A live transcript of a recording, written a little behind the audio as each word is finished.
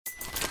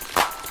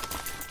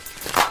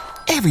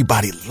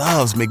Everybody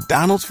loves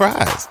McDonald's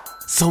fries.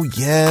 So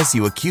yes,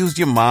 you accused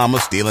your mom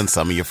of stealing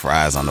some of your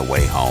fries on the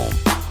way home.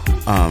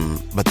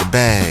 But the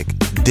bag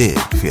did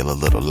feel a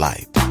little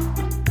light.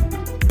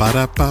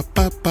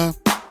 Ba-da-ba-ba-ba.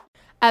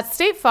 At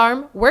State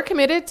Farm, we're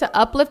committed to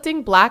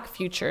uplifting Black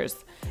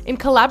futures. In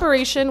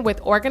collaboration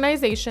with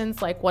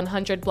organizations like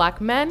 100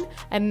 Black Men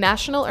and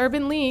National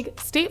Urban League,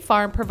 State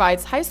Farm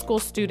provides high school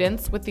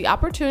students with the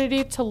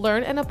opportunity to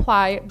learn and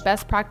apply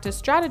best practice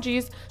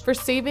strategies for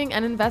saving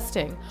and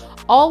investing,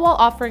 all while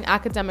offering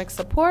academic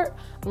support,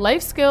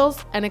 life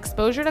skills, and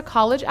exposure to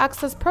college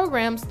access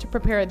programs to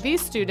prepare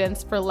these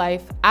students for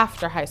life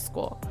after high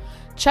school.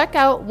 Check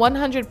out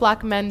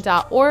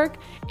 100blackmen.org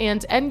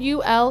and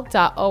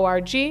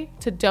nul.org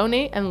to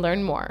donate and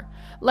learn more.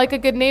 Like a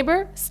good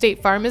neighbor,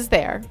 State Farm is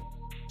there.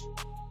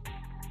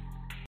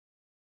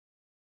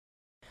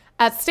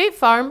 At State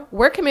Farm,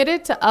 we're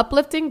committed to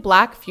uplifting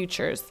Black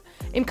futures.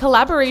 In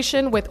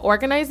collaboration with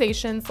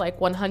organizations like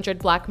 100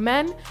 Black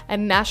Men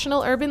and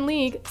National Urban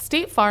League,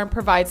 State Farm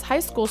provides high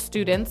school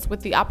students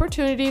with the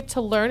opportunity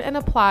to learn and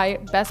apply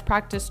best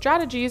practice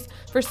strategies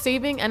for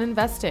saving and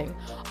investing,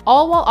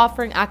 all while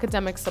offering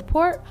academic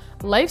support,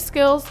 life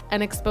skills,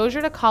 and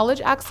exposure to college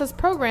access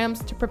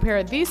programs to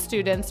prepare these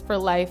students for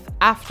life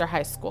after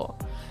high school.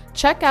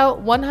 Check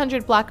out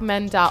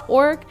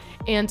 100blackmen.org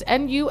and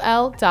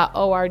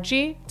nul.org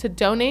to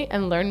donate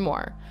and learn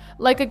more.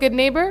 Like a good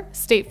neighbor,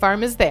 State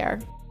Farm is there.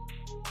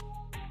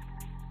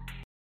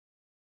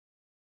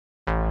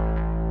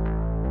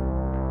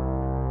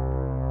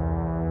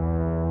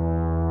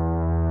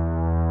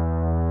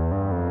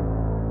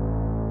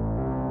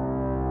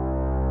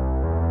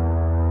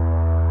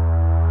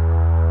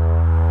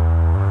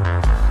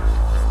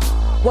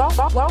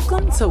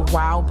 Welcome to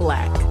Wow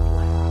Black,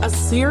 a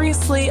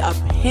seriously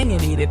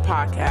opinionated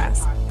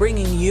podcast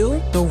bringing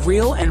you the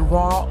real and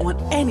raw on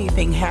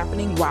anything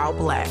happening while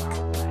Black.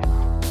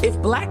 If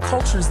Black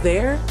culture's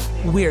there,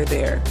 we're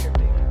there.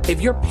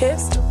 If you're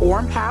pissed or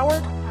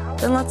empowered,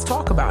 then let's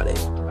talk about it.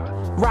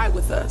 Ride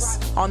with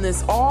us on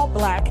this all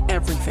Black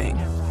everything.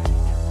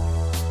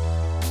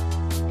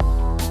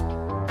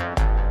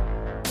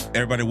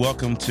 Everybody,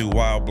 welcome to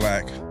Wild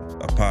Black,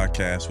 a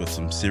podcast with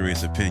some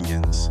serious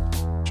opinions,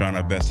 trying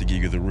our best to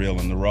give you the real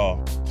and the raw.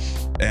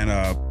 And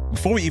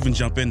before we even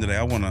jump in today,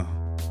 I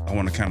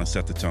wanna kind of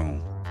set the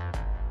tone.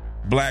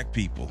 Black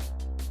people,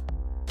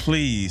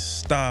 please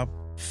stop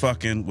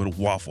fucking with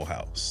Waffle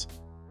House.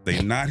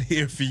 They not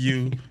here for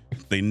you.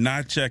 They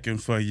not checking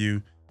for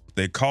you.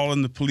 They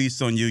calling the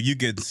police on you. You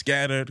getting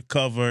scattered,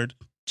 covered,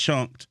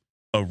 chunked,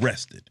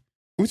 arrested.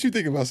 What you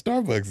think about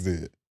Starbucks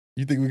then?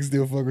 You think we can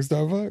still fuck with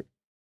Starbucks?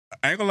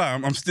 I ain't gonna lie,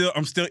 I'm still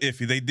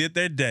iffy. They did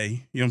their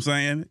day. You know what I'm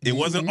saying? It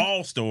wasn't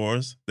all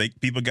stores.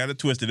 People got it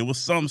twisted. It was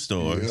some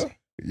stores.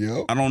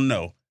 Yeah. I don't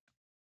know.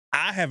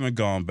 I haven't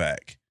gone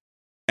back.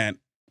 And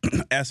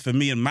as for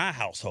me and my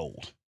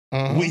household,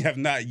 we have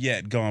not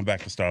yet gone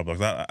back to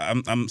Starbucks.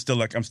 I'm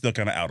still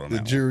kind of out on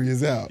that. The jury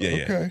is out.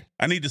 Yeah. Okay.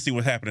 I need to see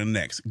what's happening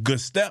next.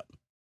 Good step,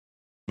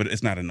 but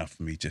it's not enough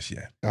for me just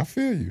yet. I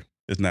feel you.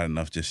 It's not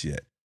enough just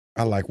yet.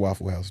 I like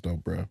Waffle House though,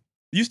 bro.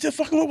 You still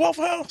fucking with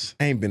Waffle House?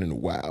 I ain't been in a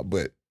while,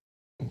 but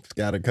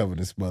Scattered, Covered,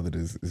 and Smothered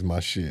is my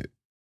shit.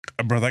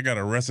 Brother, I got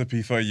a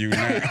recipe for you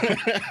now.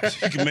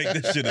 You can make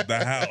this shit at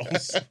the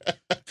house.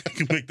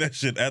 You can make that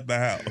shit at the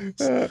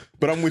house.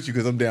 But I'm with you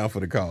because I'm down for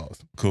the cause.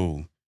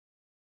 Cool.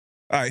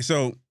 All right,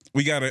 so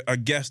we got a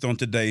guest on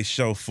today's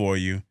show for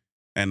you,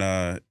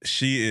 and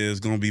she is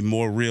going to be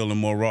more real and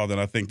more raw than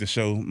I think the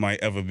show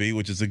might ever be,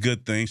 which is a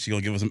good thing. She's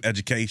going to give us some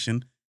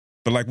education.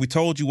 But like we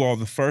told you all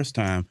the first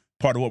time,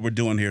 part of what we're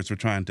doing here is we're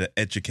trying to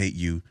educate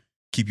you,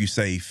 keep you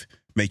safe,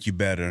 make you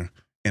better,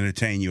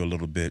 entertain you a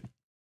little bit.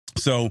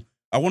 So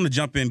I want to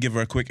jump in and give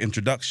her a quick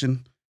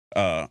introduction.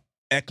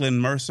 Eklund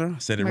Mercer, I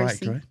said it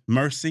Mercy. right?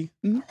 Mercy.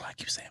 I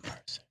like you saying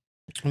Mercy.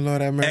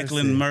 Lord have mercy.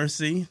 Eklund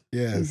Mercy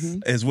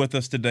is with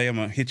us today. I'm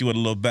going to hit you with a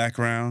little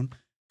background.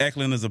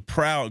 Eklund is a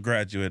proud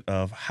graduate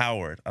of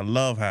Howard. I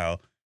love how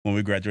when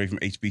we graduate from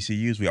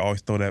HBCUs, we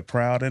always throw that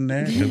proud in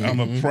there. I'm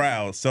a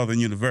proud Southern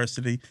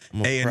University,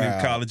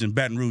 A&M College in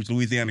Baton Rouge,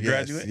 Louisiana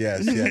graduate.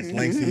 Yes.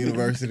 Langston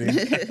University.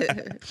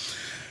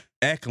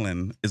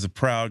 Eklund is a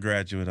proud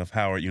graduate of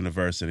Howard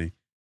University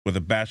with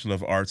a Bachelor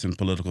of Arts in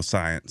Political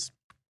Science,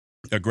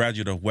 a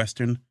graduate of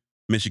Western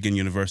Michigan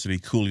University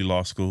Cooley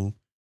Law School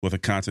with a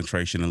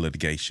concentration in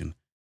litigation.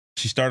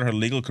 She started her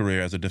legal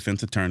career as a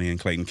defense attorney in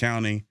Clayton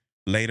County,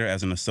 later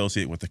as an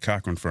associate with the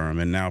Cochran firm,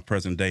 and now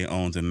present day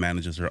owns and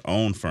manages her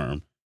own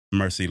firm,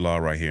 Mercy Law,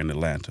 right here in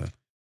Atlanta.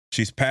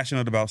 She's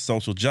passionate about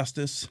social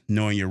justice,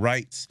 knowing your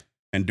rights,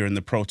 and during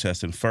the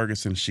protests in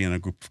Ferguson, she and a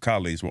group of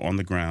colleagues were on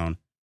the ground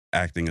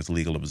acting as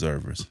legal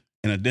observers.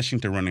 In addition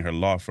to running her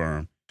law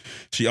firm,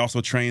 she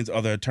also trains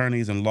other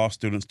attorneys and law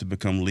students to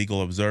become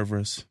legal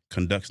observers,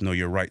 conducts Know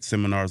Your Rights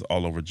seminars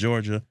all over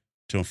Georgia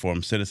to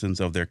inform citizens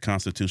of their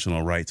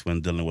constitutional rights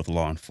when dealing with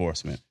law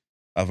enforcement.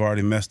 I've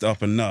already messed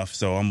up enough,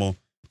 so I'm going to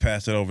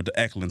pass it over to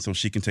Eklund so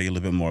she can tell you a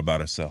little bit more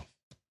about herself.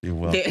 You're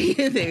welcome. There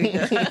you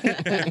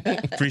go.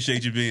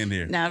 Appreciate you being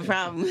here. No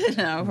problem.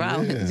 No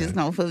problem. Yeah. Just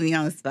gonna put me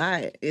on the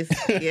spot.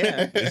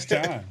 It's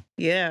time.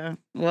 Yeah.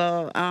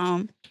 Well,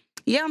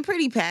 yeah, I'm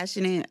pretty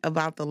passionate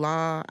about the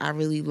law. I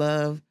really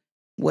love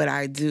what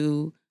I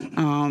do.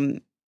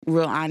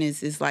 Real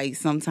honest, it's like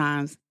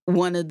sometimes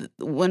one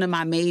of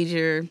my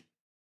major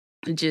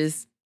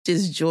just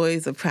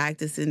joys of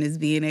practicing is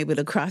being able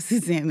to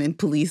cross-examine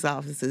police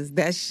officers.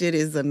 That shit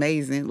is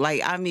amazing.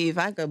 Like, I mean, if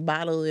I could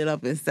bottle it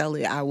up and sell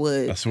it, I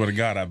would. I swear to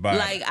God, I buy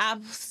Like,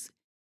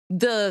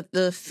 it.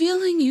 the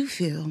feeling you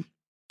feel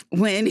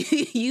when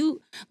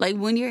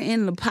when you're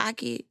in the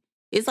pocket,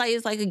 it's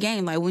like a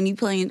game. Like when you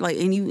playing, like,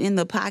 and you in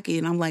the pocket,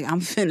 and I'm like, I'm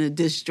finna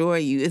destroy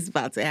you. It's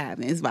about to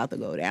happen. It's about to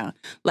go down.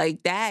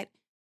 Like, that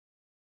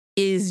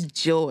is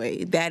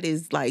joy. That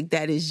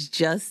is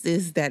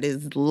justice. That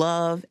is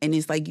love. And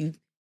it's like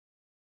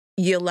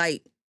you're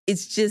like,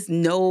 it's just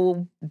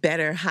no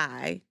better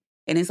high.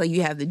 And it's like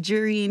you have the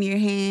jury in your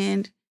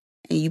hand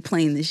and you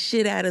playing the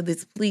shit out of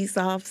this police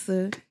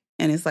officer.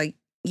 And it's like,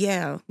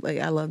 yeah, like,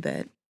 I love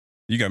that.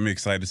 You got me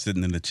excited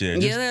sitting in the chair.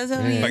 Yeah, that's what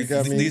I mean. Like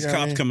these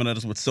cops coming at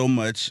us with so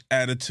much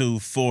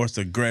attitude, force,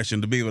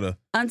 aggression to be able to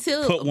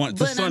put one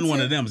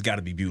of them has got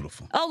to be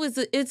beautiful. Oh,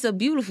 it's a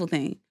beautiful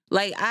thing.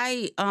 Like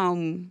I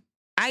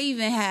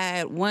even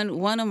had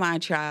one of my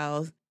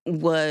trials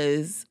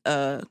was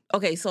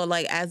okay. So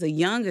like as a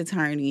young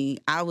attorney,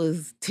 I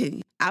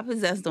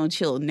possessed on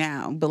chill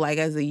now, but like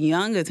as a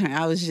young attorney,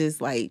 I was just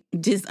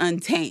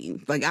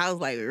untamed. Like I was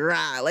like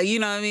rah, like you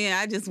know what I mean.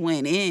 I just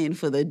went in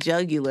for the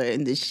jugular,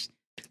 and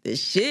the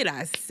shit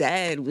I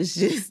said was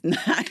just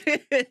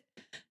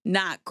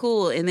not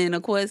cool. And then,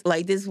 of course,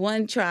 like this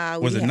one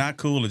trial. Was it not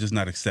cool or just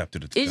not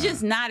accepted at the time? It's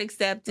just not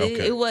accepted.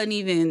 Okay. It wasn't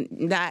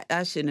even that.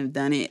 I shouldn't have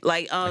done it.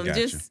 Like,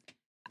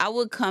 I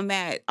would come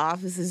at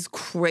officers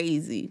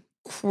crazy,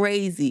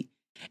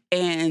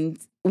 and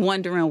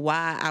wondering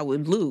why I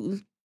would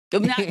lose.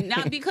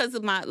 Not because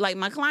of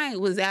my client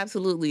was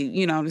absolutely,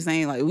 you know what I'm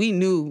saying? Like, we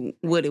knew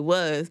what it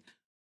was,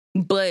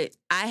 but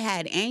I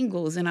had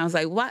angles, and I was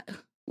like, what?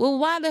 Well,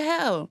 why the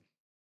hell?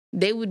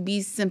 They would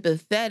be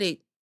sympathetic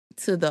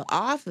to the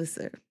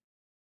officer.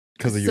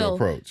 Because of your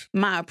approach.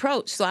 My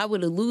approach. So I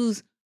would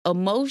lose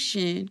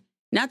emotion,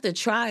 not the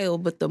trial,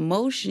 but the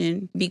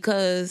motion,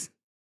 because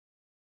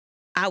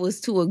I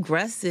was too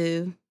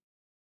aggressive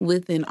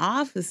with an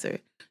officer.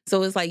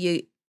 So it's like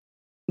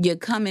you're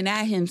coming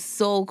at him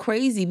so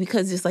crazy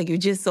because it's like you're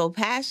just so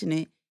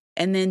passionate.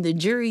 And then the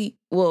jury,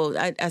 well,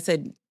 I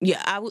said,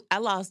 yeah, I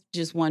lost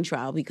just one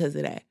trial because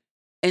of that.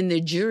 And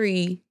the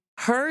jury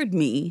heard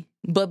me,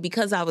 but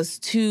because I was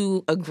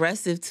too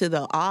aggressive to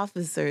the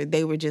officer,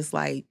 they were just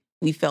like,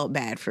 we felt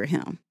bad for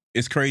him.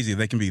 It's crazy.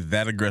 They can be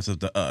that aggressive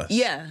to us.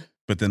 Yeah.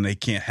 But then they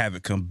can't have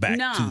it come back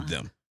to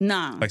them.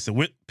 No. Like, so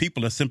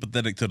people are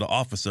sympathetic to the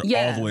officer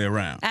all the way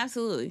around.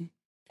 Absolutely.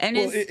 And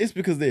it's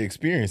because they're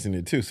experiencing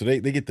it too. So they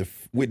get to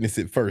witness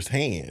it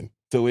firsthand.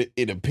 So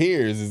it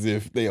appears as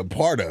if they're a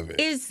part of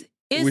it.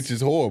 Which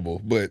is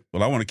horrible, but...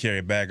 Well, I want to carry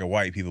a bag of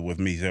white people with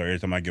me so every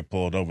time I get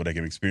pulled over, they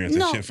can experience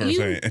that shit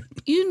firsthand.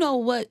 You know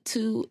what,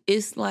 too?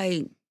 It's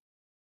like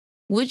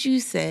what you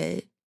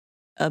said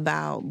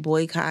about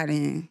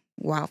boycotting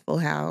Waffle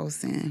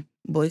House and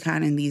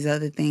boycotting these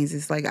other things.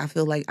 It's like I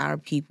feel like our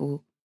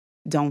people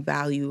don't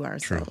value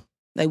ourselves. True.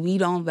 Like, we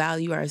don't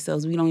value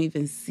ourselves. We don't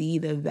even see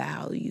the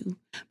value.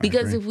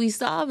 Because if we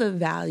saw the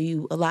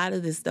value, a lot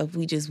of this stuff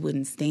we just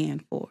wouldn't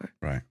stand for.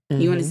 Right.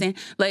 You understand?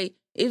 Like,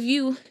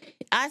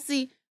 I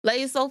see,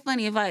 like, it's so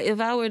funny. If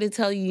I were to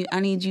tell you,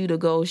 I need you to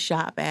go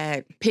shop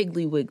at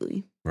Piggly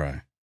Wiggly.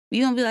 Right.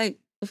 You're going to be like,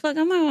 the fuck,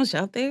 I'm not going to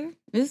shop there.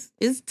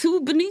 It's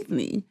too beneath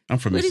me. I'm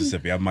from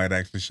Mississippi. I might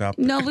actually shop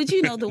there. No, but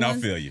you know the no,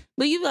 ones. I feel you.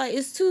 But you be like,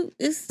 it's too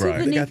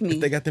beneath me.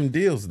 They got them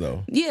deals,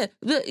 though. Yeah,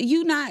 but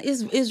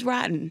it's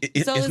rotten.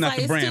 It's not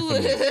the brand for me.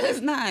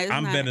 It's not.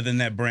 I'm better than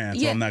that brand,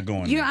 so I'm not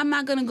going there. I'm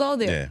not going to go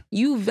there.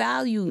 Yeah. You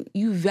value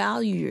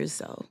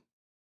yourself.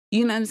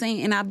 You know what I'm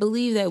saying? And I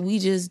believe that we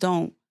just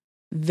don't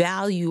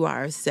value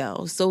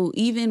ourselves. So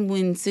even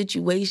when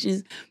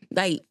situations,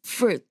 like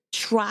for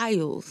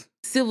trials,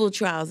 civil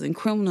trials and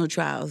criminal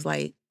trials,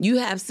 like you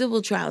have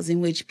civil trials in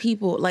which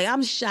people, like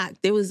I'm shocked.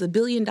 There was $1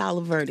 billion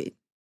verdict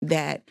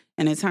that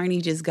an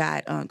attorney just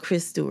got,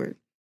 Chris Stewart.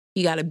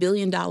 He got $1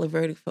 billion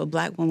verdict for a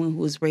Black woman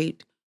who was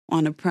raped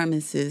on a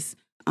premises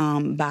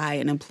by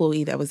an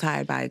employee that was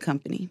hired by a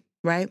company,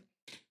 right?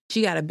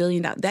 She got $1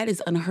 billion. That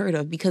is unheard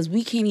of because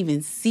we can't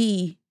even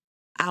see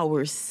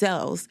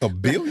ourselves.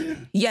 $1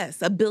 billion? Yes,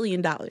 $1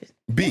 billion.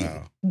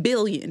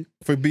 Billion.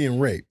 For being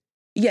raped?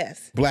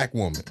 Yes. Black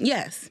woman?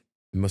 Yes.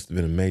 It must have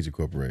been a major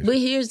corporation. But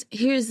here's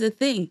the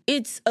thing.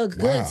 It's a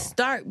good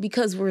start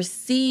because we're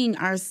seeing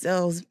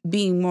ourselves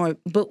being more,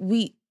 but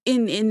we,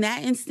 in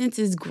that instance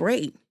is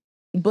great.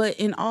 But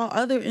in all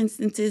other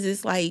instances,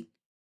 it's like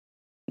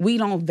we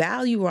don't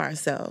value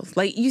ourselves.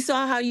 Like you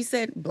saw how you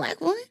said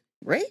Black woman,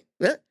 right?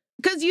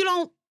 Because you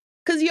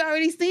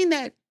already seen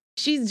that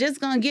she's just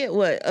gonna get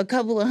what, a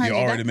couple of hundred.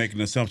 You're already making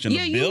an assumption.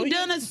 Yeah, you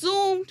done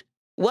assumed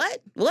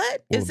what? Well,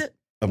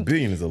 $1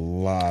 billion is a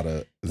lot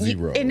of.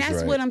 zeros. And that's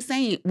right? what I'm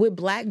saying. With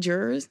black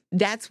jurors,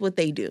 that's what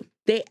they do.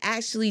 They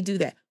actually do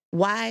that.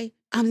 Why?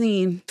 I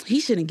mean, he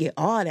shouldn't get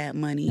all that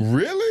money.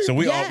 Really? So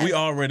we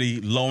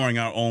already lowering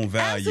our own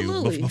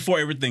value before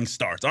everything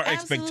starts. Our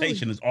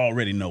expectation is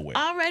already nowhere.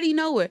 Already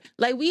nowhere.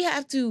 Like we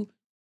have to,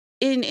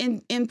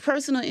 in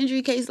personal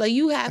injury case, like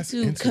you have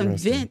to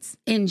convince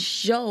and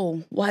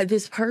show why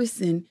this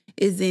person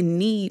is in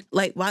need,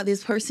 like why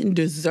this person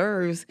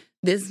deserves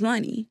this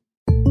money.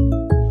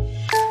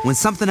 When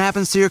something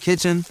happens to your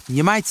kitchen,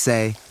 you might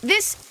say,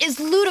 "This is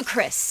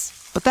ludicrous."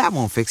 But that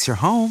won't fix your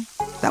home.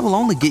 That will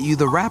only get you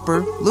the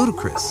rapper,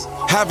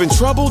 Ludacris. Having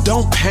trouble?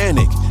 Don't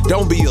panic.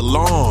 Don't be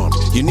alarmed.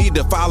 You need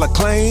to file a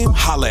claim?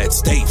 Holla at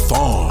State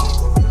Farm.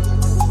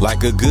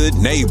 Like a good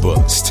neighbor,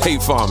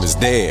 State Farm is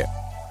there.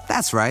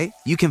 That's right.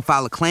 You can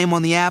file a claim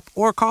on the app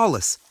or call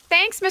us.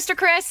 Thanks, Mr.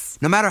 Chris.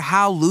 No matter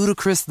how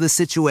ludicrous the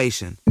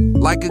situation,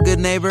 like a good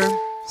neighbor,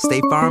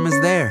 State Farm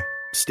is there.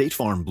 State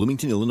Farm,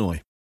 Bloomington,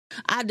 Illinois.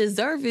 I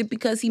deserve it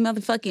because he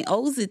motherfucking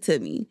owes it to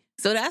me.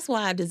 So that's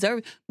why I deserve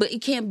it. But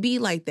it can't be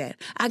like that.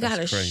 I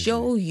gotta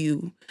show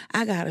you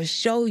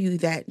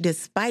that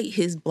despite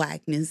his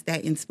blackness,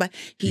 that in spite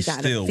he's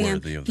got a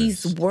family,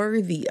 he's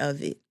worthy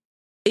of it.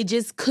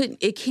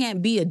 It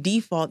can't be a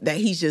default that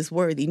he's just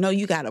worthy. No,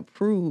 you gotta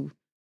prove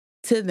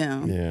to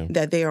them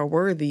that they are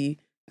worthy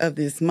of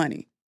this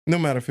money. No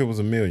matter if it was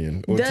 $1 million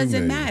or $2 million.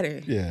 Doesn't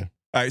matter. Yeah.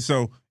 All right,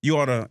 so you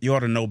ought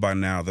to know by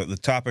now that the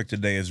topic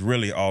today is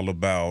really all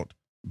about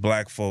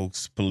Black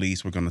folks,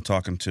 police. We're going to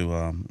talk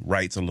into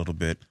rights a little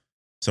bit.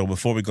 So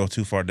before we go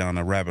too far down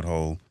the rabbit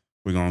hole,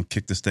 we're going to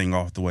kick this thing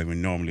off the way we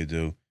normally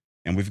do.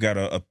 And we've got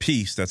a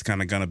piece that's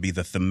kind of going to be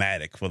the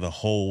thematic for the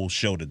whole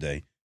show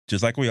today,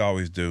 just like we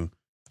always do.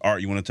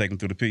 Art, you want to take them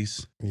through the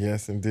piece?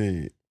 Yes,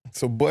 indeed.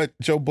 So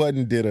Joe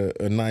Budden did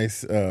a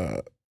nice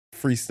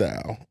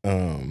freestyle.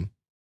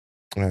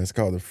 It's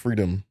called the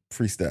Freedom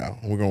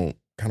Freestyle. We're going to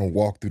kind of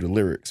walk through the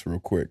lyrics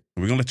real quick.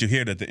 We're going to let you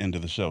hear it at the end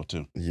of the show,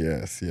 too.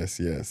 Yes.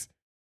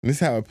 And this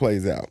is how it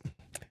plays out.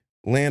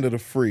 Land of the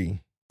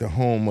free, the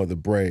home of the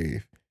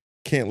brave.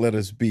 Can't let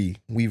us be.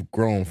 We've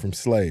grown from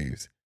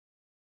slaves.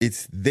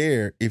 It's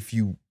there if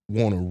you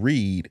want to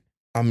read.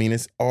 I mean,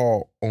 it's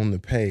all on the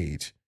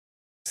page.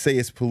 Say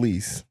it's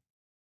police.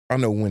 I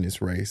know when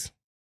it's race.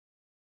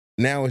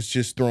 Now it's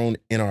just thrown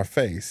in our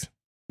face.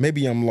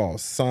 Maybe I'm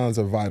lost. Signs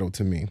are vital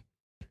to me.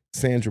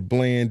 Sandra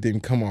Bland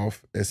didn't come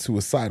off as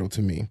suicidal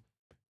to me.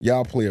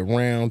 Y'all play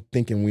around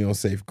thinking we on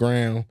safe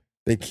ground.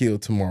 They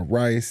killed Tamar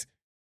Rice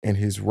and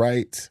his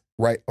rights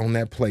right on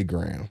that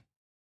playground.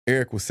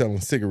 Eric was selling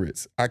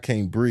cigarettes. I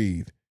can't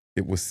breathe,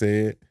 it was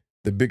said.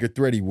 The bigger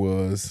threat he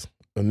was,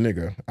 a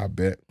nigga, I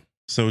bet.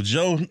 So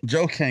Joe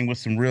came with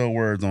some real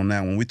words on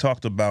that one. We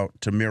talked about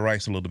Tamir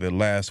Rice a little bit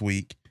last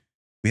week.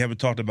 We haven't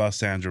talked about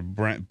Sandra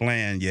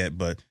Bland yet,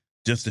 but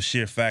just the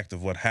sheer fact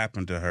of what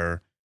happened to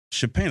her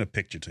should paint a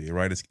picture to you,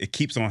 right? It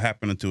keeps on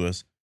happening to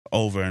us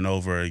over and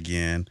over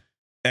again.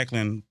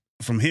 Eklund,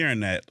 from hearing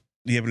that,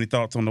 do you have any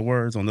thoughts on the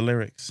words, on the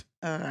lyrics?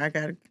 I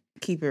gotta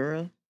keep it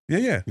real.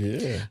 Yeah.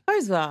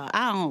 First of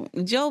all,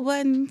 Joe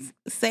Budden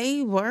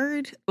say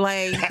word?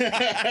 Like,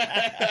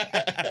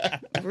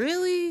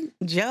 really?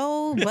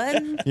 Joe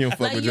Budden? You don't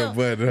fuck with Joe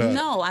Budden, huh?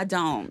 No, I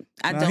don't.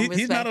 I don't respect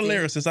He's not a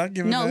lyricist, I'll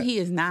give him that. No, he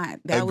is not.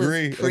 That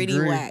was pretty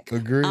whack.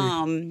 Agree.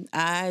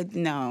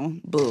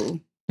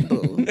 Boo.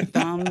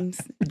 Thumbs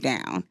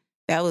down.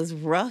 That was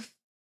rough.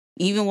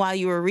 Even while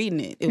you were reading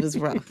it, it was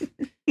rough.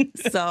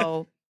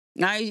 So,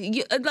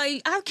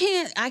 I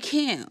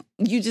can't.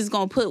 You just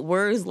gonna put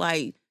words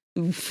like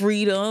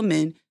freedom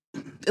and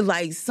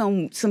like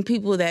some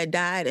people that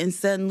died and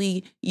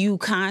suddenly you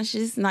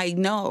conscious? Like,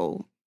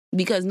 no.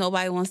 Because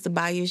nobody wants to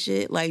buy your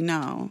shit? Like,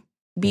 no.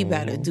 Be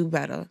better. Do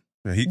better.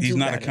 Yeah, he's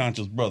not better. A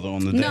conscious brother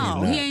on the day.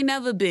 No, he ain't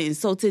never been.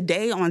 So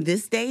today, on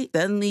this day,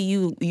 suddenly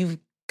you've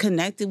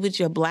connected with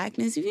your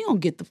blackness. If you don't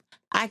get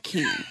I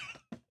can't.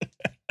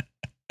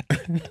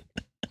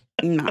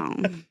 No.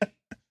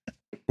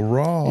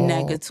 Raw.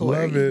 Negatory.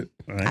 Love it.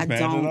 I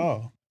don't. At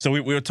all. So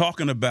we were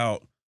talking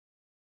about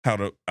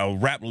how our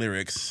rap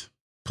lyrics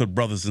put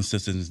brothers and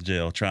sisters in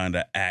jail trying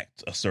to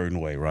act a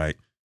certain way, right?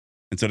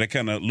 And so that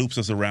kind of loops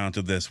us around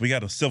to this. We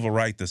got a civil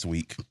right this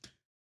week.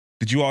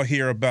 Did you all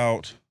hear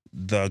about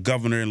the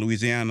governor in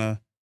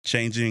Louisiana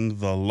changing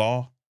the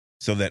law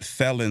so that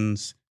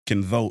felons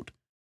can vote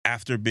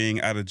after being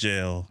out of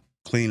jail,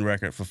 clean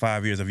record for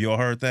 5 years? Have you all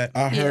heard that?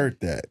 I heard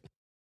that.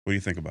 What do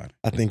you think about it?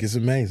 I think it's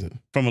amazing.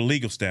 From a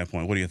legal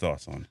standpoint, what are your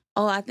thoughts on it?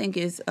 Oh, I think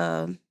it's,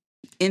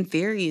 in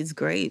theory, it's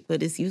great,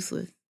 but it's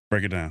useless.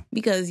 Break it down.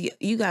 Because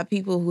you got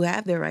people who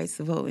have their rights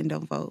to vote and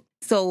don't vote.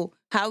 So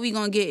how are we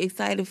going to get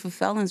excited for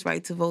felons'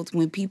 right to vote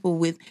when people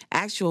with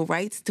actual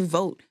rights to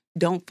vote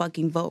don't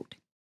fucking vote?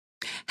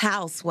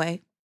 How,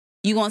 Sway?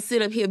 You going to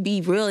sit up here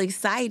be real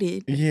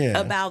excited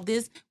about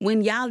this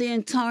when y'all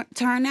didn't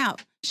turn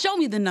out? Show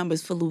me the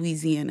numbers for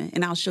Louisiana,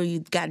 and I'll show you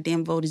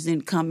goddamn voters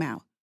didn't come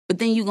out. But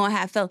then you're going to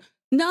have felons.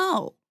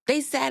 No,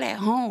 they sat at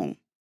home.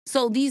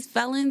 So these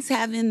felons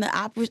having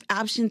the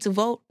option to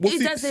vote,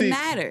 it doesn't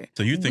matter.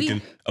 So you're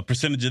thinking a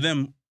percentage of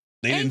them,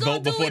 they didn't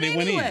vote before they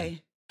went in.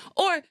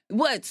 Or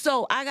what?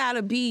 So I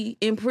gotta be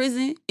in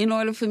prison in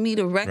order for me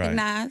to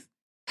recognize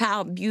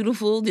how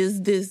beautiful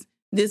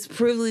this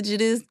privilege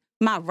it is,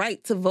 my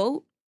right to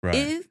vote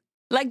is.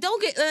 Like,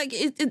 don't get like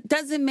it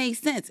doesn't make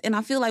sense. And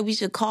I feel like we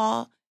should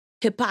call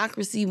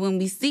hypocrisy when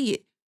we see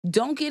it.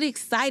 Don't get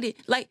excited.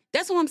 Like,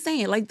 that's what I'm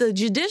saying. Like, the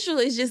judicial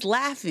is just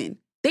laughing.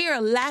 They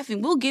are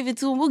laughing. We'll give it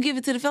to them. We'll give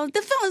it to the felons.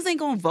 The felons ain't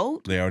gonna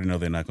vote. They already know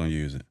they're not gonna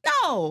use it.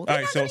 No. All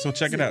right, so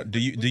check it out. Do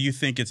you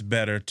think it's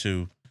better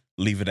to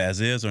leave it as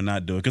is or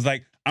not do it? Because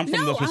like I'm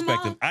from those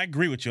perspectives. I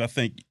agree with you. I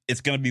think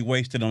it's gonna be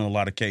wasted on a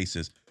lot of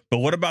cases. But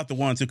what about the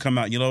ones who come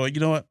out? You know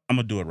what? I'm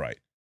gonna do it right.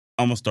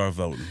 I'm gonna start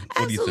voting.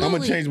 What do you think? I'm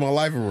gonna change my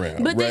life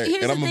around, but right?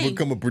 And I'm gonna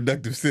become a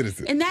productive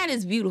citizen. And that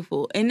is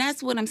beautiful. And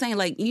that's what I'm saying.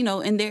 Like, you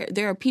know, and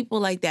there are people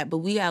like that, but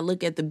we gotta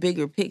look at the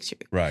bigger picture.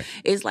 Right.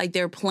 It's like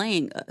they're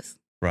playing us.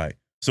 Right.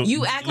 So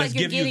you act like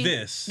you're getting, getting you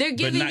this, they're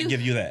giving but not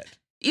give you that.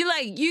 You're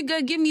like, you're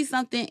gonna give me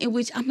something in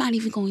which I'm not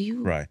even gonna use.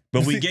 Right.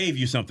 But we gave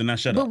you something. Now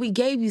shut up. But we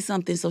gave you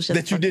something, so shut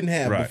up. That you didn't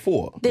have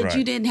before. That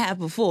you didn't have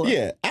before.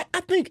 Yeah,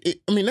 I think.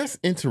 That's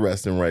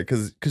interesting, right?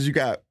 Because you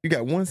got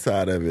one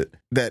side of it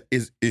that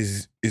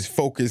is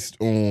focused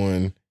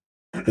on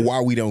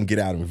why we don't get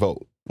out and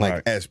vote,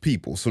 like as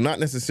people. So not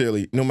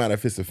necessarily, no matter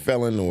if it's a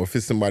felon or if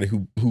it's somebody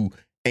who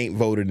ain't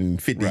voted in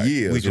 50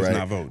 years, we just right?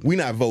 not voting. We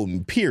not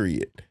voting.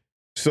 Period.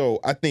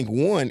 So I think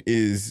one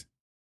is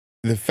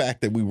the fact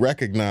that we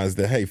recognize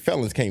that, hey,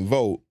 felons can't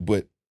vote,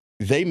 but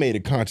they made a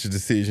conscious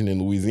decision in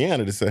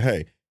Louisiana to say,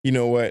 hey, you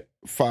know what?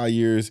 5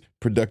 years,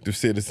 productive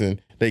citizen,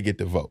 they get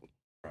to vote.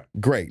 Right.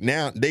 Great.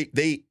 Now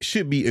they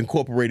should be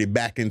incorporated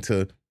back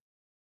into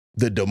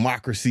the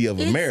democracy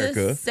of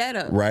America. It's a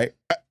setup. Right?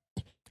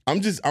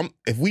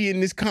 If we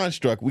in this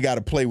construct, we got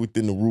to play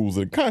within the rules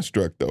of the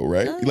construct though,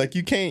 right? Like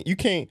if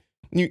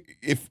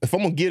I'm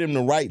gonna give them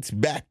the rights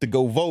back to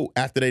go vote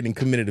after they done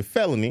committed a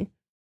felony,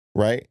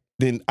 right?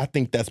 Then I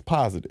think that's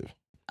positive.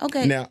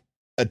 Okay. Now,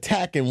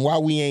 attacking why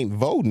we ain't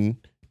voting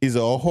is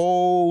a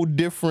whole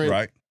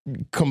different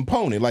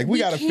component. Like, we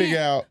got to figure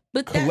out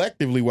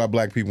collectively why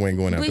black people ain't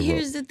going out to vote. But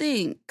here's the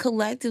thing.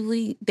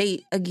 Collectively,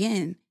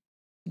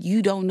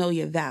 you don't know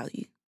your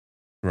value.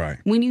 Right.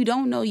 When you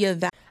don't know your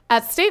value.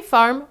 At State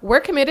Farm,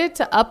 we're committed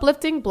to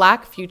uplifting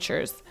Black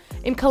futures.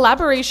 In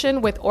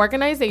collaboration with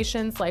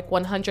organizations like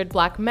 100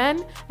 Black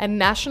Men and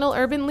National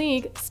Urban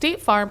League,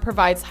 State Farm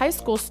provides high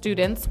school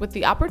students with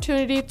the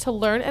opportunity to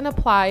learn and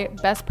apply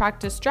best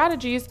practice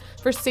strategies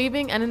for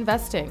saving and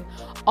investing,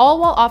 all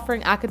while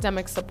offering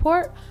academic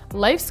support,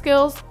 life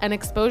skills, and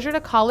exposure to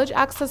college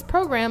access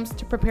programs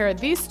to prepare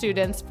these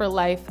students for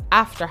life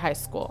after high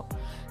school.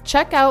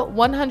 Check out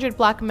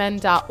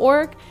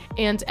 100blackmen.org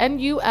and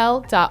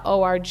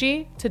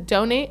nul.org to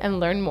donate and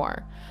learn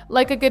more.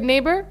 Like a good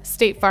neighbor,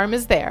 State Farm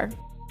is there.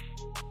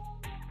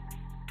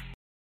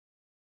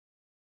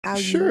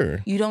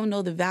 You don't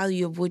know the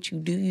value of what you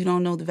do. You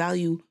don't know the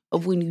value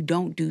of when you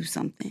don't do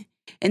something.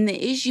 And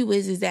the issue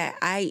is that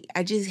I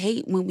just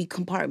hate when we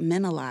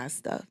compartmentalize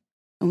stuff.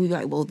 And we be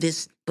like, well,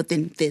 this, but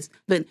then this.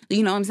 But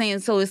you know what I'm saying?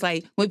 So it's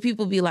like when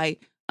people be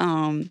like,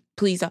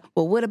 police,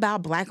 well, what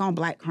about black on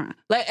black crime?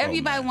 Like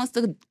everybody wants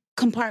to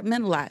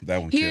compartmentalize.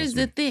 That one Here's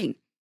the thing.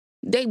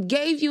 They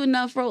gave you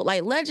enough road.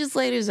 Like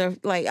legislators are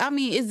like, I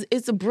mean,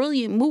 it's a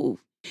brilliant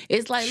move.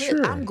 It's like,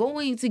 look, I'm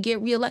going to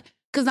get reelected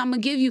because I'm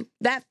going to give you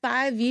that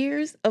 5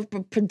 years of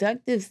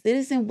productive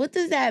citizen. What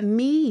does that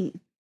mean?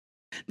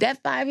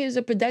 That 5 years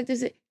of productive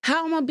citizen.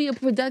 How am I going to be a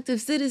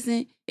productive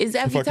citizen is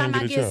every time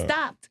I get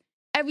stopped.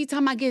 Every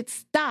time I get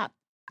stopped.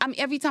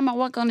 Every time I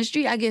walk on the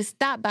street, I get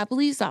stopped by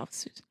police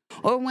officers.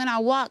 Or when I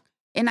walk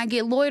and I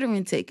get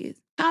loitering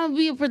tickets. How am I going to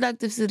be a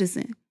productive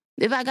citizen?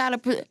 If I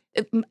got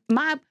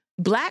my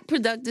black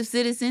productive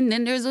citizen,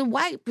 then there's a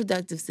white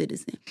productive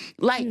citizen.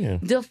 Like,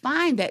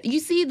 define that. You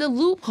see the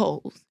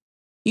loopholes.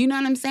 You know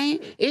what I'm saying?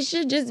 It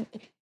should just,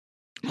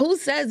 who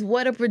says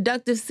what a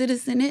productive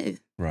citizen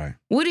is? Right.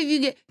 What if you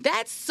get,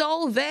 that's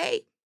so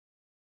vague.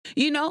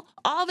 You know,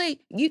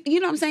 you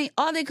know what I'm saying?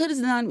 All they could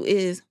have done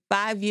is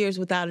 5 years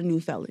without a new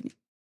felony.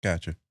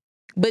 Gotcha.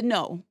 But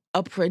no,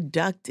 a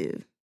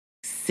productive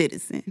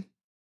citizen.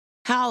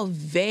 How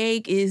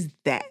vague is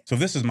that? So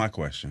this is my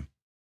question,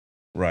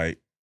 right?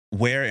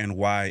 Where and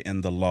why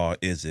in the law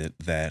is it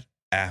that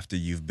after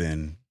you've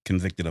been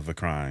convicted of a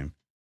crime,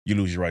 you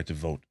lose your right to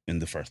vote in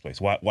the first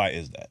place? Why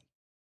is that?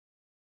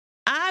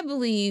 I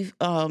believe,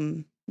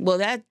 well,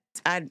 that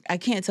I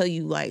can't tell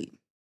you like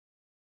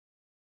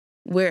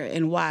where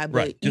and why, but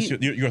right.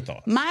 Just your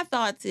thoughts. My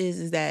thoughts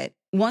is that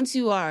once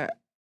you are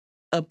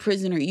a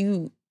prisoner,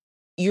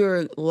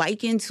 you're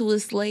likened to a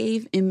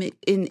slave in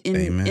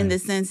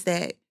the sense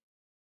that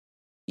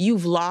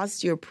you've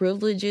lost your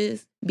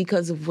privileges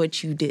because of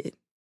what you did.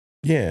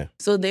 Yeah.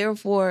 So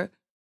therefore,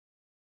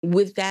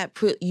 with that,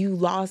 you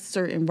lost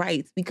certain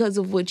rights because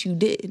of what you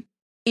did.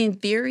 In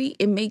theory,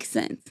 it makes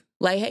sense.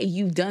 Like, hey,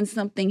 you've done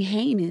something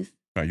heinous.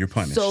 Right, you're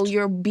punished. So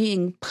you're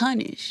being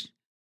punished.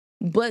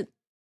 But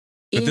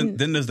then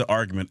there's the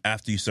argument,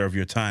 after you serve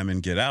your time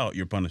and get out,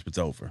 your punishment's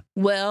over.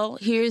 Well,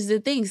 here's the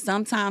thing.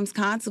 Sometimes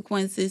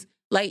consequences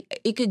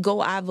Like, it could go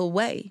either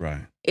way.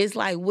 Right. It's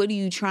like, what are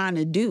you trying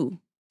to do?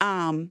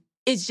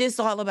 It's just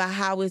all about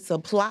how it's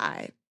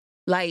applied.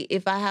 Like,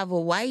 if I have a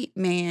white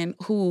man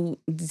who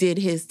did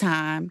his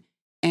time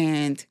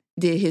and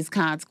did his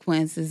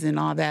consequences and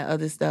all that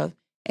other stuff,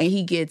 and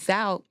he gets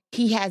out,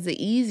 he has an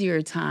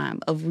easier time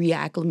of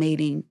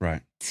reacclimating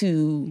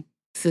to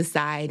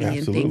society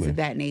and things of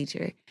that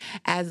nature.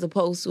 As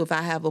opposed to if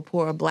I have a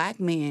poor black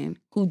man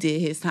who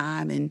did his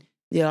time and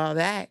did all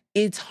that,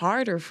 it's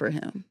harder for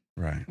him.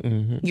 Right.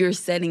 You're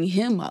setting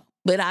him up.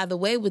 But either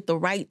way, with the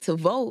right to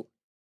vote,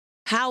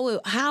 how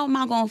am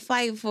I going to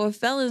fight for a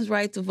felon's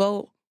right to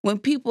vote when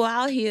people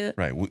out here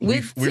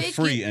we're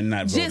free and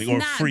not voting,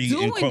 or free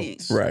in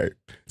quotes. Right.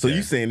 So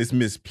you saying it's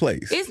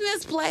misplaced. It's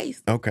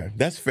misplaced. Okay.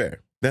 That's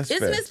fair. It's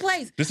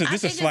misplaced. This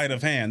is a sleight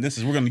of hand.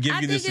 We're going to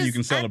give you this so you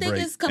can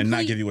celebrate and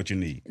not give you what you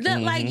need.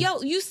 Like,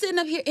 yo, you sitting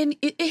up here and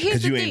here's the thing.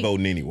 Because you ain't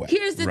voting anyway.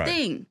 Here's the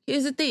thing.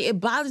 It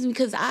bothers me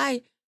because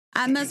I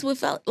mess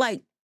with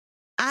like,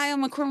 I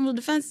am a criminal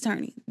defense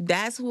attorney.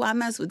 That's who I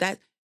mess with. That,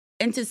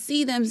 and to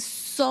see them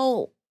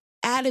so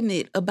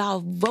adamant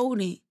about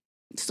voting,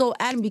 so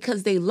adamant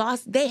because they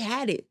lost, they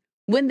had it.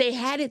 When they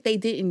had it, they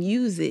didn't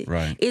use it.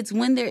 Right. It's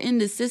when they're in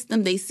the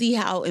system, they see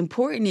how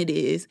important it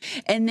is.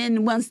 And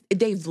then once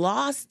they've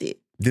lost it,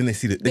 then they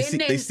see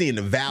they see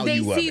the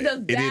value of it. They see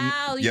the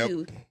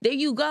value. There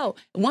you go.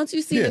 Once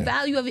you see the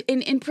value of it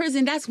in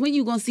prison, that's when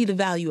you're going to see the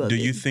value of it. Do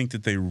you think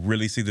that they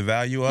really see the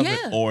value of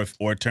it?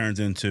 Or it turns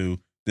into,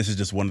 this is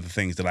just one of the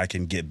things that I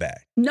can get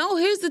back? No,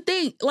 here's the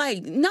thing.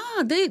 Like, no,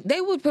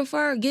 they would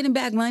prefer getting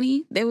back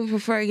money. They would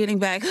prefer getting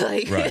back,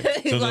 like...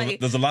 Right. So like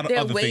there's a lot of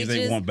other wages.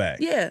 things they want back.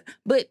 Yeah.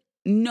 But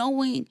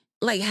knowing,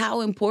 like,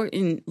 how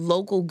important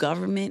local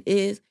government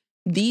is,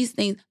 these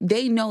things,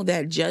 they know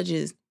that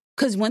judges...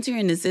 Because once you're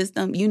in the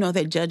system, you know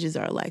that judges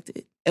are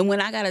elected. And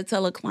when I got to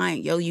tell a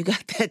client, yo, you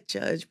got that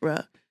judge, bro,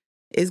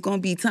 it's going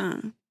to be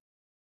time.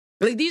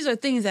 Like, these are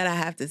things that I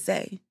have to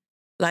say.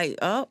 Like,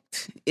 oh,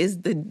 is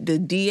the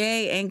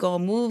DA ain't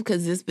going to move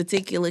because this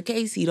particular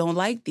case, he don't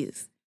like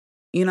this.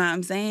 You know what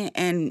I'm saying?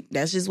 And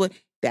that's just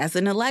that's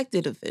an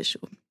elected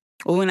official.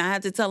 Or when I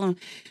had to tell him,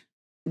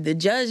 the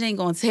judge ain't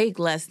going to take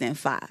less than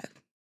 5.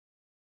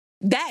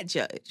 That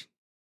judge.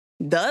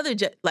 The other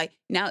judge, like,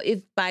 now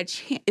if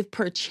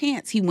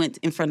perchance he went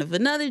in front of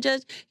another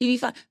judge, he'd be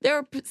fine. There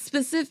are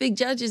specific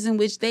judges in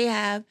which they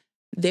have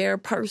their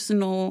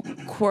personal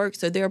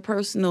quirks or their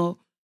personal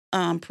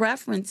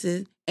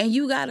preferences,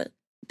 and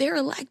they're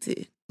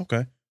elected.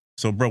 Okay.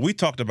 So, bro, we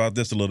talked about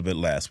this a little bit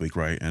last week,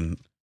 right? And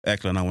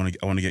Eklund, I want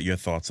to get your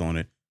thoughts on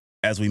it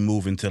as we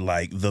move into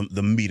like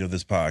the meat of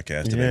this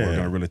podcast today. We're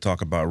going to really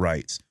talk about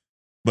rights.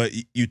 But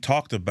you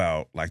talked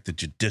about like the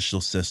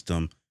judicial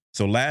system.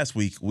 So last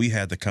week we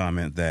had the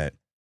comment that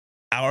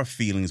our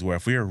feelings were,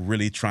 if we are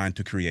really trying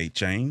to create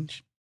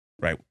change,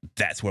 right,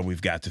 that's where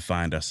we've got to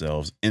find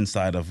ourselves,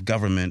 inside of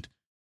government,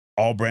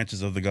 all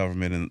branches of the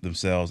government and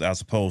themselves, as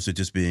opposed to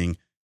just being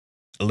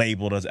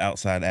labeled as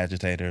outside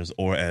agitators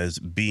or as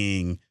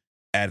being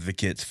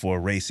advocates for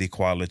race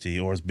equality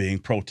or as being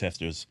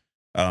protesters.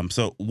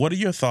 So what are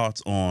your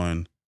thoughts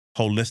on,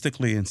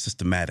 holistically and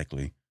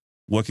systematically,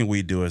 what can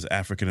we do as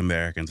African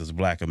Americans, as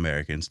Black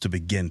Americans, to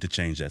begin to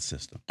change that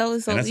system? Oh,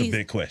 it's so and that's easy. a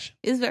big question.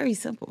 It's very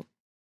simple.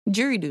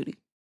 Jury duty.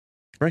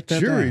 Break that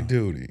Jury down.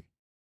 duty.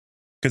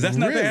 Because that's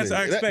not the answer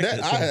I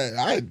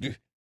expected.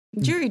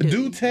 Jury duty.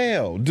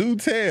 Do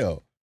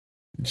tell.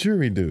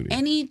 Jury duty.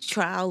 Any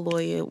trial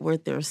lawyer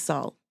worth their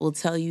salt will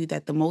tell you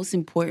that the most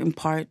important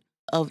part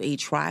of a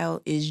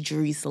trial is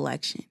jury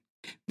selection.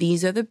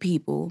 These are the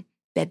people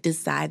that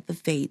decide the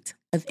fate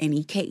of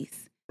any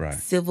case. Right.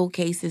 Civil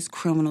cases,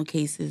 criminal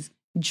cases,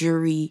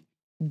 jury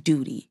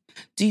duty.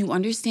 Do you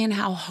understand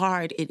how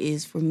hard it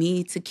is for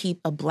me to keep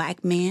a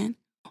Black man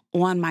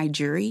on my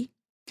jury?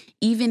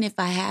 Even if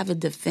I have a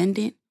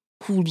defendant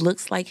who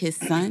looks like his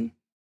son,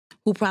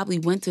 who probably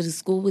went to the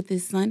school with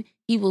his son,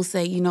 he will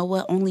say, you know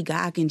what, only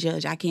God can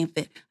judge. I can't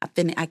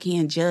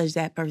judge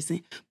that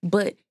person.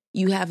 But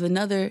you have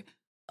another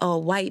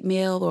white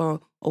male or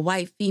a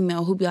white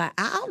female who'll be like,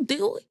 I'll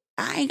do it.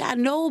 I ain't got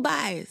no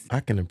bias.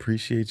 I can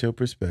appreciate your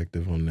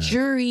perspective on that.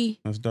 Jury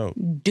That's dope.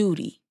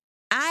 duty.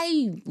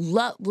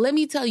 Let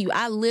me tell you,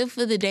 I live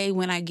for the day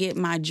when I get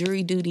my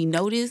jury duty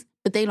notice,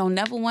 but they don't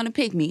never want to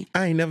pick me.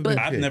 I ain't never been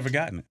picked. I've never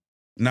gotten it.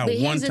 Not But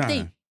one here's the time.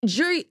 thing.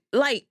 Jury,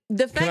 like,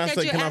 the fact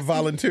that you're Can I asking-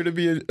 volunteer to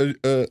be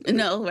a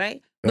No,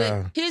 right?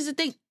 But here's the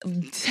thing.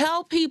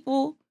 Tell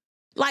people,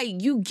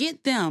 like, you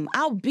get them.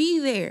 I'll be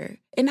there.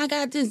 And I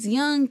got this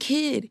young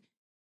kid,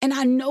 and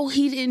I know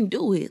he didn't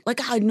do it. Like,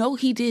 I know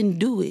he didn't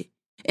do it.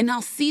 And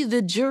I'll see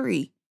the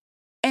jury.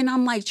 And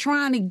I'm, like,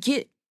 trying to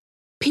get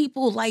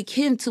people like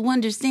him to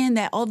understand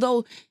that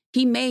although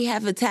he may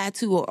have a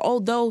tattoo or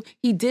although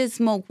he did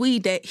smoke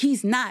weed, that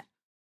he's not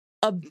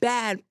a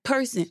bad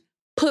person.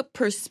 Put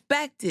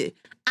perspective.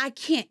 I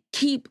can't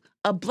keep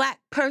a Black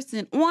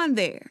person on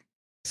there.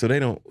 So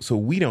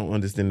we don't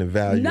understand the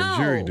value of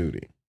jury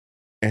duty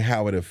and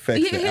how it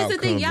affects the Here's the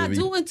thing, y'all outcomes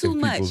doing too of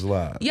much. people's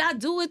lives. Y'all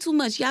doing too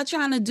much. Y'all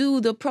trying to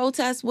do the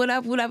protest,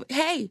 whatever.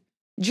 Hey,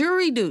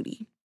 jury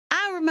duty.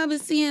 I I remember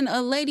seeing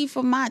a lady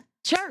from my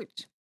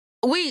church.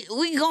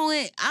 We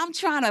going, I'm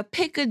trying to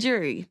pick a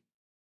jury.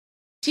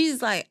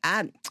 She's like,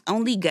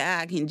 only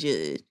God can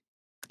judge.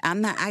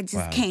 I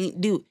just can't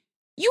do it.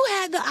 You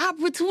had the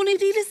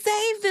opportunity to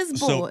save this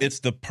boy. So it's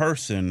the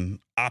person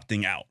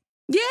opting out.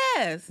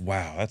 Yes.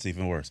 Wow, that's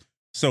even worse.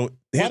 So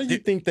why do you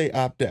think they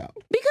opt out?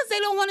 Because they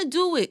don't want to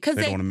do it. Because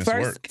they don't want to miss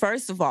work.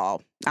 First of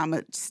all,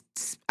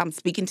 I'm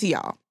speaking to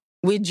y'all.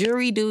 With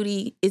jury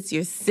duty, it's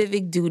your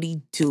civic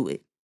duty to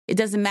it. It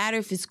doesn't matter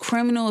if it's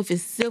criminal, if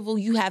it's civil,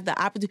 you have the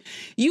opportunity.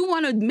 You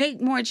want to make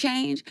more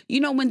change?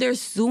 You know, when they're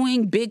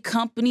suing big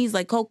companies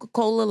like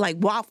Coca-Cola, like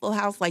Waffle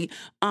House, like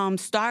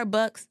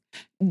Starbucks,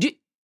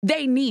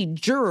 they need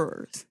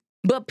jurors.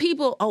 But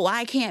people,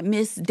 I can't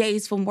miss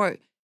days from work.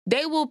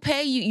 They will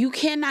pay you. You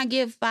cannot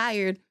get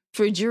fired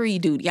for jury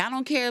duty. I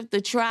don't care if the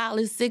trial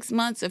is 6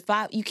 months or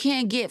 5. You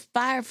can't get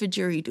fired for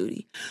jury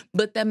duty.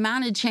 But the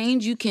amount of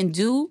change you can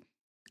do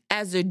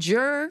as a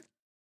juror,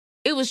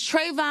 it was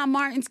Trayvon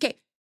Martin's case.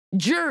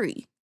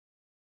 Jury.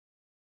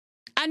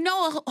 I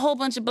know a whole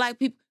bunch of black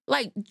people,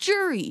 like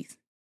juries.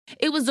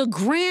 It was a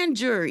grand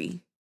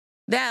jury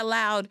that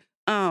allowed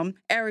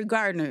Eric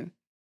Gardner,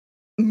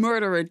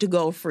 murderer, to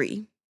go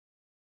free.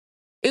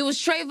 It was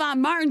Trayvon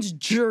Martin's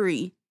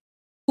jury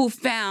who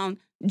found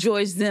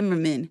George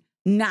Zimmerman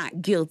not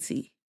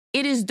guilty.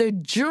 It is the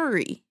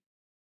jury.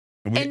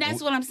 And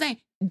that's what I'm saying.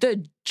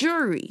 The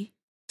jury.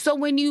 So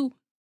when you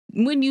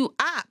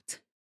opt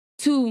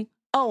to,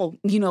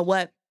 you know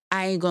what?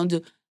 I ain't gonna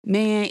do,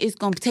 man, it's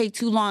gonna take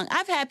too long.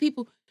 I've had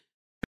people.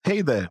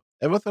 Hey there.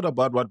 Ever thought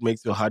about what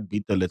makes your heart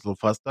beat a little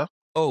faster?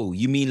 Oh,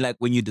 you mean like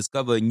when you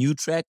discover a new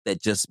track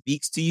that just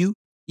speaks to you?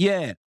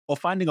 Yeah. Or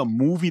finding a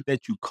movie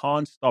that you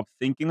can't stop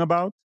thinking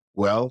about?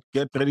 Well,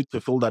 get ready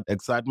to feel that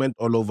excitement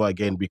all over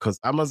again because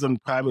Amazon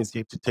Prime is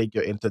here to take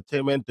your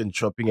entertainment and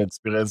shopping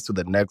experience to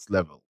the next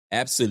level.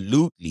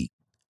 Absolutely.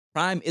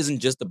 Prime isn't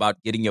just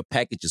about getting your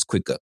packages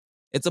quicker.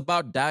 It's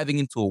about diving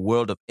into a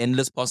world of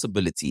endless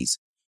possibilities,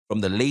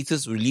 from the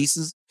latest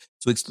releases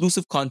to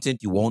exclusive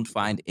content you won't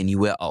find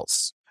anywhere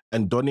else.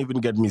 And don't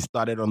even get me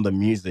started on the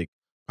music.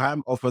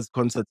 Prime offers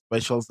concert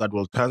specials that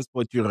will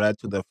transport you right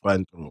to the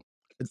front row.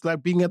 It's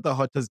like being at the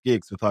hottest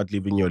gigs without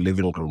leaving your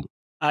living room.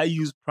 I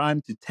use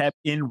Prime to tap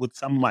in with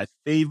some of my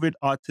favorite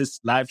artists'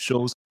 live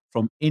shows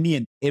from any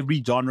and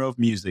every genre of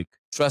music.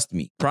 Trust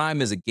me,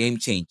 Prime is a game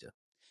changer.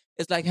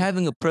 It's like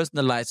having a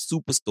personalized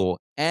superstore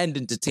and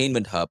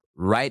entertainment hub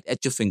right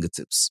at your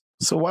fingertips.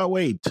 So why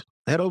wait?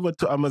 Head over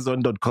to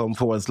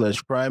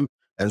amazon.com/Prime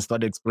and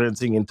start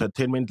experiencing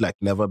entertainment like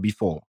never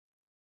before.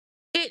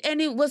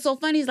 It was so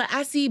funny is like,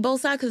 I see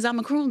both sides because I'm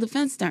a criminal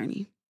defense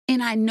attorney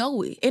and I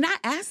know it. And I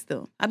ask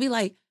them, I'd be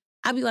like,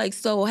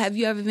 so have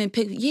you ever been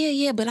picked?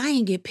 Yeah, but I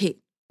ain't get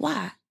picked.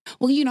 Why?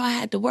 Well, you know, I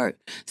had to work.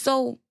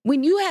 So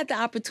when you had the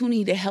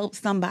opportunity to help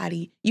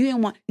somebody, you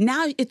didn't want,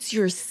 now it's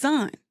your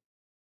son.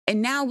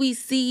 And now we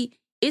see,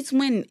 it's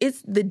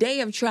the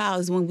day of trial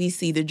is when we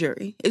see the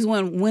jury. Is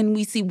when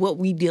we see what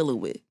we dealing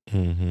with.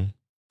 Mm-hmm.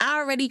 I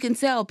already can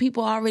tell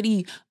people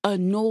already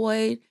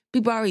annoyed.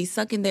 People already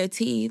sucking their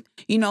teeth.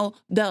 You know,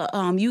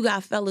 you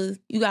got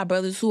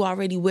brothers who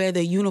already wear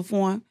their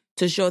uniform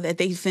to show that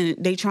they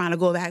trying to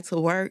go back to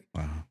work.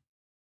 Wow.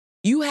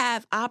 You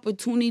have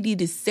opportunity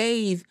to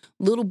save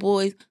little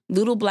boys,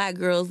 little black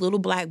girls, little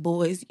black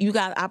boys. You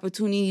got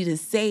opportunity to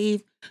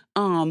save.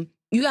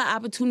 You got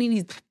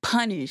opportunities to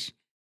punish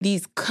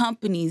these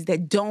companies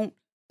that don't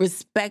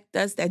respect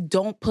us, that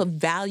don't put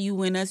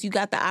value in us. You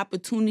got the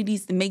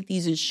opportunities to make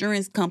these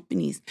insurance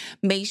companies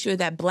make sure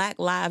that black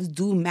lives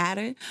do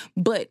matter.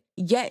 But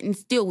yet and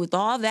still, with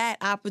all that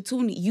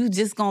opportunity, you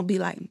just gonna be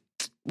like,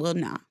 well,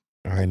 nah.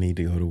 I need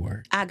to go to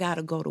work. I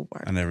gotta go to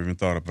work. I never even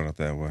thought about it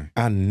that way.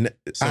 I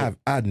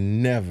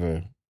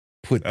never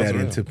put that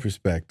into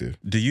perspective.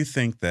 Do you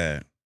think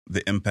that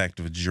the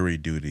impact of jury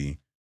duty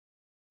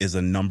is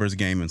a numbers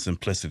game and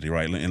simplicity,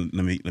 right? And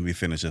let me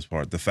finish this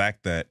part. The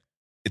fact that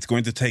it's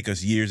going to take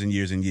us years and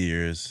years and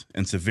years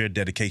and severe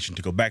dedication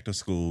to go back to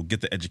school,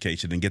 get the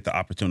education, and get the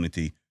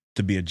opportunity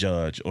to be a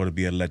judge or to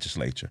be a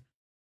legislator.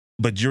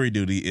 But jury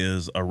duty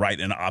is a right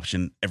and an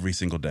option every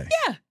single day.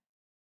 Yeah.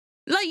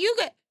 Like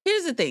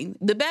here's the thing.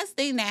 The best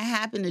thing that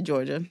happened to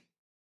Georgia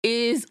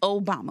is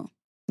Obama.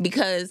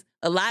 Because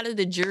a lot of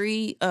the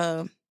jury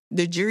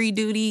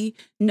duty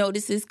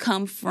notices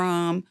come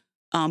from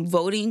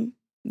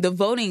the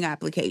voting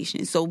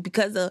application. So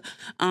because of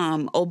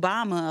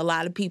Obama, a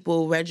lot of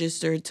people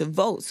registered to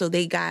vote. So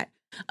they got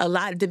a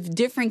lot of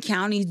different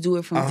counties do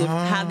it from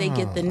how they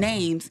get the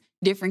names.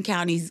 Different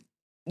counties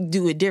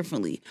do it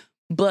differently.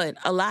 But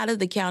a lot of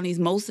the counties,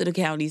 most of the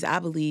counties, I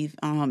believe,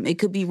 it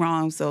could be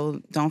wrong,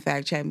 so don't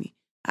fact check me.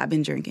 I've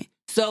been drinking.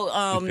 So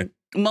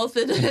most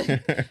of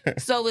the,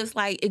 so it's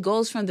like it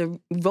goes from the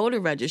voter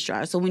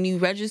registrar. So when you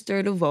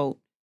register to vote,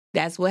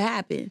 that's what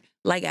happened.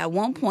 Like at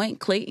one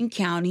point, Clayton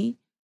County,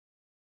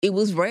 it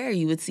was rare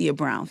you would see a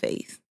brown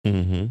face.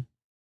 Mm-hmm.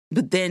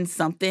 But then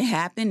something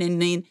happened,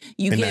 and then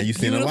you get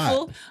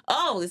beautiful.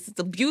 Oh, it's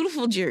the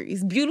beautiful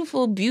juries,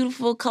 beautiful,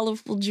 beautiful,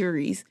 colorful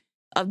juries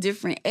of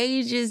different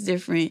ages,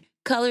 different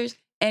colors.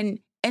 and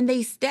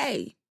they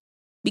stay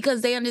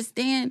because they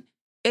understand.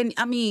 And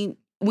I mean,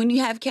 when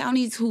you have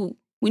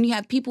when you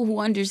have people who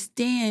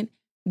understand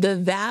the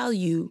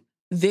value,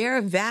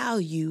 their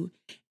value,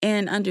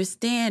 and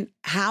understand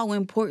how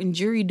important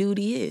jury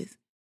duty is.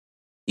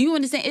 You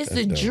understand? It's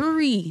the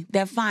jury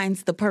that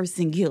finds the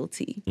person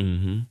guilty.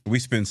 Mm-hmm. We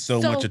spend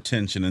so much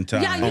attention and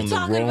time on the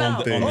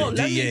wrong thing. On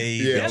the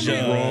DA,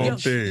 the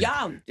judge.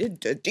 Y'all,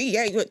 the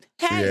DA.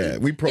 Hey,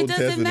 we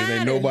protested and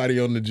ain't nobody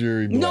on the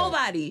jury.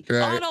 Nobody.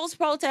 Right. All those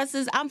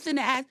protesters, I'm finna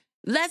ask,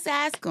 let's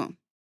ask them.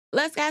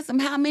 Let's ask them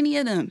how many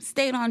of them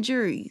stayed on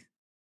juries.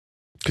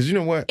 Because you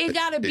know what? It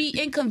got to be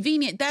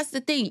inconvenient. That's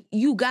the thing.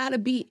 You got to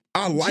be.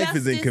 Our life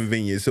is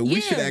inconvenient. So we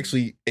should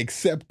actually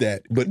accept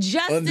that. But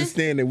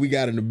understand that we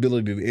got an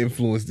ability to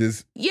influence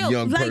this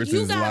young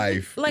person's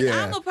life.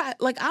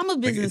 I'm a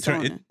business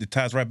owner. It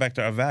ties right back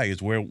to our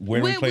values, where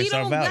we place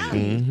our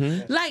values.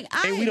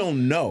 Mm-hmm. And we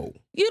don't know.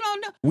 You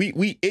don't know.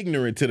 We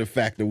ignorant to the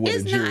fact of what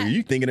a jury.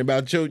 You thinking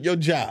about your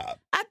job.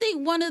 I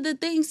think one of the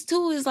things,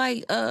 too, is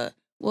like...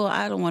 Well,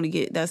 I don't want to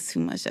get, that's too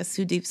much. That's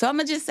too deep. So I'm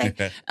going to just say,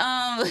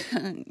 I'll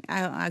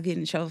get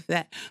in trouble for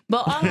that.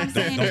 But all I'm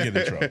saying don't get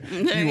in trouble.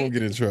 You won't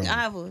get in trouble.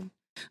 I will.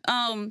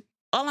 All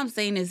I'm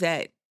saying is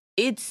that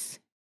it's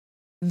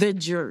the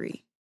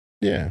jury.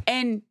 Yeah.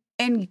 And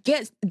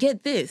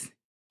get this.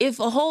 If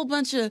a whole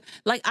bunch of,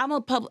 like, I'm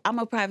a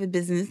private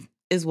business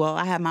as well.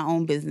 I have my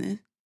own business.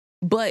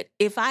 But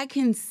if I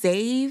can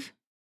save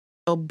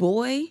a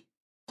boy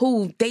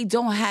who they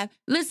don't have,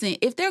 listen,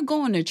 if they're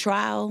going to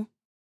trial,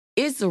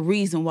 it's a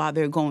reason why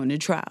they're going to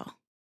trial.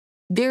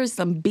 There's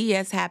some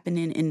BS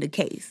happening in the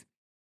case.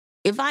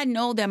 If I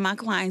know that my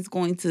client's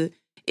going to,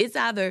 it's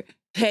either,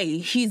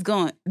 hey,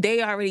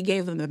 they already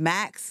gave him the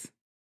max,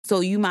 so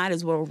you might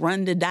as well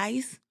run the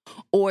dice,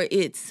 or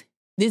it's,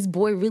 this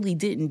boy really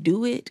didn't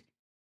do it,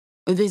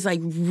 or there's like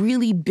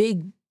really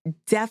big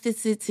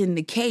deficits in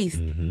the case,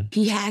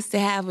 he has to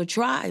have a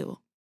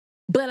trial.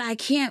 But I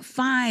can't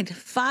find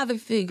father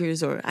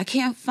figures, or I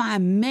can't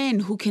find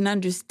men who can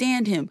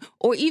understand him,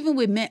 or even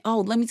with men. Oh,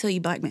 let me tell you,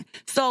 black men.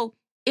 So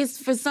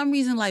it's for some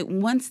reason, like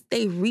once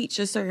they reach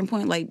a certain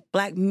point, like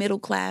black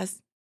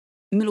middle-aged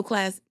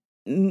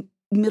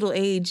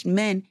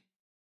men,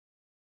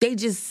 they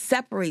just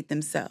separate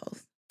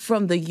themselves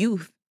from the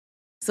youth.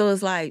 So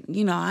it's like,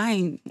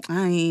 I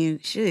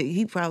ain't shit.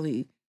 He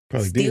probably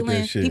did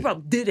that shit. He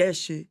probably did that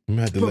shit. I'm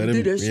gonna have to let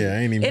him. Yeah, I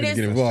ain't even gonna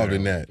get involved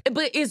in that.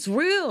 But it's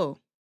real.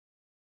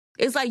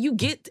 It's like you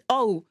get,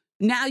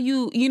 now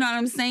you know what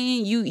I'm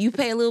saying? You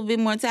pay a little bit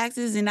more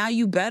taxes and now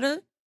you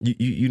better.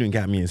 You done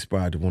got me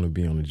inspired to want to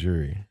be on the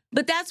jury.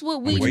 But that's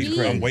what we need.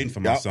 I'm waiting for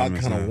my son. I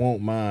kind of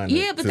want mine.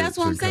 Yeah, but that's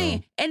what I'm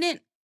saying. And then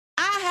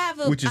I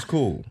have which is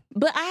cool.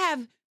 But I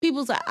have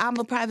people's like, I'm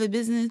a private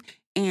business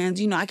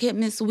and, I can't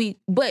miss a week.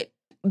 But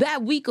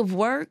that week of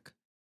work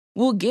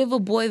will give a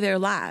boy their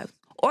lives.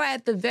 Or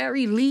at the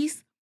very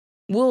least,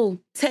 we'll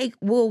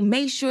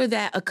make sure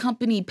that a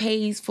company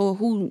pays for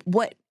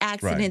what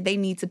accident they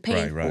need to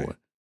pay for.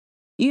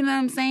 You know what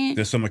I'm saying?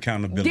 There's some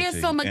accountability.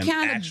 And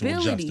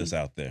actual justice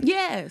out there.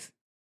 Yes.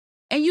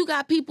 And you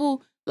got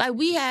people like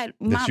we had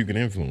that you can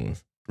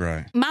influence.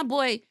 Right. My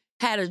boy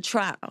had a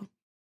trial,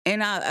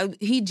 and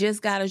he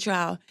just got a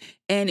trial,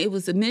 and it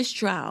was a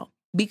mistrial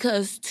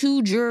because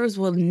 2 jurors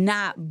were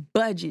not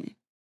budging.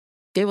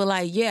 They were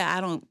like,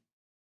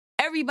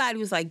 everybody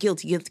was like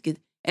guilty.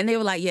 And they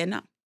were like, yeah,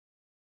 no.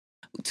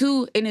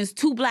 2, and it's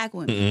 2 black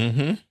women.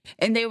 Mm-hmm.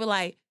 And they were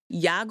like,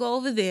 y'all go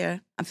over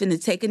there. I'm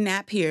finna take a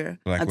nap here.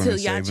 Black until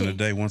women y'all saving the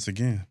day once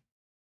again.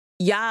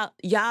 Y'all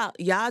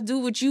do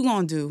what you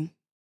gonna do.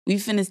 We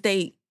finna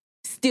stay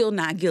still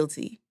not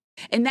guilty.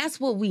 And that's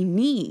what we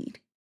need.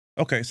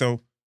 Okay,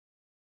 so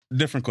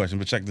different question,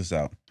 but check this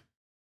out.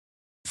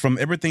 From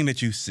everything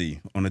that you see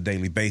on a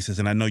daily basis,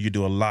 and I know you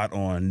do a lot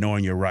on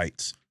knowing your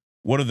rights,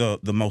 what are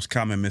the most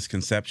common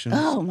misconceptions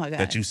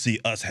that you see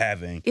us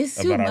having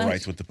about our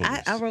rights with the police?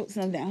 I wrote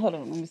something down. Hold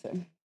on, let me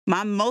see.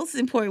 My most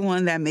important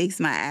one that makes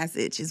my ass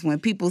itch is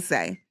when people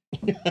say,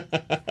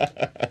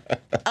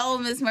 oh,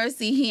 Miss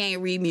Mercy, he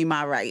ain't read me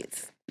my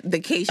rights. The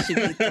case should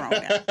be thrown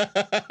out.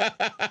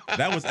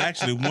 That was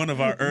actually one of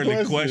our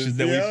early questions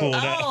that we pulled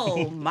out.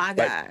 Oh, my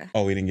God.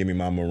 Like, he didn't give me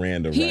my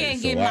Miranda rights. He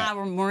ain't give my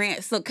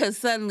Miranda. So, because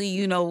suddenly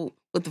you know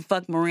what the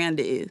fuck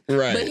Miranda is.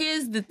 Right. But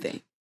here's the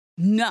thing.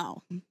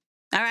 No.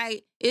 All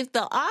right? If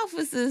the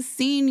officers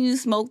seen you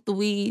smoke the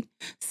weed,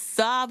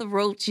 saw the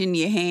roach in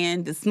your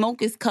hand, the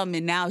smoke is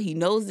coming now, he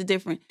knows the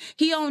difference.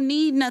 He don't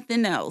need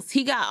nothing else.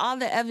 He got all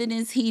the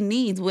evidence he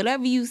needs.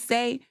 Whatever you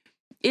say,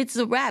 it's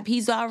a wrap.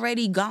 He's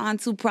already gone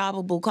to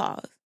probable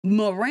cause.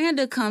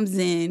 Miranda comes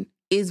in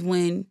is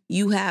when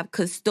you have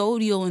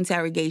custodial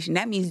interrogation.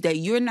 That means that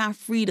you're not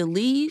free to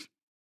leave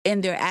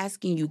and they're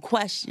asking you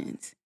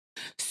questions.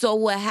 So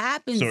what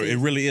happens So it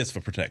really is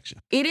for protection.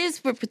 It is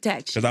for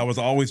protection. Because I was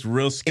always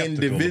real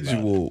skeptical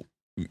Individual,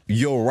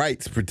 your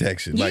rights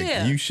protection. Yeah.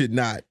 Like, you should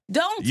not.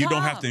 You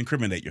don't have to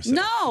incriminate yourself.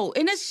 No,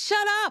 and it's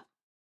shut up.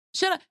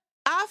 Shut up.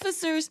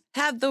 Officers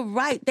have the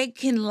right. They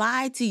can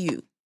lie to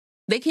you.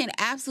 They can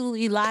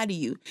absolutely lie to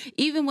you.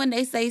 Even when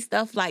they say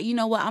stuff like, you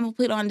know what, I'm going to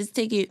put on this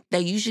ticket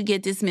that you should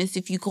get dismissed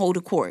if you go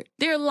to court.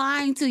 They're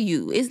lying to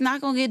you. It's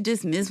not going to get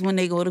dismissed when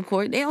they go to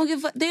court. They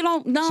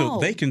don't know. So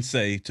they can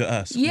say to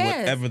us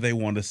whatever they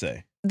want to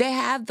say. They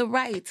have the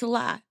right to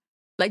lie.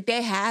 Like,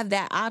 they have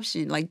that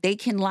option. Like, they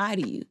can lie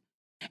to you.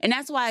 And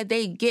that's why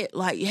they get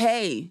like,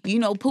 hey, you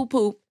know,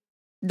 Poop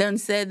done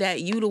said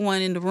that you the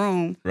one in the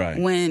room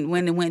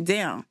when it went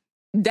down.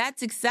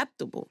 That's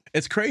acceptable.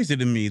 It's crazy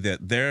to me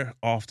that they're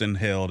often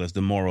held as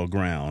the moral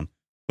ground,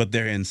 but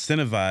they're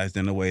incentivized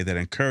in a way that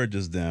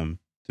encourages them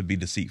to be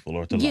deceitful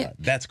or to lie.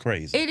 That's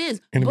crazy. It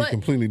is. And to be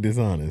completely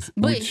dishonest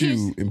with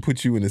you and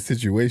put you in a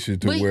situation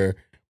to where,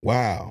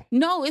 wow.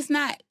 No, it's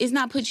not. It's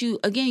not put you,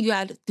 again, you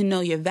have to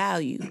know your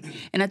value.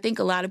 And I think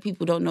a lot of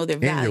people don't know their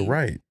value. And you're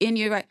right. And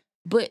you're right.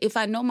 But if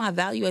I know my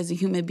value as a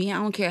human being,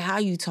 I don't care how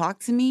you talk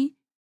to me.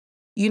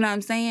 You know what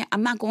I'm saying?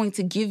 I'm not going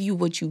to give you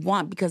what you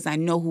want because I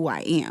know who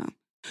I am.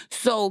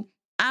 So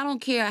I don't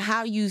care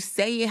how you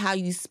say it, how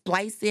you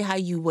splice it, how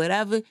you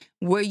whatever.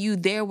 Were you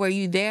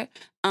there?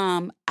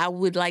 I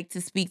would like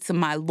to speak to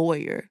my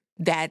lawyer.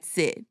 That's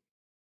it.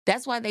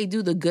 That's why they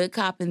do the good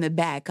cop and the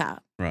bad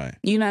cop. Right.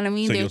 You know what I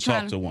mean? So you'll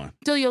talk to one.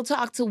 So you'll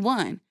talk to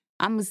one.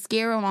 I'm going to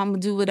scare them. I'm going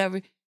to do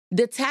whatever.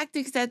 The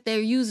tactics that they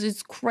use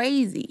is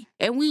crazy.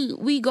 And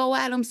we go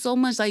at them so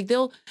much. Like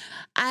they'll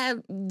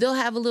have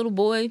a little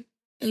boy,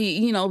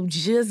 you know,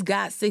 just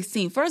got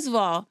 16. First of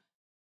all,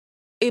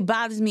 it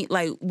bothers me,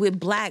 like, with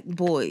Black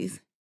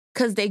boys,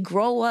 because they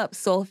grow up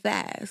so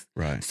fast.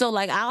 Right. So,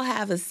 like, I'll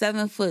have a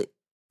 7 foot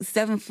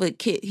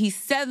kid. He's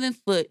 7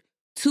 foot,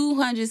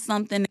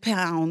 200-something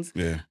pounds.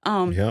 Yeah.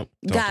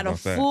 Got a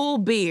full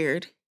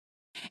beard.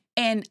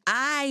 And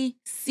I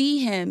see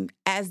him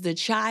as the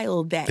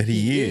child that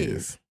he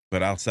is.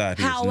 But outside,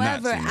 he's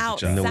however, not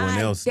outside, no one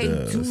else they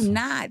does. do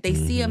not. They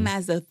see him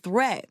as a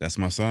threat. That's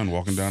my son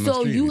walking down the So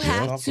street. you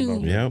have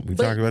to. Yeah, we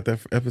talked about that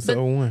for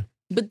episode 1.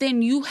 But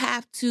then you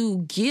have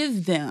to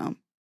give them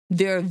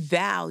their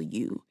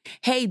value.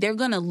 Hey, they're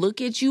going to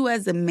look at you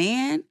as a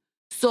man,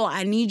 so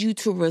I need you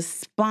to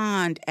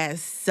respond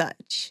as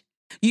such.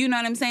 You know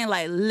what I'm saying?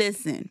 Like,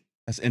 listen.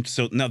 That's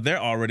interesting. So now they're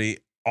already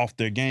off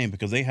their game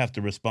because they have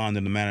to respond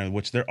in a manner in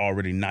which they're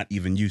already not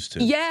even used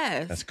to.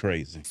 Yes. That's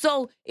crazy.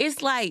 So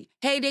it's like,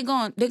 hey, they're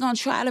going to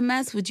try to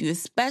mess with you,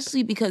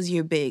 especially because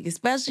you're big,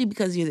 especially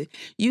because you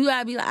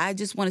got to be like, I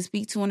just want to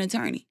speak to an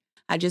attorney.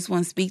 I just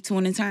want to speak to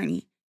an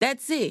attorney.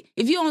 That's it.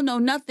 If you don't know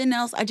nothing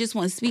else, I just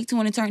want to speak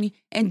to an attorney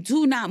and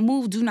do not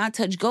move, do not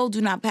touch go,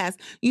 do not pass,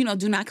 do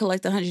not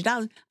collect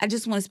 $100. I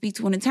just want to speak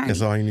to an attorney.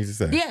 That's all you need to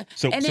say. Yeah.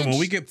 So when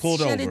we get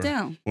pulled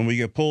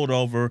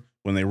over,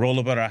 when they roll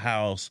up at our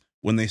house,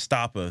 when they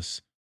stop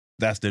us,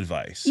 that's the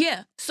advice.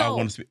 Yeah. So I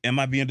want to speak. Am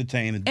I being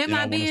detained? Am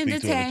I being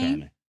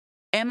detained?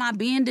 Am I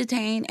being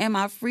detained? Am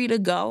I free to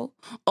go?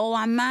 Oh,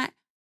 I'm not.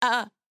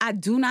 I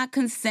do not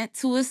consent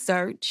to a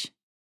search.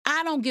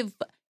 I don't give.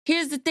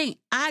 Here's the thing.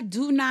 I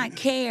do not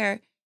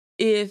care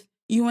if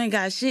you ain't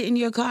got shit in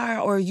your car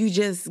or you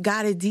just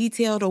got it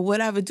detailed or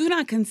whatever. Do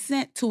not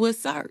consent to a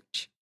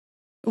search.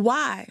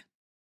 Why?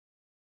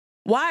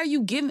 Why are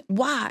you giving?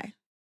 Why?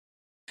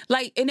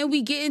 Like, and then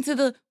we get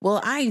into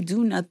I ain't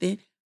do nothing,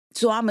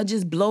 so I'm going to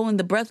just blow in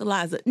the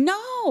breathalyzer.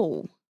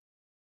 No.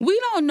 We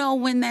don't know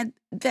when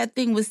that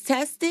thing was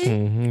tested.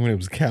 Mm-hmm, when it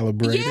was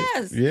calibrated.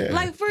 Yes. Yeah.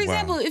 Like, for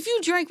example, if you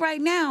drink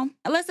right now,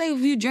 let's say if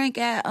you drink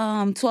at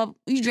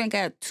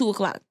 2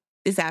 o'clock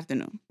this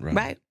afternoon,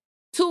 right?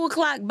 2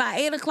 o'clock, by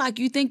 8 o'clock,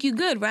 you think you're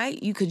good,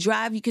 right? You could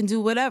drive, you can do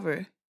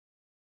whatever.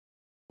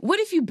 What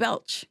if you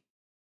belch?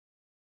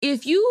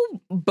 If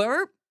you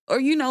burp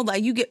or,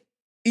 like you get,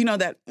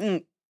 that...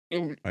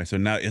 All right, so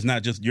now it's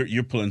not just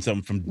you're pulling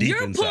something from deep inside.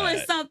 You're pulling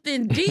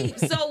something deep.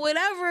 So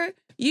whatever,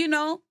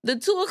 the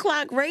 2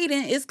 o'clock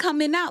rating is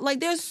coming out. Like,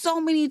 there's so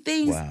many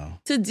things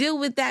to deal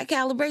with that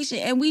calibration.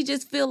 And we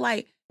just feel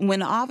like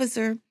when the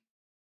officer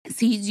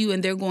sees you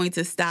and they're going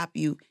to stop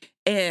you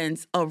and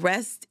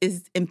arrest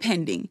is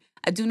impending,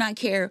 I do not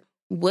care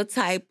what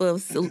type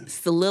of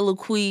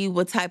soliloquy,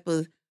 what type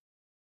of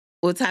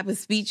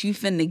speech you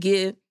finna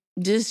give.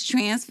 Just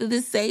transfer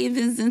the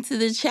savings into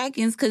the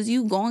check-ins because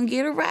you gonna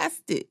get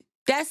arrested.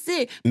 That's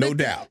it. No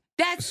doubt.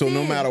 That's so it.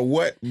 No matter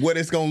what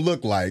it's gonna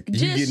look like,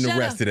 you getting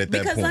arrested at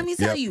that point. Because let me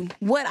tell you,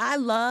 what I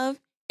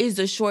love is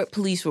a short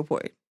police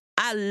report.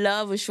 I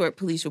love a short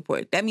police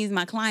report. That means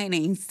my client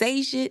ain't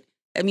say shit.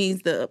 That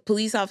means the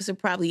police officer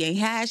probably ain't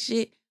had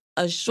shit.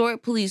 A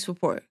short police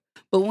report.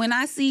 But when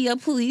I see a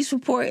police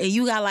report and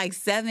you got like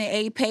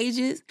 7-8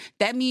 pages,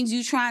 that means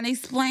you trying to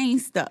explain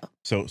stuff.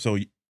 So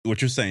what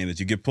you're saying is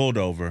you get pulled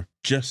over,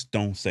 just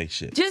don't say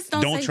shit. Just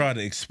don't try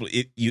to explain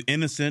it. You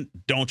innocent,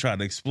 don't try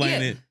to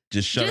explain it.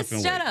 Just shut up and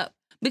wait. Just shut up.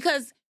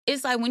 Because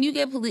it's like when you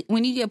get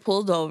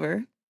pulled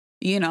over,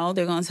 they're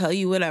going to tell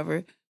you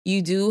whatever.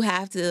 You do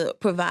have to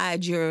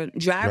provide your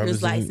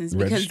driver's license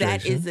because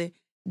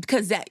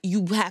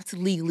you have to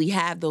legally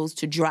have those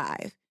to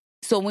drive.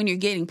 So when you're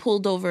getting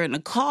pulled over in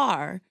a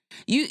car,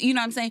 You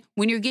know what I'm saying?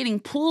 When you're getting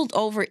pulled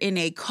over in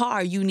a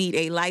car, you need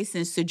a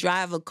license to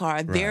drive a car.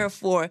 Right.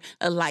 Therefore,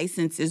 a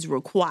license is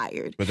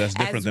required. But that's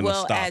different than a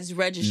stop, as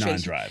registration.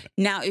 Non-driving.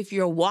 Now, if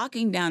you're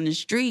walking down the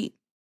street,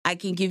 I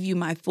can give you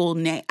my full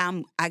name.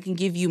 I can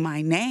give you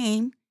my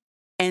name,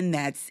 and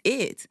that's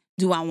it.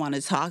 Do I want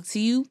to talk to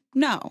you?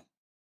 No.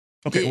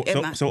 Okay,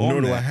 so nor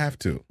do I have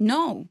to.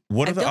 No.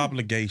 What are the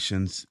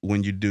obligations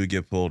when you do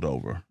get pulled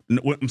over?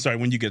 I'm sorry,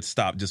 when you get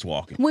stopped just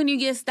walking. When you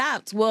get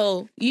stopped,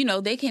 well,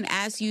 they can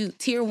ask you,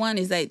 tier 1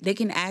 is like, they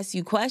can ask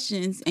you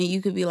questions and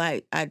you could be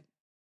like,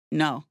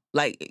 no.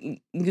 Like,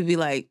 you could be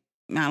like,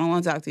 I don't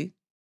want to talk to you.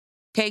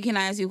 Okay, can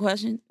I ask you a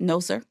question?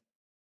 No, sir.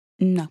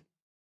 No.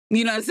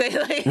 You know what I'm saying?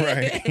 Like,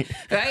 right.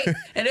 Right?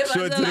 And if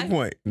Short to the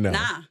point. No.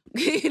 Nah.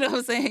 You know what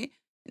I'm saying?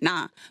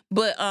 Nah.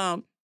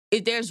 But,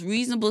 if there's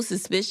reasonable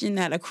suspicion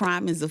that a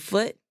crime is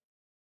afoot,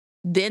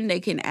 then they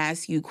can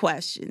ask you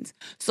questions.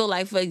 So,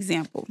 like, for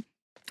example,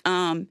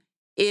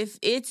 if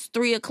it's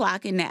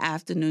 3:00 in the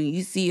afternoon,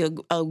 you see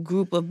a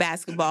group of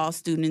basketball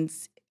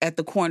students at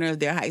the corner of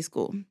their high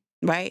school,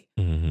 right?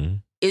 Mm-hmm.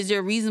 Is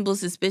there reasonable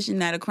suspicion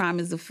that a crime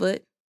is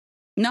afoot?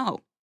 No,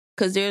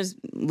 because there's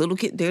little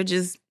kids, they're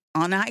just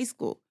on the high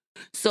school.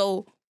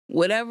 So,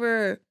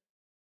 whatever,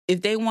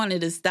 if they wanted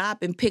to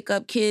stop and pick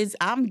up kids,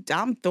 I'm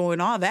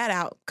throwing all that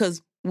out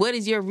because what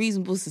is your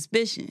reasonable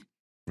suspicion?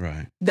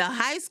 Right. The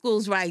high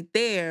school's right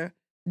there.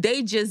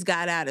 They just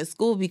got out of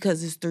school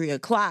because it's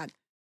 3:00.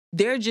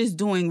 They're just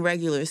doing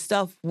regular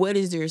stuff. What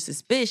is their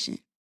suspicion?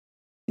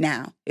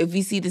 Now, if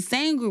you see the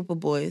same group of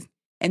boys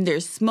and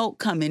there's smoke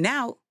coming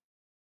out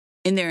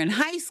and they're in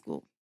high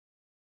school,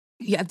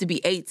 you have to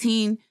be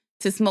 18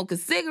 to smoke a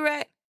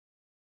cigarette.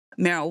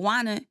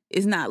 Marijuana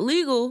is not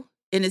legal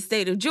in the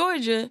state of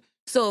Georgia.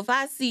 So if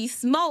I see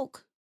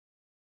smoke,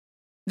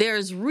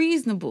 there's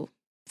reasonable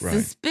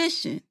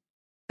suspicion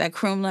that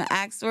criminal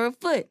acts are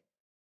afoot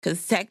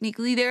because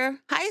technically they're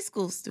high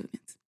school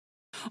students.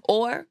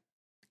 Or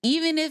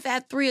even if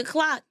at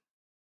 3:00,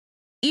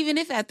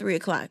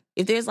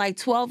 if there's like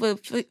 12 or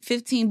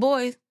 15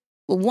 boys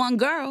with one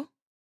girl,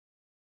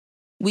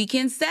 we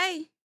can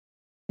say,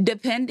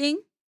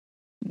 depending,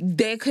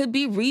 there could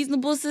be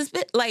reasonable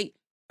suspicion. Like,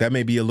 that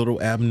may be a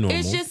little abnormal.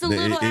 It's just a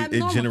little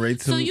abnormal. It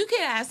generates some so you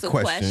can ask a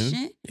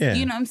question. Yeah.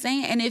 You know what I'm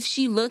saying? And if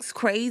she looks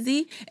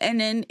crazy, and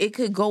then it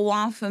could go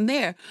on from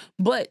there.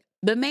 But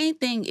the main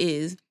thing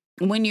is,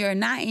 when you're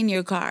not in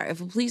your car,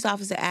 if a police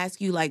officer asks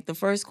you, like, the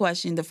first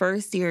question, the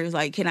first tier is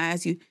like, can I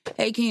ask you,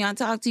 hey, can I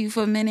talk to you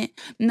for a minute?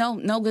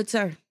 No, good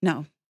sir.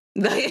 No.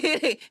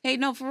 Hey,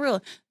 no, for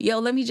real. Yo,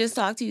 let me just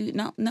talk to you.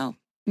 No.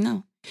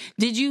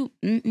 Did you?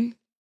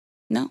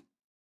 No.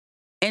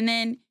 And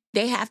then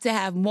they have to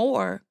have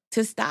more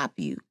to stop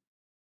you.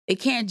 It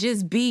can't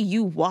just be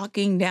you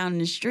walking down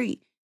the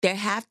street. There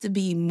have to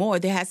be more.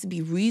 There has to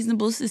be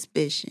reasonable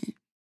suspicion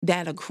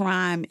that a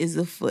crime is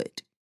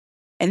afoot.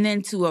 And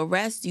then to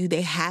arrest you,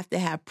 they have to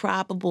have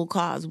probable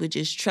cause, which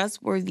is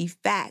trustworthy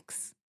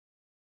facts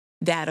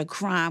that a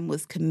crime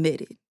was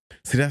committed.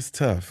 See, that's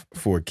tough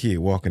for a kid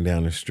walking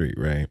down the street,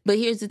 right? But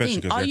here's the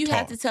thing. All you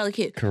have to tell a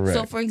kid. Correct.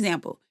 So, for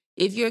example,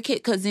 if you're a kid,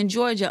 because in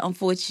Georgia,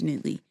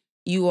 unfortunately,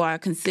 you are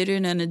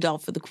considered an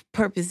adult for the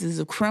purposes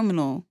of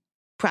criminal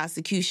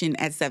prosecution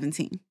at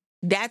 17.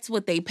 That's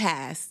what they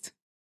passed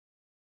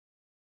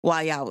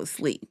while y'all was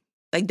asleep.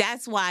 Like,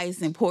 that's why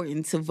it's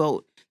important to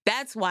vote.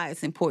 That's why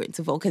it's important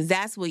to vote, because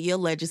that's what your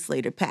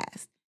legislator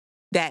passed.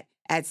 That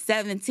at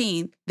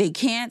 17, they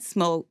can't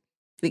smoke,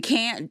 they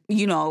can't,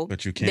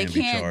 But you can't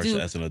be charged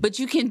as an adult. But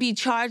you can be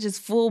charged as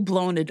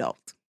full-blown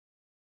adult.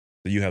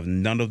 So you have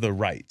none of the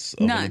rights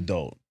of an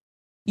adult.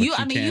 But you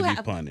can be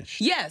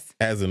punished. Yes.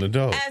 As an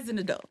adult. As an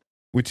adult.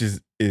 Which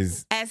is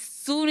as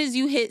soon as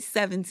you hit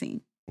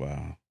 17.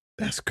 Wow.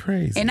 That's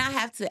crazy. And I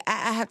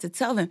have to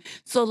tell them.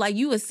 So, like,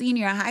 you a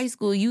senior in high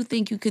school, you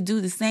think you could do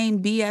the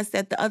same BS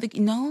that the other?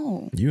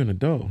 No. You an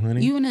adult,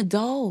 honey. You an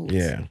adult.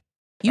 Yeah.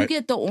 You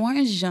get the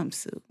orange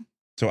jumpsuit.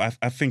 So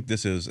I think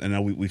this is,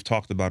 and we've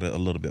talked about it a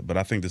little bit, but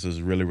I think this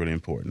is really, really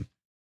important.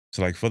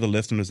 So, like, for the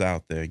listeners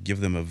out there, give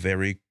them a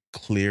very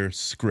clear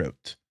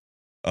script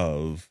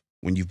of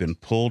when you've been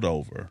pulled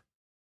over,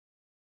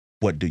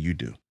 what do you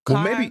do?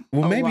 Well,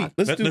 maybe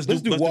let's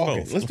do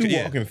walking. Both. Let's do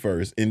walking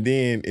first, and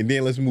then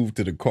let's move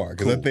to the car,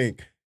 because I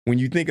think when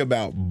you think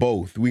about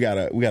both, we got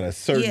a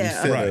certain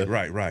set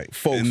of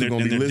folks who are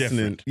going to be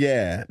listening. Different.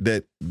 Yeah,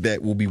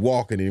 that will be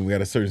walking, and we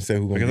got a certain set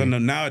who going to be. Because I know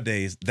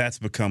nowadays that's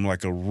become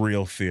like a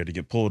real fear to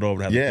get pulled over,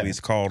 to have the police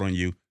called on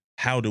you.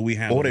 How do we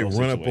handle? Or they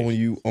run up on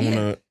you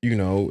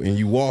and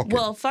you walk.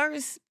 Well,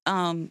 first,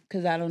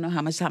 because I don't know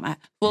how much time I have.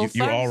 Well,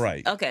 you're all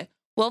right. Okay.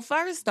 Well,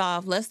 first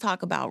off, let's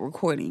talk about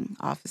recording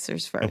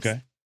officers first.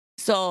 Okay.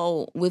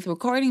 So with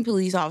recording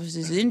police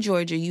officers in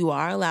Georgia, you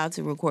are allowed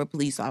to record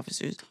police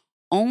officers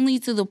only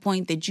to the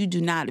point that you do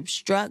not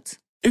obstruct.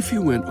 If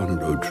you went on a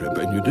road trip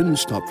and you didn't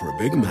stop for a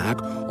Big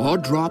Mac or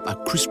drop a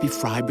crispy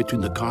fry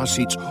between the car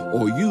seats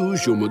or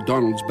use your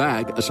McDonald's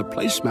bag as a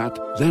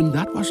placemat, then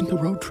that wasn't a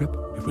road trip.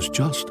 It was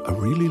just a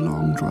really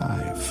long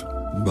drive.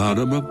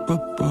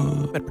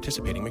 Ba-da-ba-ba-ba. At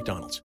participating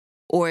McDonald's.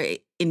 or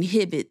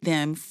inhibit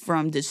them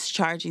from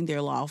discharging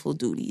their lawful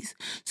duties.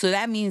 So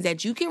that means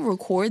that you can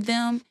record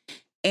them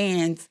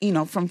and,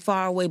 from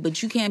far away,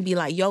 but you can't be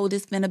like, yo,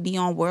 this finna be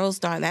on World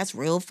Star. That's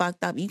real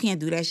fucked up. You can't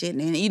do that shit.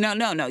 And,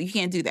 no, you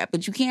can't do that.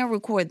 But you can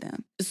record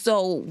them.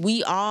 So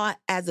we all,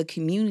 as a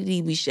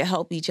community, we should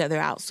help each other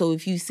out. So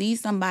if you see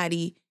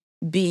somebody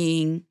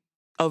being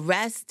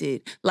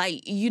arrested,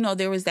 like,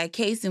 there was that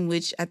case in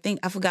which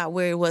I forgot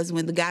where it was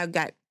when the guy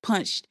got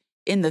punched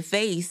in the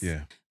face.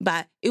 Yeah.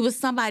 But it was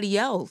somebody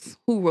else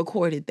who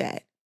recorded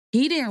that.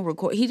 He didn't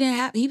record.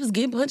 He was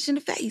getting punched in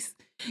the face.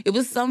 It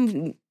was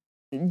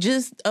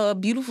just a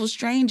beautiful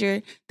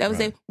stranger that was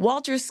saying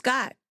Walter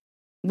Scott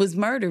was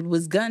murdered,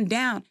 was gunned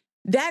down.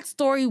 That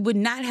story would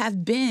not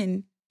have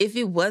been if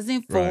it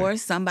wasn't for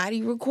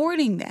somebody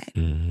recording that.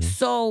 Mm-hmm.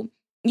 So,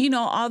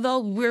 although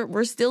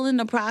we're still in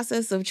the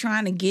process of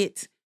trying to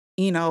get,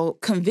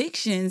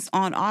 convictions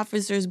on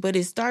officers, but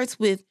it starts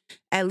with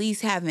at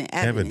least having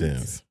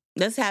evidence.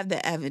 Let's have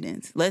the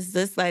evidence.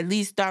 Let's at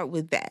least start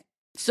with that.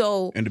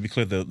 So, and to be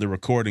clear, the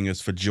recording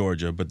is for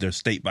Georgia, but there's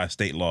state by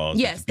state laws.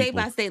 Yeah, state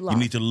by state laws. You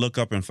need to look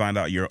up and find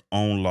out your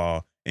own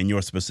law in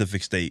your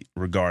specific state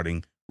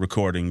regarding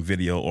recording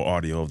video or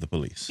audio of the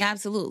police.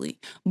 Absolutely.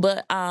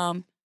 But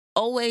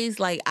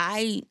always, like,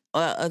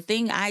 a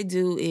thing I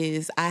do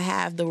is I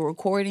have the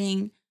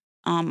recording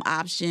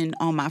option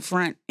on my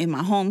front in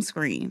my home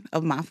screen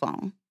of my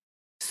phone.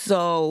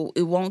 So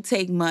it won't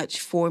take much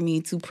for me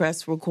to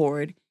press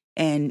record,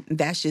 and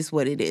that's just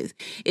what it is.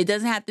 It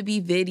doesn't have to be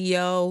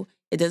video.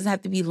 It doesn't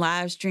have to be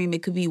live stream.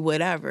 It could be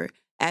whatever.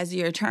 As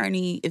your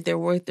attorney, if they're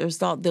worth their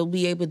salt, they'll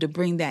be able to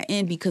bring that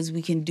in because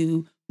we can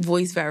do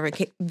voice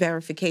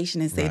verification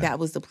and say that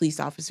was the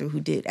police officer who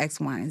did X,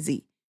 Y, and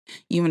Z.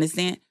 You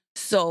understand?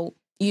 So,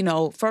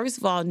 first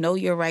of all, know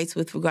your rights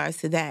with regards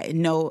to that.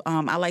 And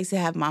I like to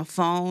have my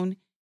phone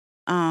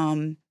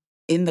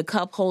in the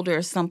cup holder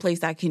or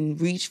someplace I can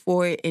reach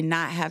for it and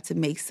not have to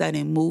make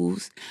sudden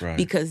moves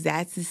because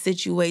that's the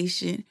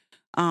situation.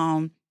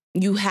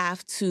 You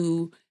have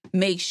to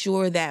make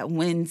sure that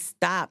when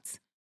stopped,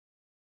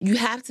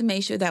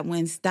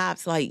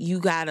 like you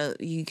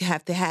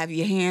have to have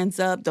your hands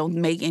up. Don't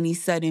make any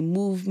sudden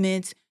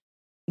movements.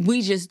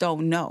 We just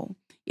don't know.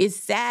 It's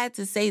sad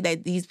to say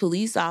that these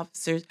police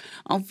officers,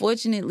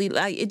 unfortunately,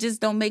 like, it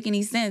just don't make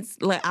any sense.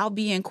 Like, I'll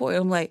be in court.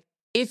 I'm like,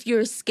 if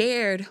you're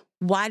scared,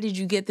 why did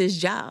you get this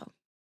job?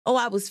 Oh,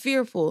 I was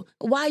fearful.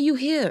 Why are you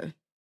here?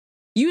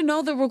 You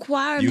know the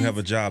requirements. You have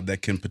a job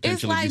that can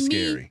potentially be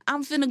scary.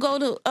 I'm finna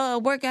go to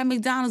work at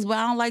McDonald's, but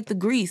I don't like the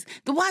grease.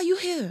 Then why are you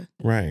here?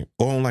 Right.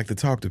 Or I don't like to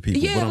talk to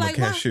people, but I'm a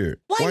cashier.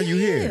 Why are you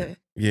here?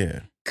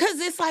 Yeah.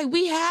 Because it's like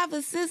we have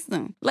a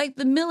system. Like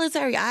the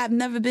military. I have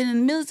never been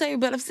in the military,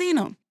 but I've seen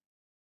them.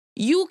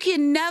 You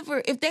can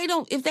never, if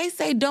they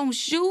say don't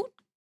shoot,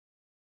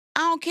 I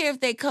don't care if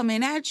they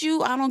coming at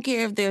you. I don't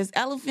care if there's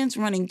elephants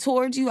running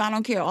towards you. I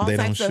don't care. All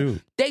types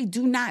of. They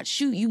do not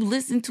shoot. You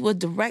listen to a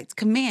direct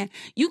command.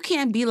 You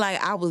can't be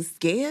like, I was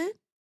scared.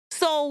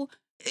 So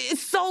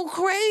it's so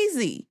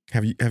crazy.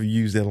 Have you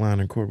used that line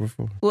in court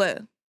before?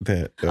 What?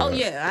 That. I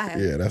have.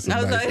 Yeah, that's a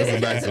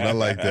nice one. I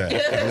like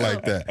that. I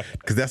like that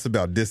because that's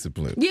about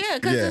discipline. Yeah,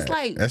 because it's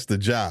like that's the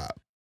job.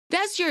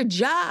 That's your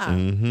job.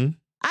 Mm-hmm.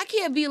 I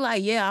can't be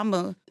like, I'm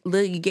a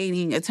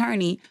litigating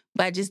attorney,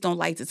 but I just don't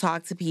like to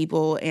talk to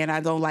people and I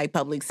don't like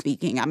public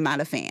speaking. I'm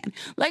not a fan.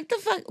 Like, the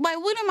fuck? Like,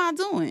 what am I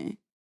doing?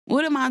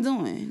 What am I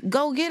doing?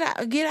 Go get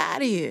out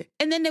of here.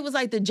 And then it was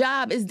like, the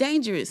job is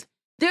dangerous.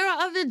 There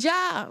are other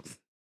jobs.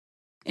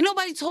 And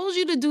nobody told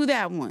you to do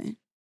that one.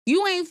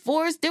 You ain't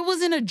forced. There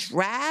wasn't a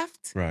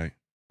draft. Right.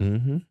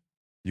 Mm-hmm.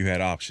 You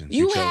had options.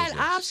 You had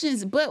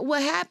options, but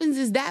what happens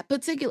is that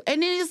particular,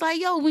 and then it's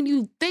like, when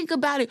you think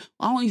about it,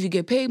 I don't even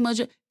get paid much.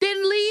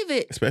 Then leave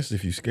it. Especially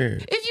if you're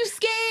scared. If you're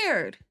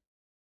scared.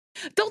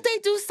 Don't they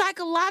do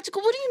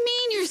psychological? What do you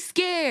mean you're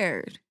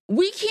scared?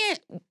 We can't,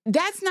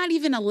 that's not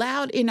even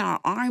allowed in our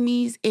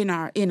armies, in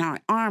our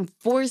armed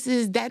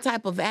forces. That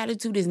type of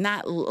attitude is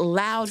not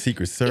allowed.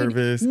 Secret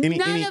Service, any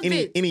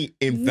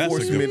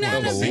enforcement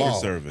of a law. Secret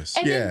Service.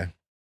 And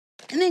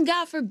then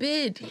God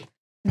forbid.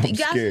 I'm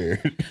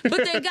scared.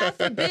 But then God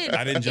forbid.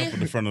 I didn't jump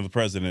in front of the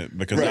president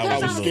because I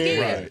was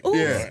scared. Right. Ooh,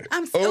 Yeah.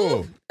 I'm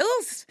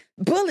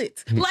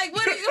bullets. Like,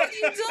 what are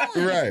you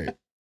doing? Right.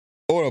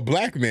 Or a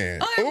black man.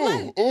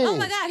 Oh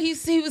my God,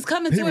 he was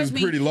coming towards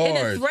me pretty large.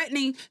 and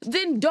threatening.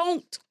 Then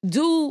don't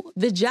do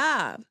the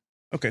job.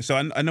 Okay, so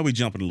I know we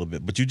jumping a little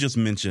bit, but you just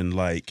mentioned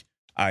like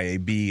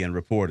IAB and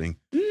reporting.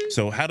 Mm-hmm.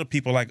 So how do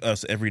people like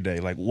us every day,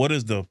 like what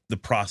is the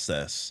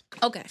process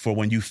for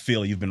when you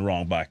feel you've been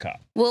wronged by a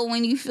cop? Well,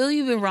 when you feel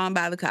you've been wronged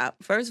by the cop,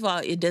 first of all,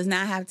 it does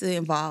not have to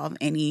involve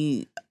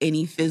any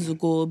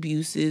physical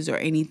abuses or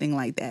anything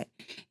like that.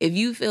 If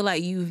you feel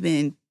like you've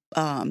been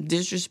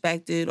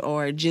disrespected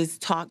or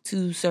just talked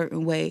to a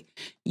certain way,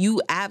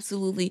 you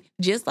absolutely,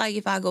 just like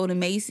if I go to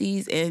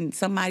Macy's and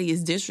somebody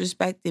is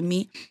disrespecting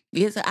me,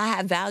 because I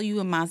have value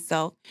in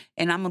myself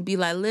and I'm going to be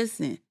like,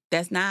 listen,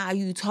 that's not how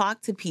you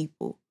talk to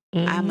people.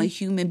 Mm-hmm. I'm a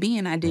human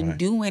being. I didn't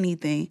do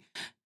anything.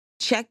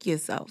 Check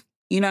yourself.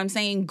 You know what I'm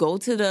saying? Go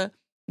to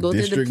Go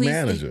District to the police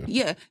manager.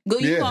 Yeah.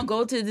 You gonna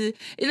go to the,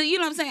 you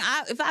know what I'm saying?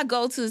 If I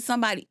go to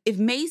somebody, if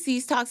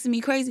Macy's talks to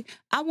me crazy,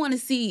 I want to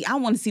see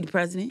the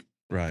president.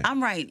 Right.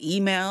 I'm writing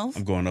emails.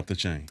 I'm going up the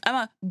chain.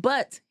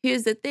 But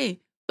here's the thing.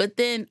 But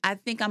then I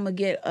think I'm gonna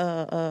get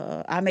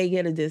I may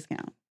get a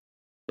discount,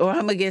 or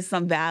I'm gonna get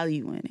some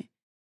value in it.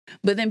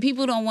 But then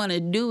people don't want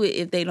to do it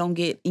if they don't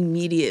get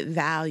immediate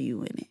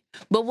value in it.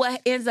 But what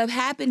ends up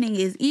happening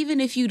is, even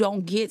if you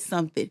don't get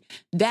something,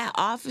 that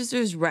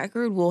officer's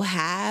record will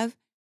have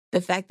the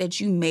fact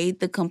that you made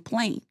the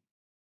complaint.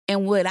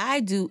 And what I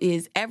do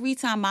is, every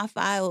time I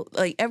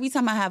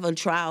have a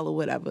trial or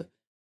whatever,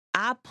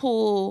 I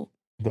pull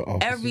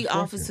every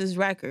officer's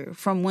record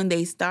from when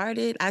they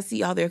started. I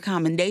see all their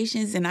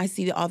commendations and I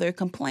see all their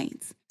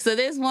complaints. So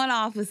there's one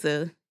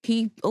officer,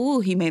 he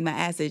made my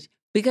ass itch,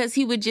 because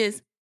he would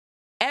just,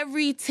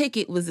 every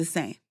ticket was the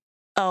same.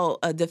 Oh,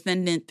 a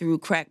defendant threw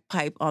crack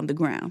pipe on the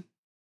ground.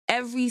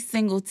 Every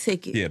single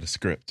ticket. Yeah, the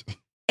script.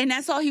 And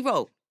that's all he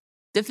wrote.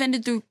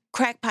 Defendant threw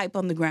crack pipe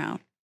on the ground.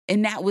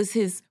 And that was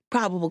his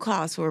probable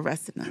cause for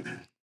arresting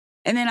them.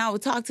 And then I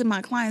would talk to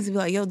my clients and be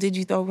like, yo, did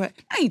you throw I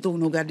ain't throwing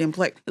no goddamn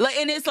pipe.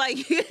 And it's like,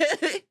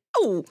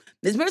 oh,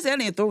 this person, I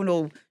didn't throw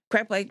no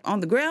crack pipe on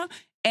the ground.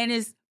 And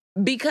it's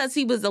because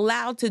he was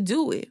allowed to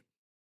do it.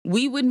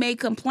 We would make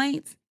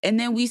complaints. And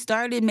then we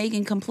started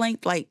making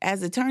complaints. Like,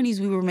 as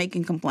attorneys, we were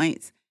making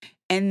complaints.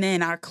 And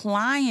then our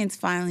clients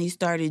finally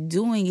started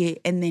doing it.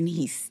 And then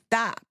he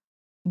stopped.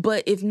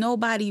 But if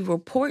nobody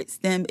reports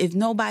them, if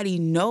nobody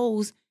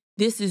knows,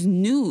 this is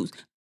news.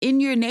 In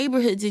your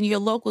neighborhoods, in your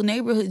local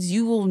neighborhoods,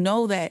 you will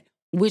know that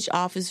which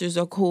officers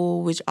are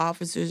cool, which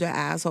officers are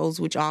assholes,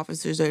 which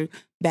officers are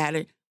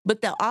bad.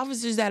 But the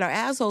officers that are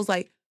assholes,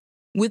 like,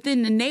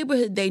 within the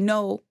neighborhood, they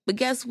know. But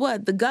guess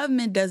what? The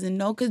government doesn't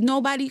know because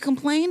nobody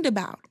complained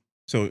about it.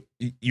 So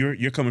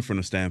you're coming from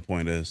the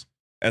standpoint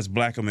as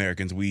Black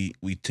Americans, we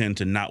tend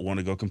to not want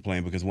to go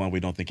complain because, one, we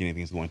don't think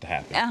anything's going to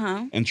happen.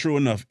 Uh-huh. And true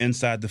enough,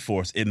 inside the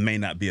force, it may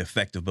not be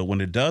effective. But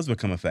when it does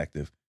become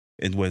effective,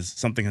 it was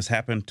something has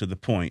happened to the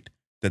point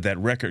that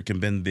record can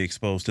then be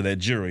exposed to that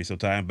jury. So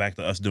tying back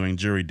to us doing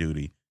jury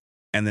duty,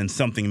 and then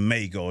something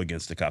may go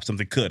against the cop.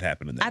 Something could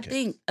happen in that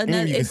case. And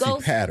you can see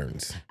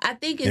patterns. I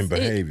think in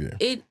behavior.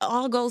 It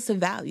all goes to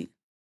value.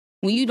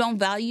 When you don't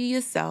value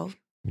yourself,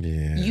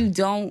 you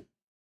don't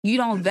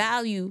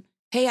value,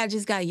 hey, I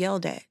just got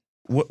yelled at.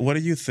 What do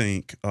you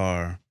think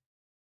are,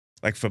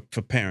 like, for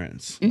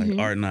parents, like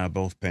Art and I are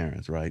both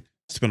parents, right?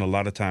 Spend a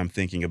lot of time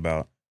thinking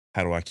about,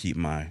 how do I keep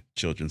my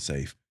children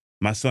safe?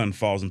 My son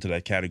falls into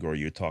that category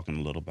you're talking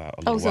a little while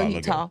ago. So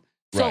he's tall.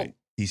 Right. So,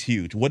 he's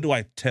huge. What do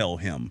I tell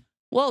him?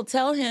 Well,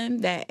 tell him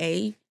that,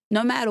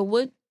 no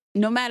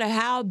matter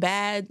how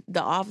bad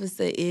the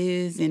officer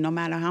is and no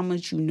matter how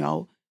much you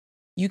know,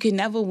 you can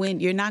never win.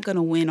 You're not going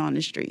to win on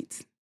the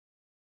streets.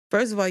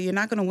 First of all, you're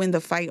not going to win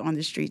the fight on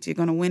the streets. You're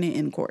going to win it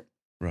in court.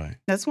 Right.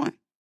 That's one.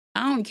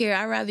 I don't care.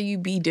 I'd rather you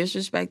be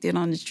disrespected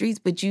on the streets,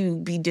 but you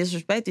be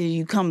disrespected,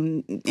 you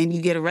come and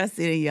you get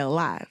arrested and you're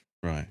alive.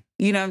 Right.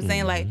 You know what I'm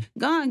saying? Like,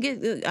 go on,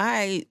 all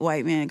right,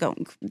 white man,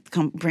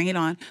 come bring it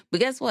on. But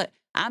guess what?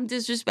 I'm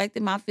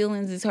disrespected. My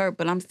feelings is hurt,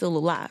 but I'm still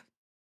alive.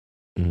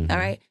 All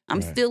right?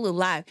 I'm still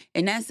alive.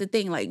 And that's the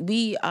thing. Like,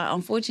 we are,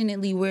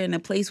 unfortunately, we're in a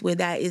place where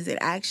that is an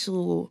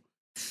actual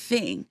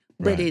thing,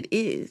 but it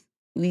is.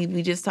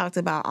 We just talked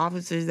about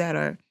officers that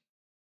are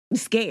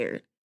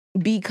scared.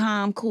 Be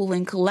calm, cool,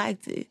 and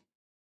collected.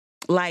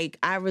 Like,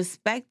 I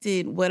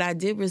respected, what I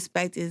did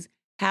respect is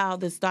how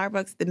the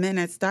men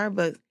at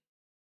Starbucks,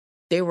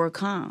 they were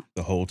calm.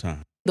 The whole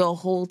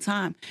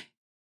time.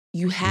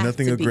 You have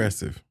nothing to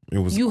aggressive. It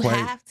was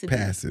quite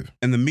passive.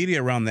 And the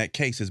media around that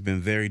case has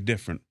been very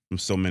different from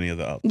so many of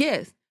the others.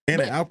 Yes.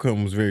 And the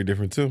outcome was very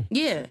different too.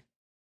 Yeah.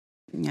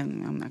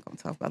 I'm not going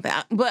to talk about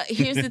that. But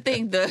here's the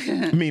thing.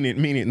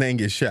 Meaning they didn't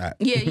get shot.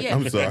 Yeah.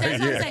 I'm sorry. But that's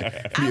what I'm saying.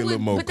 Be a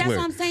little more but that's clear.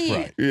 what I'm saying.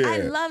 Right. Yeah. I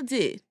loved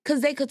it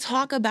because they could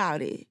talk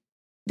about it.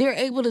 They're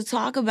able to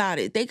talk about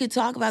it. They could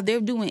talk about,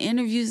 they're doing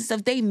interviews and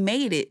stuff. They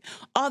made it.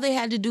 All they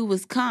had to do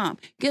was calm.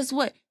 Guess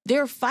what?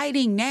 They're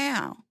fighting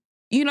now.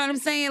 You know what I'm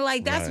saying?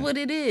 Like, that's what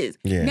it is.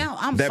 Yeah. Now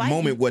I'm that fighting.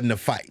 moment wasn't a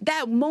fight.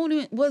 That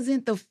moment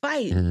wasn't the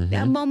fight.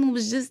 That moment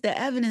was just the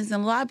evidence.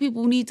 And a lot of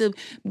people need to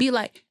be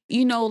like,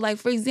 like,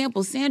 for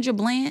example, Sandra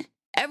Bland,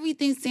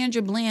 everything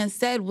Sandra Bland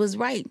said was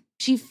right.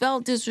 She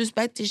felt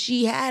disrespected.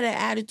 She had an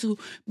attitude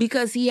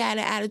because he had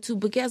an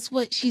attitude. But guess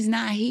what? She's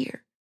not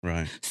here.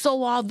 Right.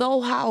 So although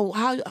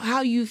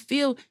how you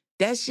feel,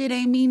 that shit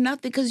ain't mean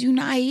nothing because you're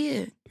not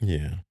here.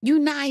 Yeah. You're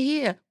not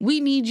here. We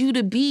need you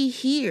to be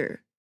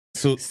here.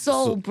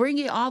 So bring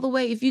it all the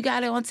way. If you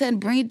got it on 10,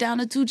 bring it down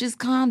to 2. Just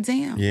calm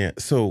down. Yeah.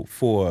 So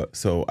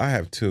I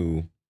have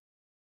 2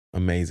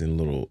 amazing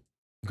little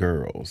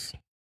girls.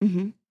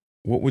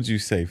 What would you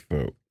say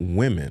for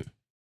women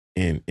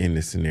in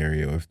this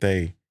scenario if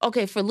they?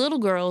 Okay, for little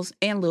girls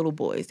and little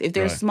boys. If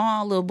they're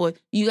small little boys,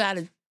 you got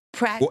to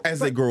practice. Well, as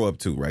they grow up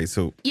too, right?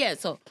 So yeah.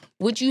 So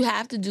what you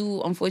have to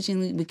do,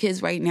 unfortunately, with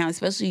kids right now,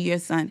 especially your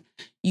son,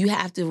 you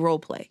have to role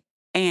play.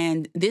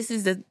 And this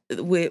is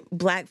with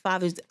Black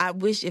fathers. I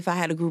wish if I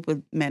had a group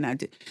of men, I'd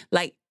do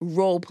like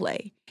role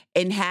play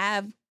and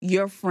have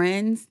your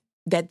friends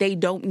that they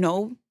don't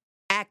know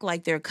act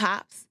like they're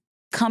cops,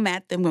 come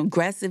at them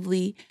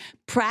aggressively,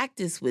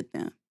 practice with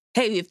them.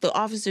 Hey, if the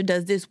officer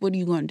does this, what are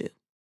you going to do?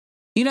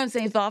 You know what I'm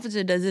saying? If the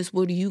officer does this,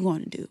 what are you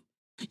going to do?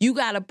 You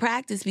got to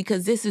practice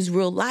because this is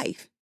real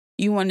life.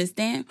 You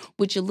understand?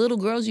 With your little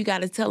girls, you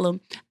got to tell them,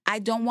 I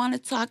don't want to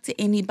talk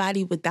to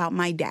anybody without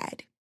my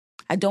dad.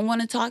 I don't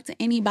want to talk to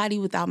anybody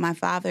without my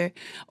father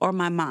or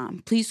my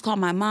mom. Please call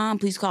my mom.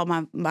 Please call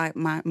my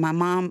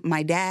mom,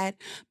 my dad.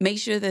 Make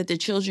sure that the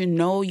children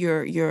know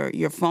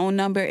your phone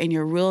number and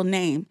your real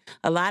name.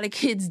 A lot of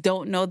kids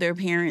don't know their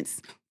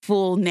parents'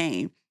 full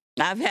name.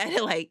 I've had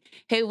it like,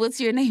 hey,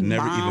 what's your name,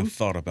 Never Mom? even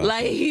thought about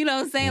like, that. You know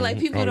what I'm saying? Like,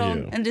 people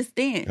don't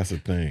understand. That's a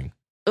thing.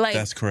 Like,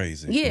 that's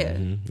crazy. Yeah.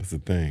 That's a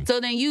thing. So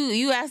then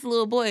you ask the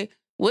little boy,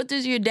 what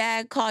does your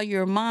dad call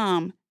your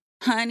mom?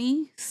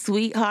 Honey,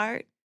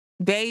 sweetheart,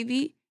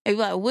 baby. And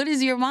you're like, what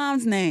is your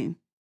mom's name?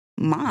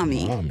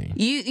 Mommy.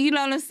 You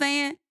know what I'm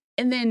saying?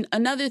 And then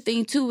another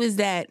thing too is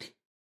that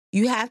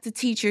you have to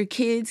teach your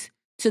kids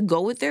to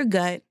go with their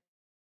gut,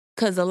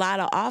 because a lot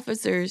of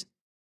officers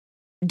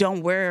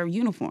don't wear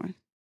uniforms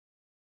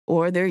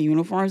or their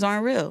uniforms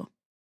aren't real.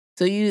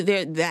 So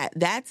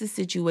that's a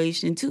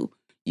situation too.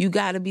 You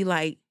got to be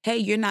like, hey,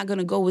 you're not going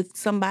to go with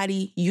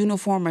somebody,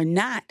 uniform or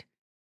not,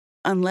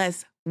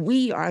 unless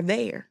we are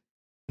there.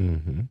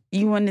 Mm-hmm.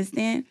 You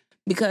understand?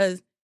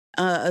 Because,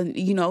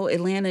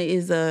 Atlanta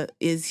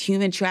is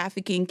human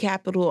trafficking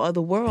capital of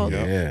the world.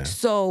 Yeah.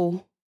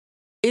 So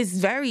it's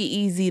very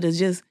easy to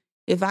just,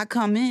 if I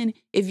come in,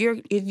 if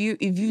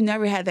you've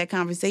never had that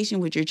conversation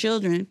with your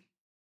children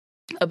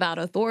about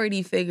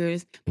authority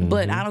figures,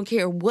 but I don't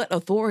care what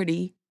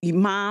authority, your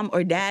mom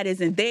or dad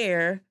isn't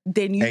there,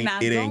 then you're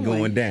not going. It ain't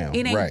going down.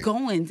 It ain't right.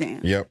 going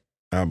down. Yep.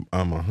 I'm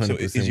 100%. So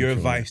is your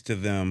advice to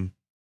them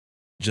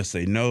just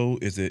say no?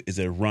 Is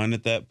it run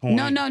at that point?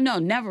 No.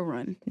 Never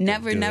run.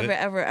 Never,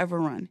 ever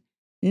run.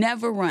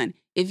 Never run.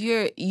 If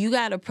you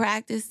got to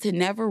practice to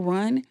never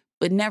run,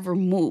 but never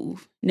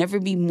move. Never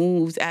be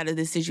moved out of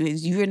the situation.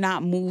 You're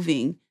not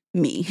moving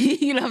me.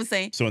 You know what I'm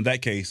saying? So in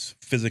that case,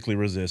 physically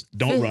resist.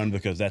 Don't run,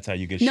 because that's how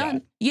you get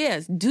shot.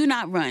 Yes, do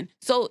not run.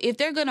 So if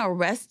they're going to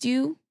arrest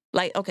you,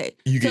 like, okay.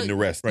 You getting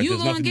arrested. Right, You're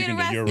there's going to nothing get you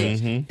can do. You're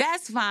arrested. arrested.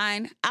 That's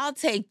fine. I'll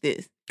take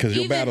this. Because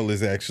your battle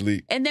is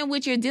actually. And then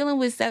what you're dealing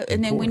with,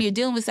 when you're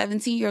dealing with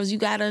 17-year-olds, you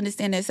got to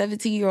understand that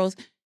 17-year-olds,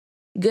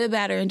 good,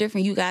 bad, or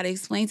indifferent, you got to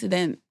explain to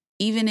them,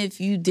 even if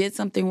you did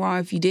something wrong,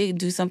 if you did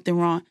do something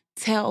wrong,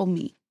 tell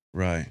me.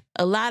 Right.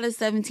 A lot of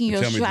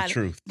 17-year-olds tell me the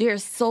truth. They're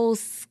so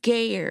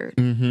scared.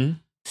 Mm-hmm.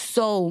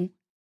 So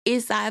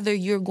it's either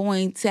you're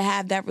going to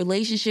have that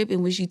relationship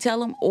in which you tell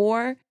them,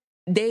 or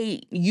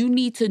you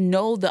need to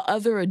know the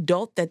other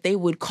adult that they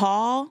would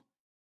call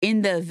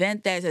in the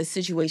event that a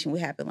situation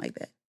would happen like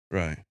that.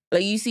 Right.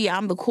 Like, you see,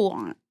 I'm the cool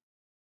aunt.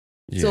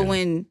 Yeah. So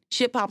when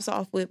shit pops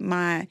off with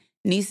my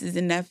nieces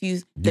and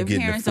nephews, their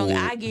parents don't,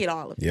 I get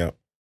all of it. Yep.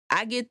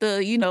 I get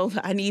the,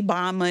 I need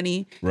bond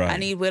money. Right. I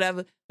need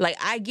whatever. Like,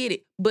 I get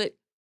it. But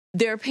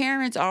their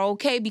parents are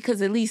okay,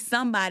 because at least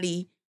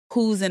somebody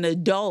who's an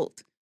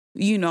adult,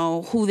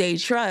 who they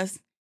trust.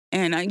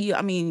 And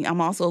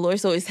I'm also a lawyer,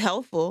 so it's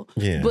helpful.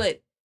 Yeah.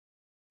 But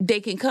they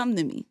can come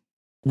to me.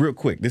 Real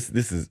quick, this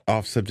is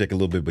off subject a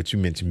little bit, but you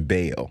mentioned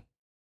bail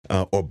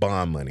or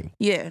bond money.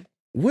 Yeah.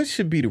 What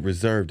should be the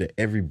reserve that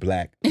every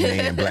black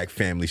man, black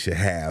family should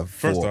have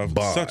First for off,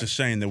 bond? such a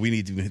shame that we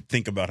need to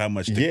think about how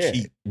much to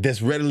keep. That's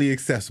readily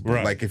accessible.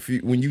 Right. Like,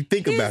 when you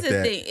think about Here's the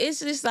that. thing. It's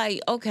just like,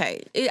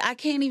 okay, I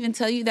can't even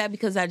tell you that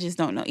because I just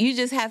don't know. You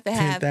just have to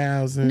have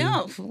 10,000.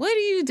 No, what do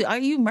you do? Are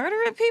you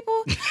murdering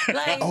people?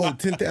 Like, oh,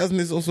 10,000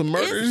 is also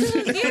murders.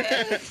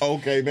 Yeah.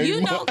 Okay,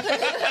 maybe.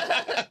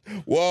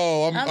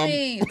 Whoa,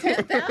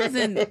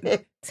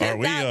 10,000. All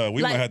right,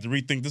 we might have to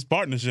rethink this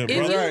partnership,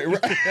 brother.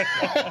 Right.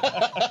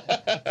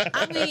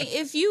 I mean,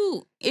 if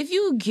you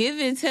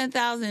given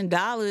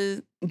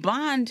 $10,000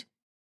 bond,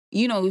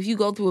 if you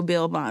go through a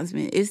bail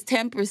bondsman, it's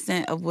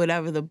 10% of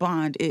whatever the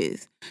bond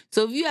is.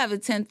 So if you have a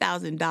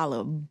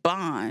 $10,000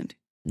 bond,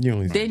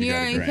 then you're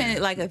only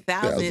paying like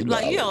 $1,000,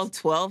 like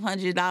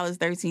 $1,200,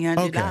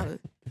 $1,300. Okay.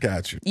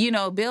 Got you.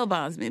 Bail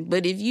bondsman.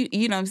 But if you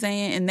know what I'm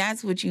saying, and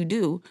that's what you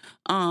do.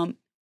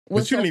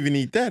 But you don't even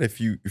need that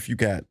if you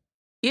got.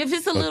 If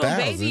it's a little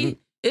 1,000. baby,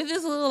 if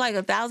it's a little like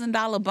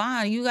 $1,000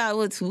 bond, you got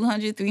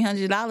 $200,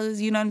 $300.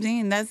 You know what I'm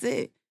saying? That's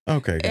it.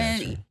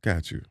 Okay,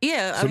 got you.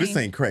 Yeah. So this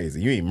ain't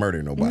crazy. You ain't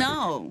murdering nobody.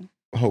 No.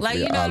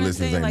 Hopefully our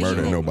listeners ain't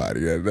murdering nobody.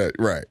 Yeah,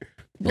 right.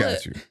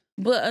 Got you.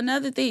 But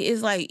another thing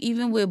is, like,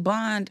 even with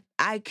bond,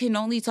 I can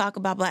only talk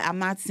about black. I'm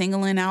not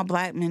singling out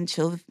black men.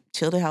 Chill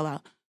the hell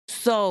out.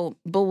 So,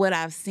 but what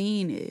I've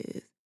seen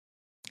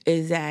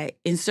is that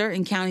in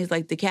certain counties,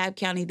 like DeKalb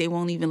County, they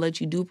won't even let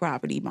you do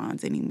property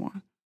bonds anymore.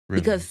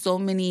 Really? Because so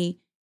many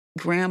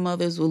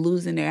grandmothers were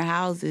losing their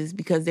houses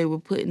because they were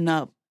putting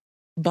up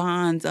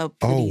bonds up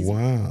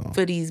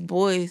for these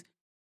boys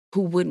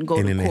who wouldn't go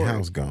and to then court. their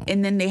house gone.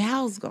 And then their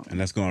house gone. And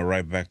that's going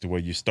right back to where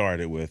you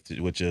started with,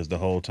 which is the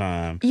whole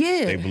time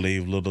Yeah. they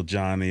believe little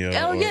Johnny.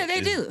 Oh, yeah, they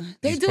do.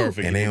 They do.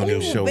 Perfect. And they don't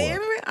even show baby,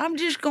 up. I'm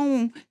just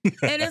going.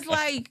 And it's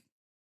like,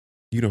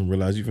 You don't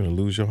realize you're going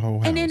to lose your whole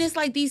house. and then it's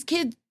like these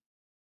kids,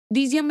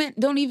 these young men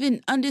don't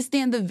even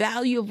understand the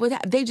value of what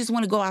they just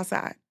want to go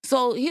outside.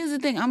 So here's the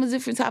thing. I'm a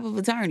different type of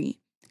attorney.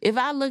 If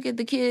I look at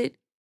the kid,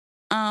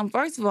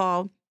 first of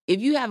all, if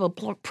you have a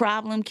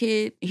problem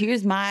kid,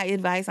 here's my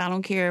advice. I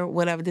don't care,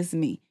 whatever, this is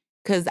me,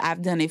 because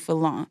I've done it for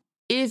long.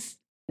 If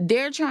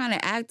they're trying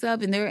to act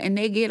up and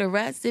they get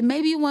arrested,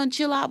 maybe you want to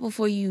chill out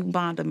before you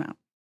bond them out.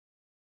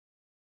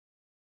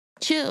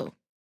 Chill.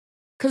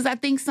 Because I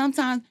think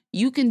sometimes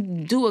you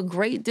can do a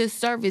great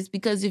disservice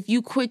because if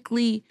you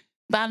quickly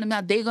bond them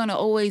out, they're going to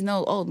always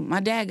know, oh, my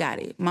dad got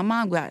it. My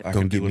mom got it. I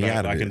can do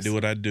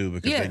what I do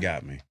because Yeah. they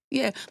got me.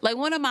 Yeah, like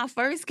one of my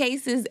first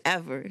cases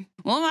ever.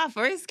 One of my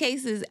first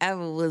cases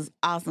ever was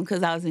awesome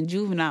because I was in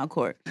juvenile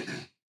court,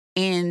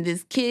 and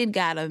this kid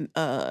got a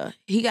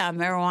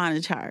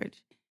marijuana charge,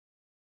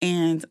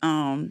 and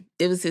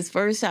it was his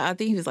first time. I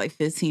think he was like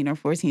 15 or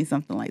 14,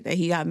 something like that.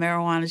 He got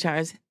marijuana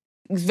charge.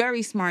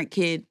 Very smart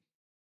kid,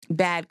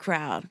 bad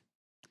crowd.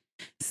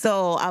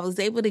 So I was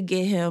able to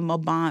get him a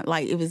bond.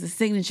 Like it was a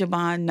signature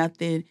bond,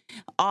 nothing.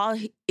 All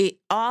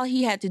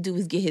he had to do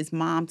was get his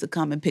mom to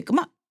come and pick him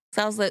up.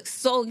 So I was like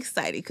so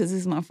excited because this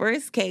is my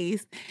first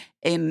case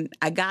and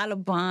I got a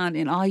bond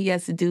and all he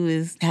has to do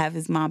is have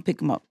his mom pick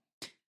him up.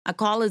 I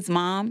call his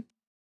mom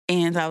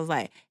and I was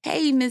like,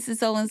 hey, Mrs.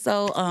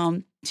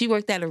 So-and-so. She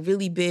worked at a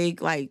really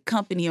big like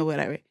company or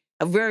whatever,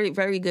 a very,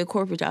 very good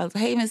corporate job. I was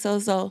like, hey, Miss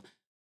So-and-so,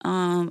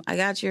 I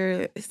got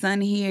your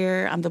son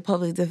here. I'm the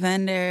public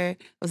defender.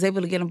 I was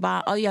able to get him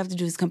bond. All you have to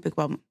do is come pick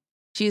him up.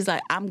 She's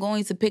like, I'm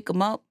going to pick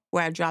him up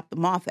where I dropped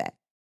him off at.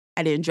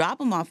 I didn't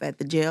drop him off at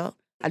the jail.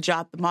 I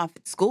dropped him off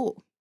at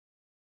school.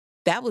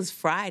 That was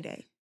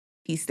Friday.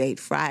 He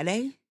stayed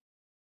Friday,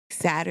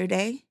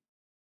 Saturday,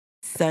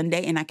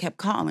 Sunday, and I kept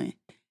calling.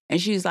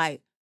 And she was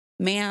like,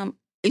 ma'am,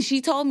 and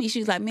she told me, she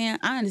was like, man,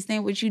 I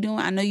understand what you're doing.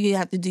 I know you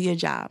have to do your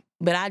job.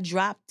 But I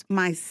dropped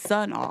my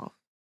son off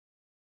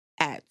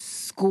at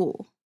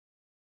school.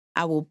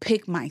 I will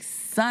pick my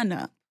son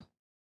up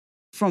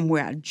from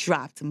where I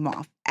dropped him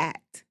off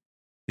at.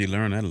 He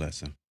learned that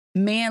lesson.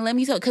 Man, let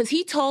me tell you, because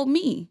he told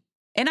me.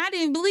 And I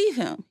didn't believe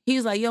him. He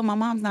was like, yo, my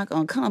mom's not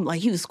going to come. Like,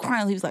 he was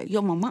crying. He was like,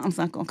 yo, my mom's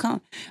not going to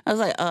come. I was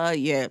like,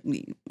 yeah.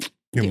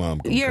 Your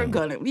mom Your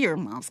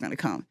mom's going to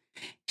come.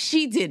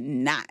 She did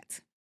not.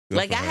 Good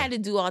like, for I her. had to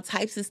do all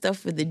types of stuff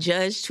for the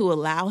judge to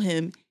allow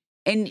him.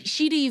 And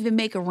she didn't even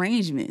make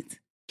arrangements.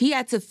 He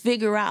had to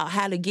figure out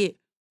how to get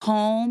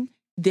home,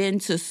 then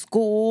to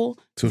school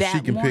So that she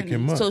can pick morning.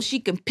 him up. So she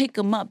can pick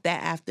him up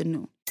that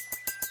afternoon.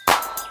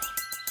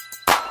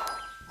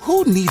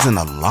 Who needs an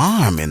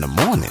alarm in the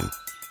morning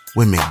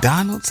when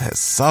McDonald's has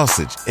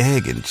sausage,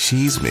 egg, and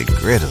cheese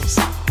McGriddles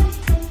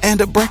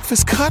and a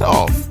breakfast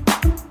cutoff?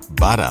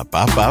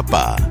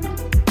 Ba-da-ba-ba-ba.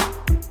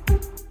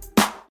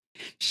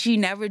 She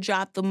never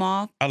dropped them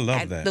off. I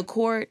love at that. the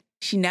court.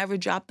 She never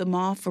dropped them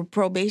off for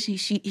probation.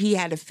 He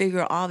had to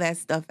figure all that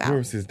stuff out.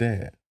 Where's his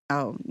dad?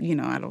 Oh,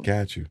 I don't.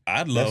 Got you.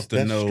 I'd love to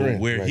That's know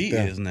strength where right he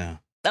there. is now.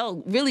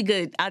 Oh, really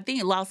good. I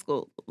think law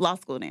school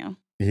now.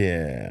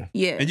 Yeah.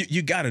 Yeah. And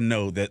you got to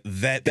know that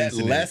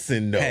incident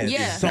lesson, though, has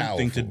Yeah.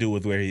 something powerful. to do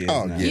with where he is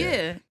Oh, now.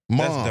 Yeah.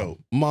 Mom. dope.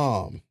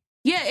 Mom.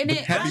 Yeah, and But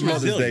then happy I Mother's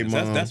love, Day, Resilience.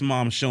 Mom. That's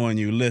mom showing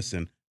you,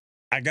 listen,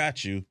 I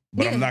got you,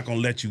 but Yeah. I'm not going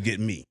to let you get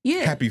me.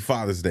 yeah. Happy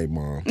Father's Day,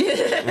 Mom.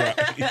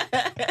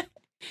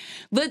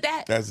 But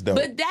That's dope.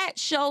 But that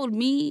showed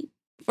me,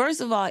 first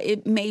of all,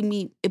 it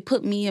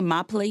put me in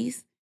my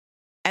place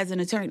as an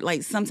attorney.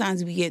 Like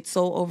sometimes we get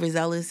so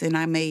overzealous and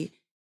I may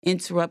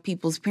interrupt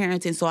people's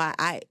parenting. So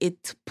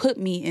it put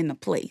me in a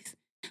place.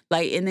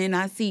 Like, and then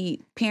I see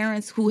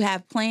parents who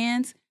have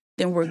plans,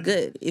 then we're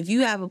good. If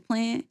you have a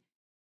plan,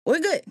 we're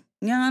good.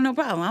 No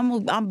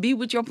problem. I'll be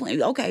with your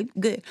plan. Okay,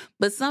 good.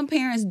 But some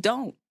parents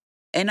don't.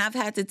 And I've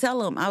had to tell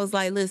them, I was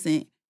like,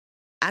 listen,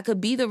 I could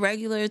be the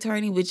regular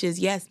attorney, which is,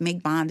 yes,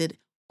 make bonded.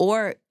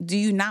 Or do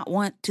you not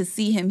want to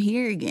see him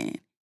here again?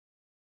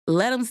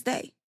 Let him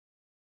stay.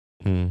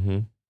 Mm-hmm.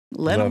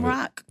 Let Love him it.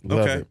 rock. Love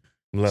Okay. it.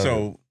 Love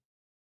So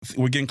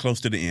we're getting close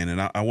to the end, and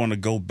I want to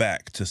go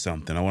back to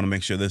something. I want to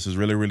make sure this is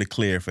really, really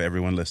clear for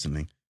everyone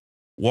listening.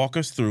 Walk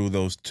us through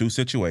those two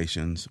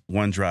situations,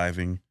 one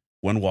driving,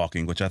 one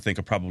walking, which I think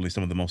are probably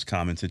some of the most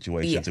common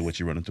situations Yes. in which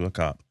you run into a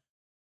cop,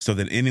 so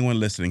that anyone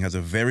listening has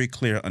a very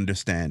clear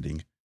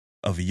understanding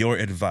of your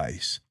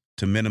advice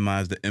to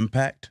minimize the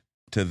impact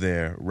to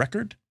their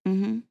record,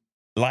 Mm-hmm.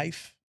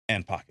 life,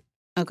 and pocket.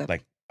 Okay.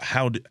 Like,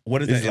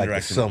 what is It's that like the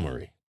interaction?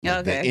 summary.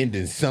 Okay. The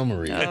ending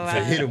summary All to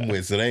right. hit them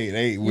with. So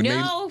they when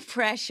No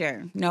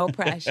pressure. No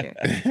pressure.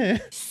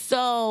 they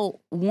So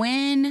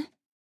when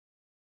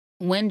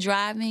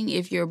driving,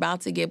 if you're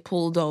about to get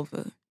pulled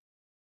over,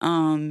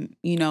 and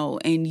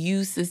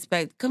you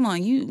suspect, come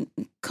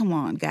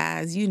on,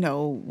 guys, you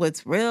know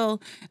what's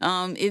real.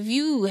 If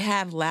you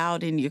have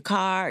loud in your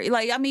car,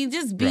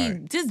 just be,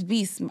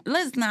 Right.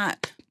 let's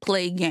not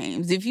play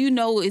games. If you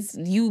know it's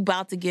you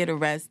about to get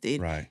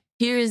arrested, Right.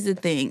 here's the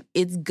thing.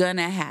 It's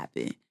gonna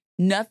happen.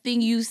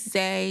 Nothing you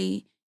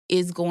say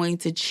is going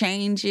to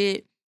change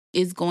it.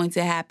 It's going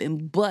to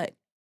happen. But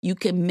you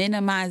can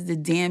minimize the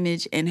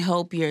damage and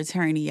help your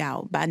attorney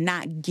out by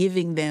not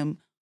giving them,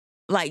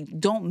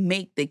 don't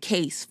make the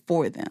case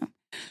for them.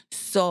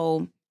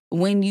 So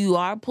when you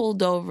are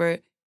pulled over,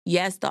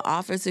 yes, the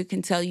officer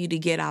can tell you to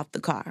get out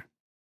the car.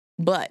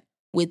 But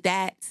with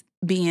that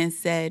being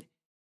said,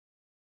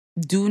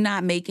 do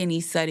not make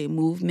any sudden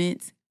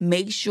movements.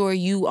 Make sure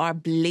you are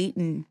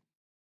blatant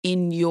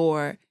in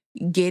your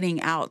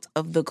getting out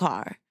of the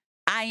car.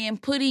 I am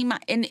putting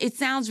and it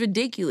sounds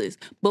ridiculous,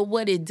 but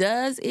what it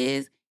does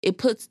is it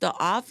puts the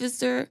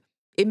officer,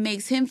 it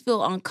makes him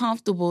feel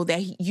uncomfortable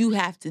that you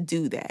have to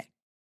do that.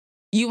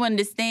 You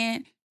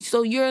understand?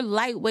 So you're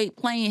lightweight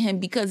playing him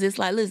because it's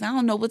like, listen, I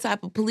don't know what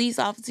type of police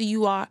officer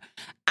you are.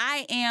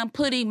 I am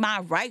putting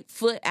my right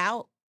foot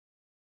out.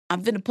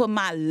 I'm going to put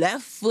my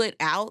left foot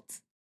out.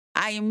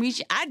 I am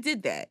reaching. I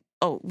did that.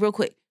 Oh, real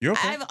quick. You're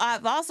okay.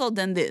 I've also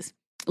done this.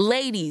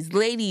 Ladies,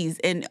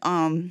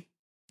 and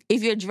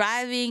if you're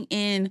driving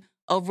in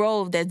a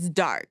road that's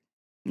dark,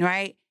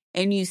 right?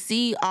 And you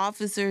see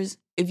officers,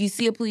 if you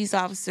see a police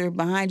officer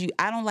behind you,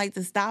 I don't like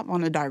to stop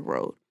on a dark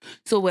road.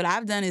 So what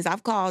I've done is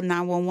I've called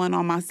 911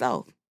 on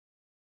myself.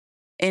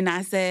 And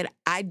I said,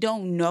 I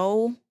don't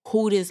know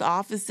who this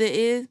officer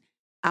is.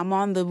 I'm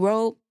on the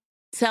road.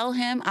 Tell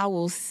him I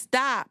will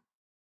stop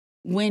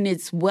when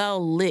it's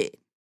well lit.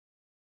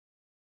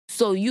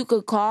 So you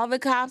could call the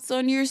cops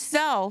on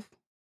yourself.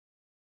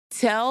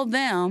 Tell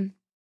them,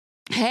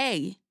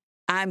 hey,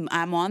 I'm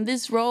on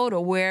this road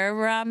or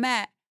wherever I'm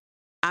at.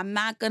 I'm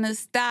not going to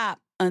stop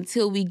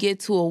until we get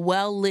to a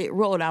well-lit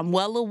road. I'm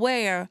well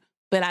aware,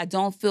 but I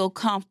don't feel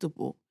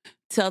comfortable.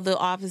 Tell the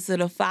officer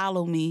to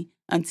follow me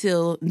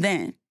until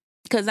then.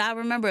 Because I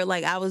remember,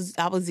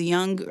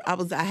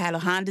 I had a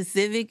Honda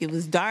Civic. It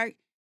was dark.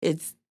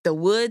 It's the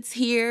woods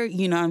here.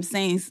 You know what I'm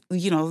saying?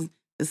 You know,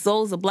 the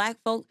souls of black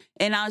folk.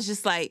 And I was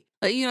just like,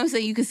 you know what I'm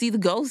saying? You can see the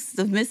ghosts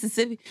of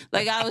Mississippi.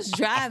 Like, I was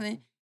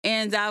driving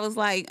and I was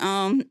like,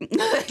 I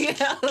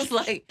was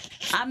like,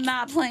 I'm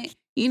not playing.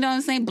 You know what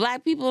I'm saying?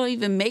 Black people don't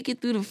even make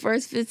it through the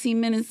first 15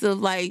 minutes of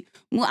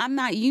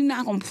you're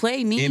not going to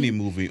play me. Any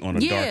movie on a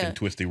dark and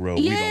twisty road,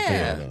 we don't play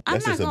that.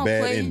 That's just a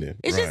bad ending.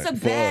 It's just a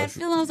bad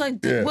feeling. I was like,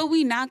 what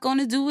we not going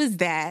to do is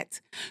that.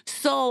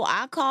 So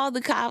I called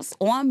the cops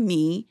on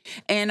me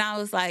and I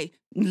was like,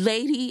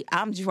 lady,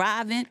 I'm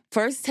driving.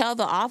 First tell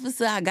the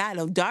officer I got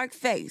a dark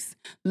face.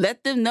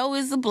 Let them know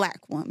it's a black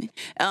woman.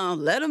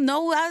 Let them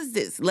know I was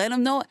this. Let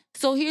them know.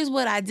 So here's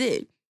what I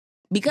did.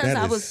 Because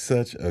I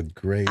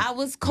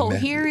was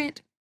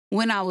coherent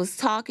when I was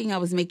talking. I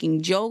was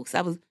making jokes.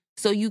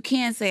 So you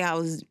can't say I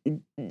was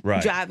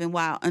driving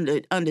while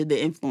under the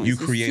influence. You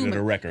created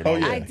a record. Oh,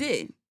 yeah. I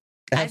did.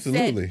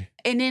 Absolutely.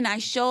 And then I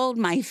showed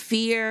my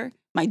fear,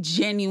 my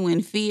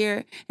genuine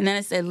fear. And then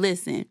I said,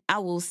 listen, I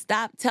will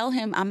stop. Tell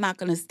him I'm not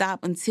going to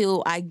stop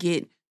until I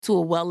get to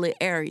a well-lit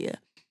area.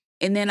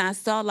 And then I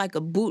saw like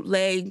a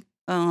bootleg,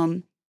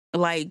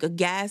 like a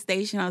gas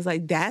station. I was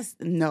like,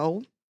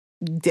 no.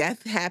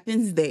 Death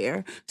happens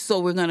there. So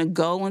we're going to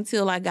go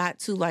until I got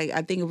to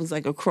I think it was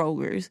like a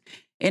Kroger's.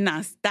 And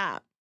I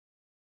stopped.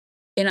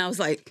 And I was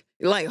like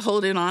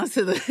holding on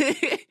to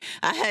the,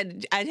 I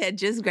had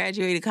just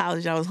graduated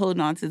college. I was holding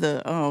on to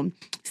the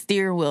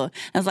steering wheel.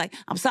 I was like,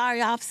 I'm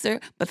sorry, officer,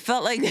 but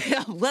felt like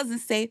I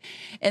wasn't safe.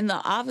 And the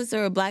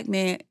officer, a black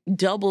man,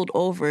 doubled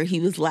over.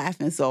 He was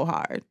laughing so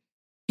hard.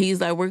 He's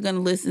like, we're going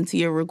to listen to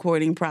your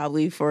recording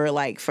probably for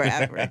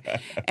forever.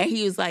 And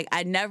he was like,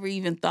 I never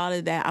even thought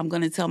of that. I'm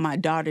going to tell my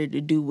daughter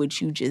to do what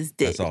you just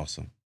did. That's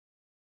awesome.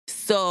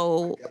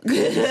 So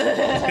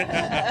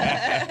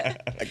I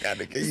got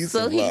to give you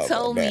some love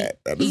on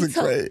that. That is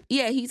great.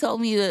 Yeah, he told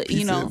me to,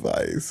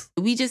 advice.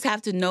 We just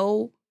have to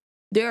know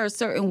there are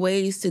certain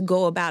ways to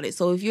go about it.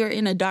 So if you're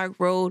in a dark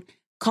road,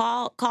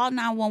 call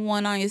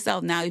 911 on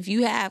yourself. Now, if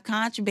you have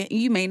contraband,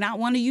 you may not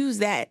want to use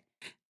that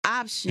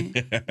option.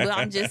 But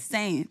I'm just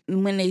saying,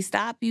 when they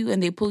stop you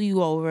and they pull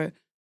you over,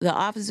 the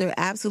officer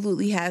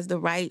absolutely has the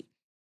right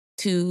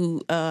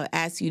to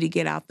ask you to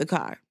get out the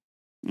car,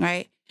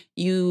 right?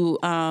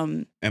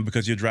 And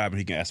because you're driving,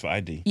 he can ask for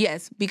ID.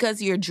 Yes,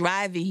 because you're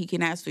driving, he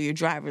can ask for your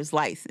driver's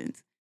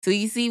license. So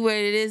you see where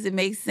it is? It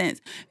makes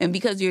sense. And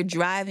because you're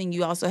driving,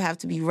 you also have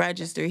to be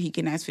registered. He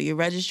can ask for your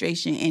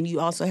registration, and you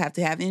also have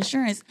to have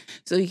insurance,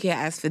 so he can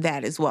ask for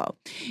that as well.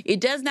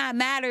 It does not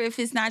matter if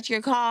it's not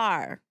your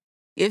car.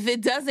 If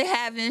it doesn't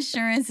have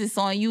insurance, it's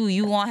on you.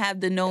 You won't have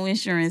the no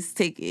insurance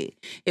ticket.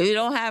 If you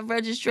don't have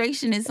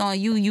registration, it's on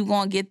you. You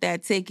gonna get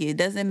that ticket. It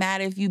doesn't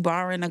matter if you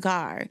borrowing a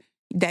car,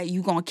 that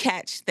you gonna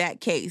catch that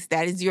case.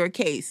 That is your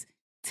case.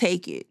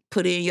 Take it.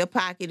 Put it in your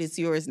pocket. It's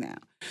yours now.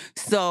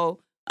 So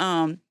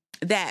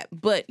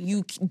but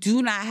you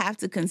do not have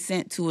to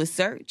consent to a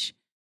search.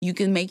 You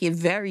can make it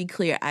very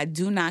clear. I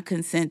do not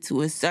consent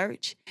to a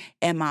search.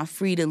 Am I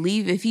free to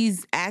leave? If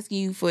he's asking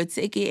you for a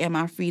ticket, am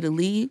I free to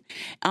leave?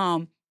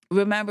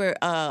 Remember,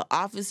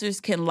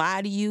 officers can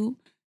lie to you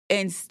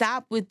And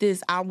stop with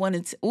this. I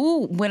wanted to,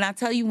 when I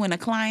tell you, when a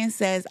client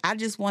says, I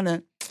just want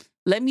to,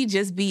 let me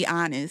just be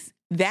honest,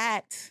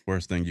 that.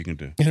 Worst thing you can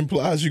do. It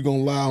implies you're going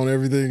to lie on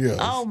everything else.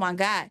 Oh my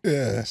God.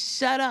 Yeah.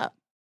 Shut up.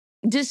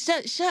 Just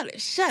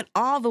shut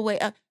all the way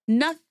up.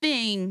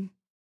 Nothing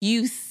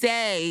you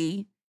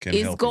say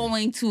is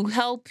going to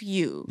help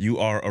you. You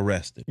are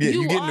arrested. Yeah,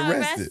 you're getting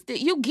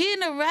arrested. You're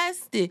getting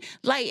arrested.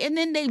 Like, and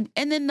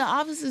then the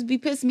officers be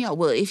pissing me off.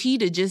 Well, if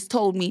he'd have just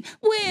told me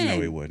when.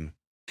 No, he wouldn't.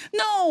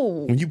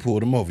 No. When you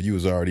pulled him over, you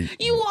already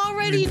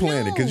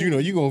planned it, because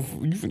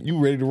you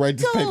ready to write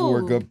this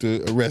paperwork up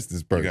to arrest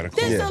this person.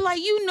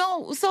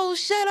 So so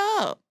shut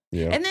up.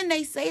 Yeah. And then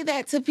they say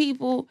that to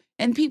people,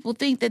 and people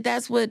think that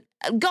that's what.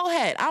 Go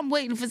ahead. I'm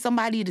waiting for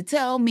somebody to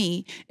tell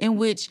me in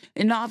which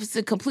an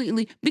officer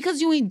completely,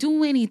 because you ain't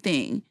do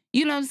anything.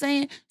 You know what I'm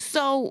saying?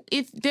 So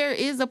if there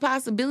is a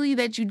possibility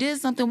that you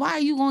did something, why are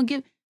you going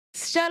to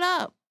shut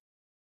up?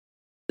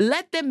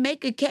 Let them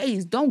make a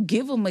case. Don't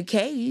give them a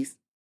case.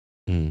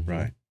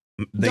 Right.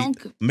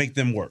 Make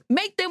them work.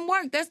 Make them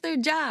work. That's their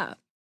job.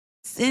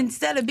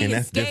 Instead of being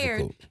scared,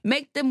 difficult.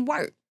 Make them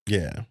work.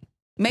 Yeah.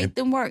 Make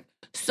them work.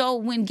 So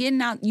when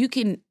getting out,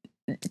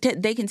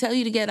 they can tell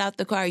you to get out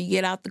the car. You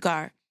get out the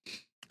car.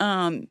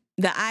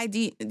 The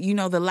ID,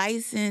 the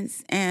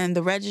license and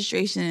the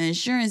registration and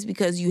insurance,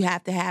 because you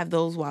have to have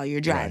those while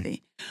you're driving.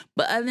 Right.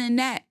 But other than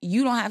that,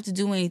 you don't have to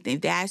do anything.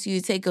 If they ask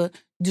you to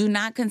do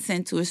not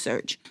consent to a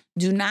search.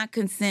 Do not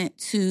consent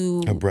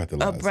to a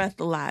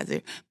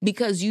breathalyzer,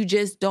 because you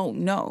just don't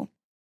know.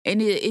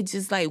 And it's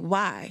just like,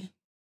 why?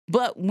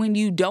 But when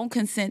you don't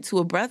consent to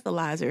a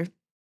breathalyzer,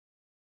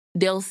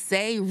 they'll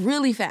say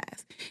really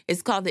fast.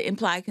 It's called the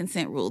implied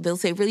consent rule. They'll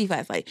say really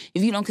fast, like,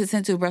 if you don't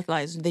consent to a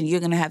breathalyzer, then you're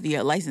going to have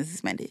your license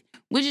suspended,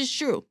 which is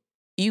true.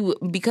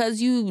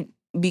 Because you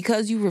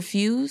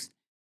refused,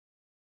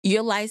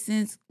 your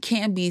license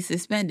can be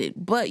suspended,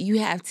 but you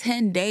have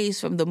 10 days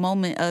from the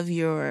moment of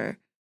your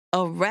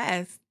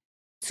arrest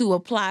to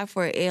apply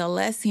for an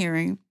ALS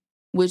hearing,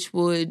 which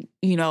would,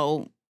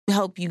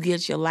 help you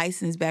get your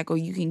license back, or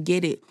you can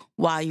get it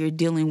while you're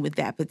dealing with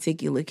that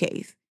particular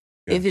case.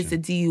 Gotcha. If it's a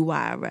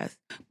DUI arrest.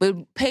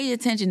 But pay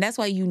attention. That's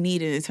why you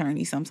need an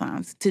attorney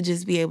sometimes, to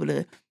just be able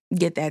to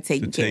get that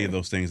taken care of. To tell you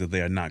those things that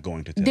they are not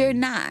going to tell you. They're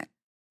not.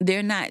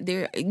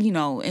 They're,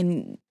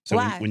 and so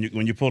why?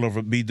 When you pull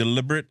over, be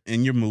deliberate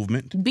in your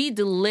movement. Be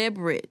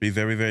deliberate. Be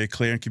very, very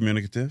clear and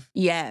communicative.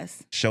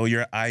 Yes. Show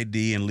your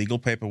ID and legal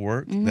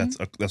paperwork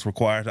that's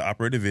required to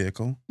operate a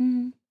vehicle.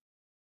 Mm-hmm.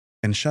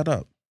 And shut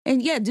up.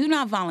 And do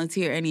not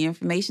volunteer any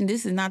information.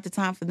 This is not the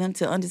time for them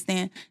to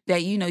understand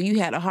that, you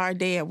had a hard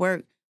day at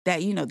work,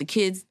 that, the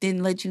kids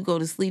didn't let you go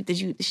to sleep, that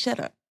you shut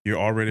up. You're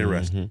already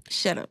arrested.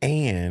 Shut up.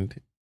 And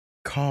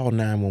call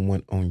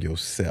 911 on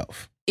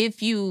yourself.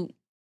 If you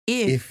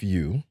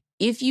feel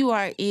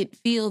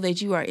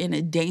that you are in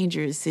a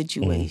dangerous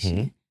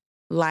situation,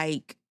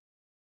 like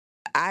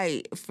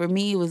for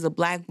me, it was a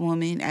black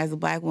woman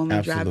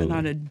driving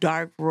on a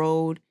dark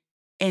road,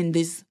 and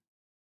this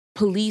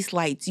police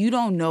lights, you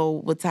don't know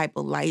what type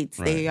of lights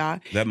they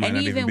are. That might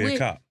not even be a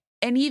cop.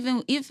 And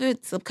even if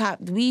it's a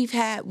cop, we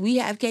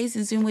have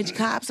cases in which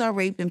cops are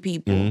raping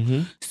people.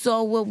 Mm-hmm.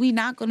 So what we're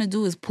not going to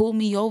do is pull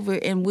me over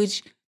in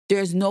which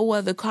there's no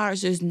other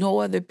cars, there's no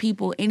other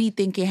people,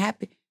 anything can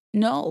happen.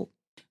 No.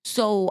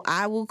 So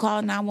I will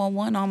call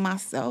 911 on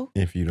myself.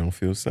 If you don't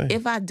feel safe.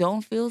 If I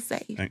don't feel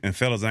safe. And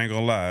fellas, I ain't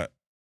gonna lie,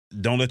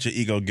 don't let your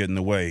ego get in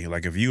the way.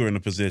 Like, if you were in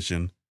a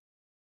position,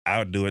 I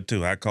would do it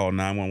too. I call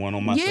 911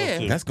 on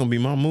myself too. That's gonna be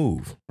my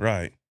move.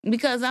 Right.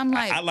 Because I'm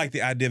like, I like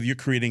the idea of you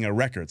creating a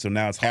record. So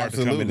now it's hard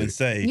to come in and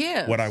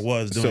say what I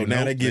was doing. So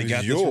now that gives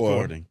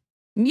your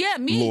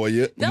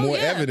lawyer more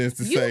evidence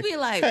to say, be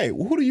like, hey,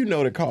 who do you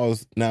know that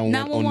calls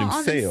 911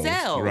 on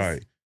themselves?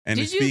 Right. And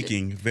it's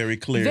speaking very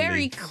clearly.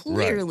 Very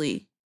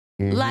clearly.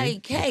 Right. Mm-hmm.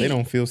 Like, hey. They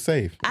don't feel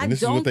safe. And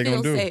this is what they're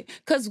going to do.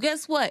 Because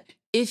guess what?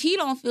 If he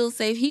don't feel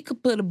safe, he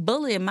could put a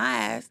bullet in my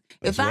ass.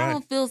 That's if I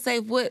don't feel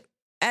safe,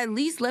 at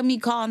least let me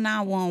call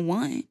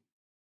 911.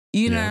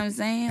 You know what I'm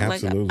saying?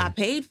 Absolutely. Like, I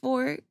paid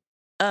for it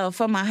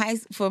for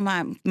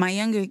my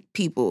younger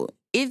people.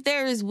 If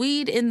there is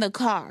weed in the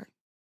car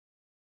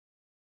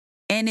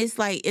and it's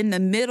like in the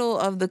middle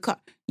of the car,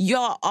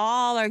 y'all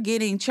all are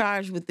getting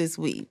charged with this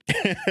weed.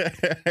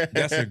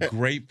 That's a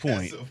great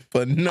point.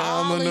 Phenomenal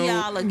all of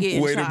y'all are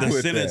getting way charged. to The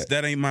put sentence,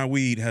 that ain't my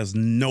weed, has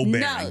no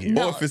bearing here.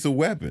 No. Or if it's a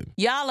weapon.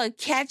 Y'all are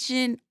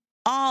catching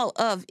all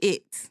of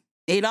it.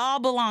 It all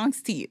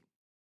belongs to you.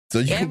 So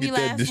you can get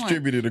that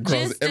distributed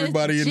across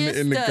everybody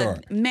in the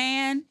car.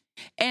 Man,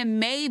 and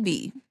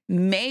maybe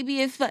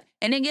if,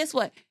 and then guess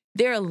what?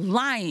 They're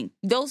lying.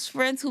 Those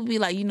friends who be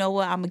like, you know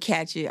what, I'm going to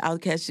catch it. I'll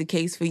catch the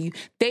case for you.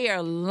 They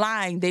are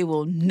lying. They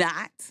will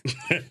not.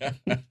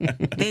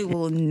 They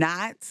will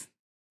not.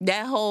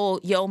 That whole,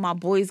 my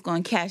boy's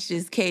going to catch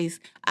this case.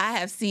 I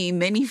have seen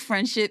many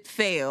friendships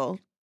fail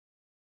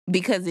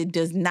because it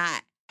does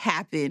not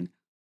happen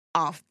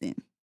often.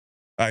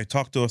 All right,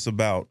 talk to us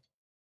about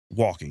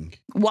walking.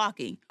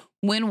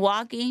 When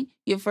walking,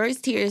 your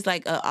first tier is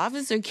like an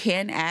officer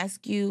can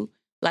ask you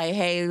Like,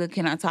 hey, look,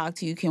 can I talk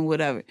to you? Can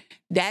whatever.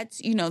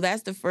 That's,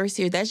 that's the first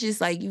here. That's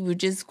just like you were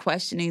just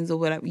questionings or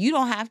whatever. You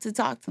don't have to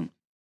talk to them.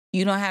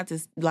 You don't have to,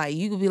 like,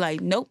 you could be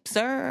like, nope,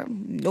 sir.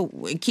 Nope.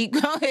 And keep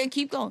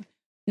going.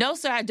 No,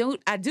 sir, I do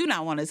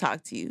not want to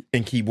talk to you.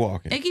 And keep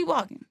walking.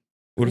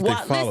 What if they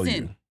follow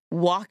you?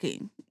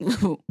 Walking.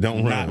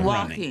 Don't run.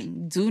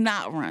 Walking. Do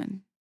not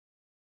run.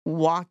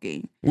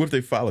 Walking. What if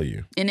they follow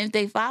you? And if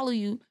they follow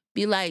you,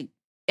 be like,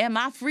 am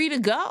I free to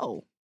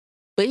go?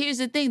 But here's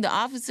the thing.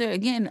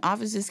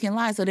 Officers can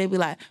lie. So they be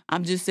like,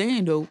 I'm just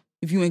saying, though,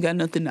 if you ain't got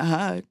nothing to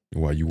hide.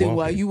 Why you then walking?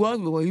 why you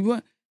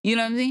walking? You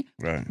know what I mean?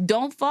 Right.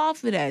 Don't fall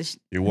for that.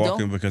 You're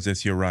walking because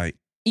it's your right.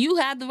 You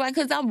have the right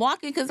because I'm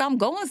walking because I'm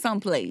going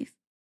someplace.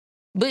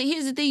 But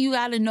here's the thing. You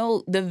got to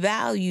know the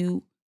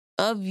value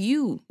of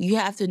you. You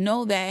have to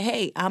know that,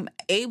 hey, I'm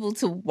able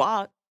to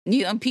walk.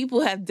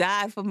 People have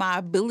died for my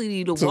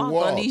ability to walk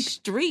on these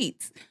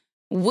streets.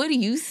 What are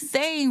you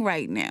saying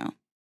right now?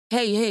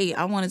 Hey,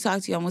 I want to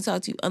talk to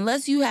you.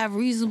 Unless you have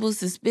reasonable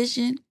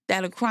suspicion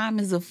that a crime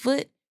is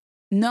afoot,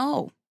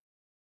 no.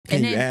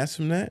 Can you ask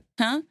them that?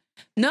 Huh?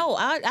 No,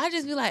 I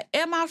just be like,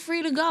 am I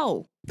free to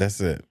go? That's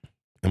it.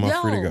 Am I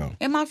free to go?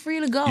 Am I free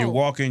to go? You're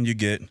walking, you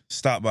get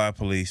stopped by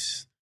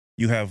police.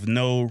 You have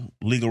no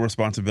legal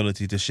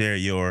responsibility to share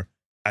your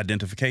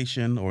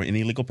identification or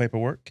any legal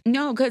paperwork.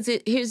 No, because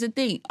here's the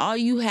thing. All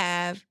you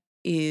have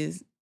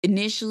is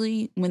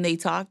initially when they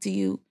talk to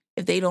you,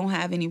 if they don't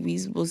have any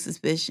reasonable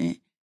suspicion,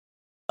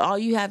 all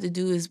you have to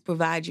do is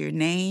provide your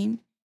name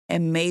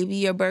and maybe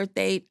your birth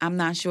date. I'm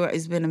not sure.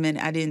 It's been a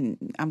minute.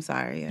 I'm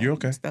sorry. You're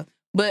okay.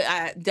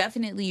 But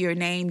definitely your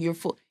name, your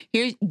full.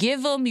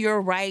 Give them your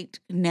right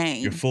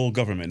name. Your full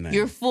government name.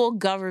 Your full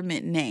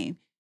government name.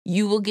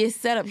 You will get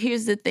set up.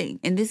 Here's the thing,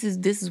 and this is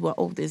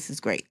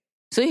great.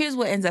 So here's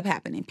what ends up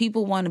happening.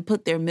 People want to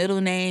put their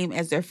middle name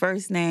as their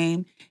first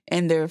name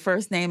and their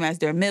first name as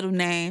their middle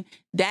name.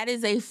 That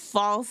is a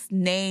false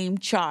name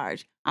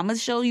charge. I'm going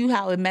to show you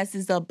how it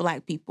messes up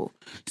Black people.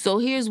 So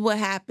here's what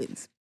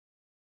happens.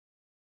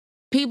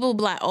 People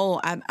be like,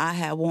 oh, I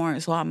have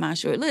warrants, so I'm not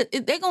sure. Look,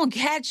 they're going to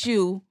catch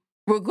you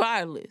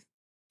regardless.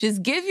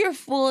 Just give your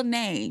full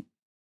name.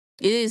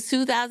 It is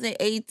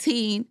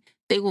 2018.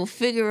 They will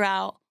figure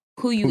out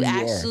who you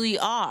actually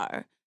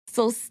are.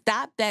 So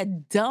stop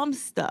that dumb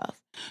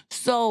stuff.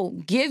 So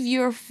give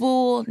your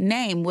full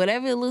name.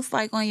 Whatever it looks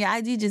like on your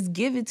ID, just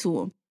give it to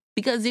them.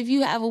 Because if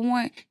you have a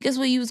warrant, guess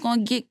what? You was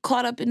going to get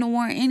caught up in the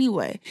warrant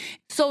anyway.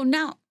 So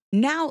now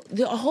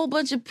a whole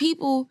bunch of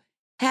people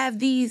have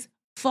these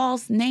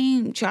false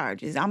name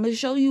charges. I'm going to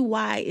show you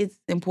why it's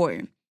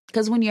important.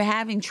 Because when you're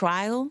having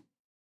trial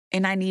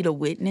and I need a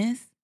witness,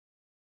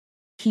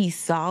 he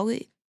saw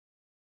it.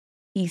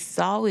 He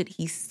saw it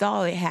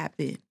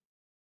happen.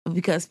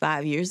 Because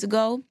 5 years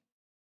ago,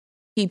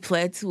 he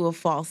pled to a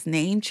false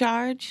name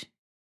charge.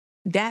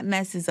 That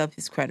messes up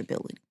his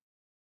credibility.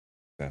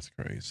 That's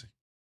crazy.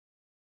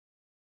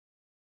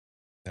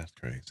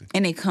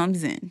 And it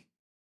comes in.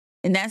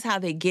 And that's how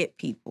they get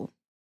people.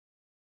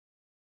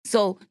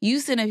 So you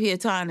sit up here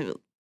talking,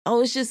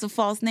 it's just a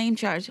false name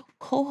charge.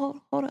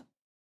 Hold up.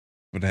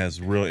 But it has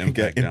real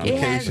impact. It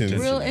has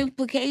real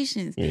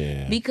implications.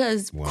 Yeah.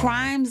 Because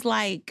crimes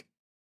like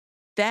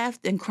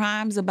theft and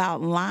crimes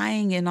about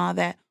lying and all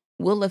that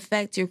will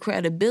affect your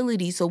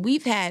credibility. So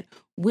we've had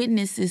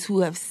witnesses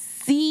who have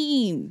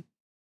seen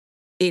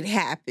it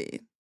happen,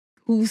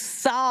 who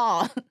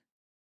saw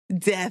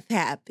death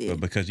happen. But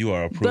because you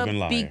are a proven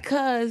liar.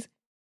 Because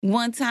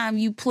one time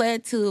you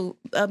pled to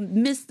a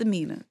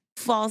misdemeanor,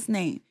 false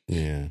name.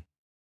 Yeah.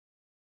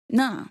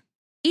 Nah.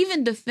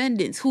 Even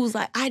defendants who's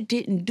like, I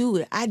didn't do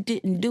it,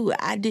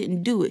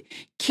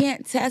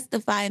 can't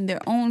testify in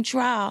their own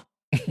trial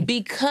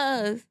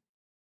because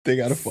they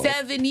got a false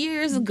 7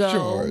 years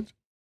ago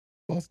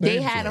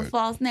they had a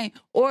false name.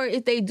 Or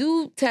if they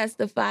do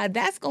testify,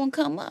 that's gonna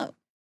come up.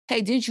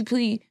 Hey, didn't you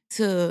plead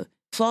to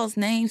false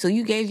name? So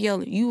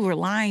you were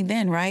lying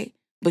then, right?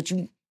 But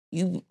you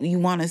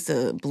want us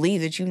to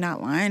believe that you're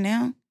not lying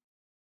now?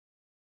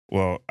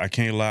 Well, I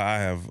can't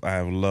lie. I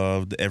have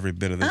loved every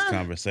bit of this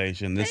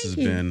conversation. This has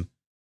been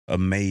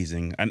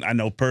amazing. I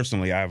know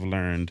personally I've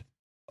learned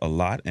a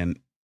lot. And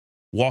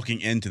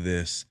walking into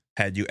this,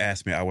 had you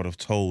asked me, I would have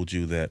told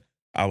you that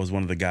I was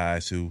one of the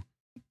guys who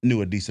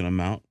knew a decent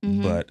amount,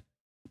 but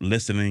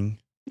listening,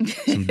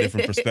 some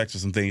different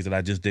perspectives, some things that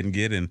I just didn't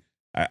get. And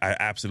I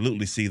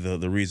absolutely see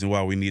the reason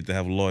why we need to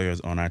have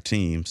lawyers on our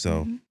team.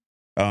 So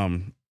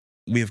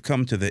we have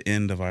come to the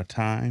end of our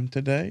time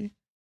today.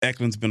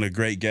 Eklund's been a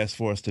great guest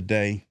for us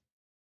today.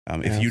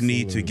 If you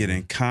need to get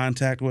in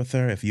contact with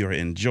her, if you're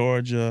in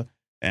Georgia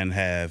and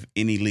have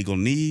any legal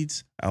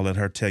needs, I'll let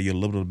her tell you a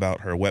little bit about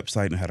her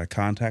website and how to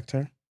contact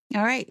her.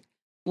 All right.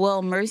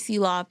 Well, Mercy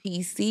Law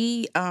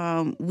PC,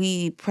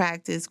 we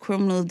practice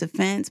criminal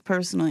defense,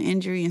 personal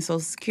injury, and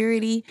Social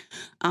Security.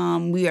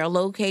 We are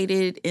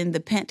located in the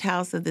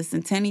penthouse of the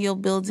Centennial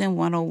Building,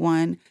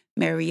 101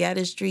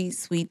 Marietta Street,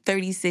 Suite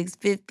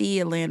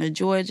 3650, Atlanta,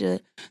 Georgia,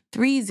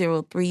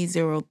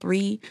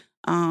 30303.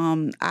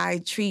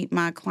 I treat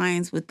my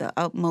clients with the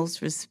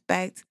utmost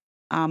respect.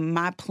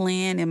 My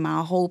plan and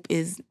my hope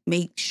is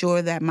make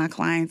sure that my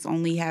clients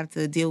only have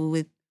to deal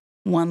with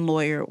one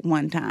lawyer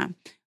one time.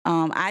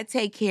 I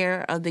take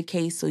care of the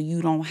case so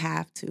you don't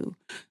have to.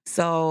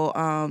 So,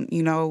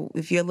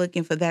 if you're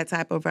looking for that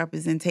type of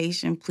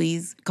representation,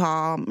 please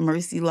call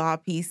Mercy Law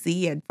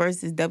PC. At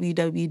first is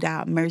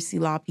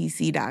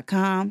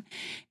www.mercylawpc.com.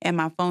 And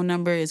my phone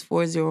number is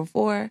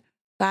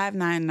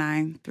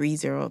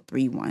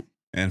 404-599-3031.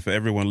 And for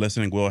everyone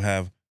listening, we'll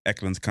have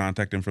Eklund's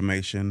contact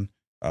information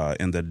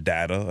in the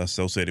data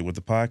associated with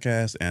the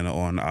podcast and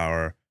on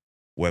our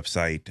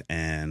website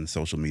and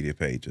social media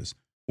pages.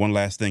 One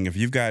last thing, if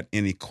you've got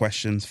any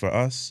questions for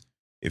us,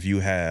 if you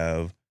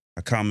have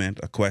a comment,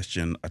 a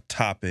question, a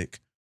topic,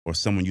 or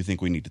someone you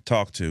think we need to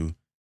talk to,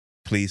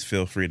 please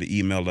feel free to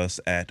email us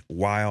at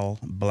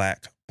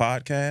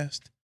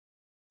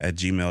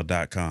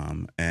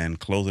whileblackpodcast@gmail.com. And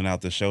closing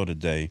out the show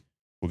today,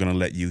 we're going to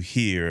let you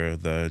hear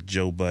the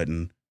Joe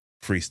Budden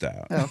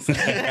freestyle. Oh.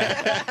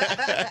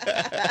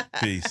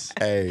 Peace.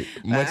 Hey,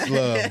 much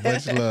love,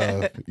 much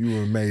love. You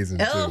were amazing,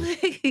 too.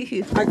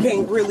 I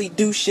can't really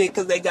do shit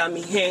because they got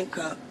me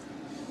handcuffed.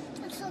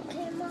 It's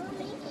okay,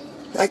 Mommy.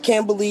 I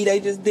can't believe they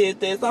just did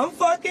this. I'm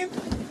fucking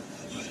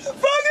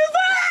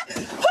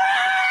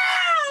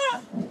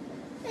ah!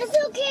 It's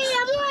okay,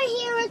 I'm right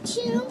here with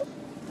you.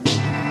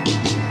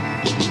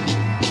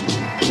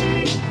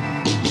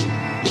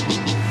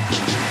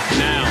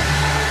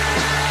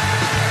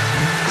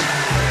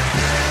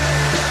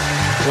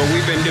 What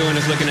we've been doing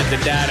is looking at the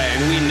data,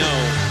 and we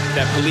know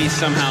that police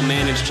somehow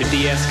manage to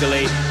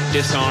de-escalate,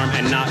 disarm,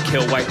 and not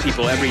kill white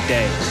people every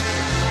day.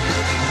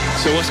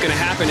 So what's going to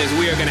happen is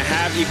we are going to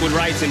have equal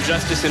rights and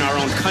justice in our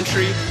own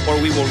country, or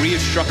we will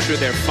restructure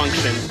their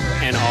function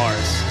and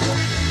ours.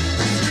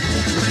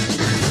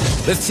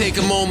 Let's take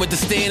a moment to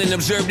stand and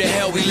observe the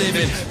hell we live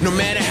in. No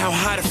matter how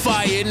hot a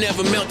fire, it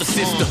never melt the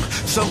system.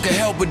 Some could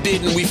help but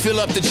didn't. We fill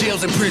up the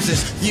jails and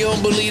prisons. You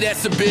don't believe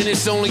that's a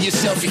business, only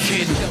yourself you're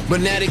kidding.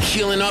 But now they're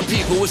killing our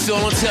people, it's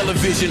all on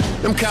television.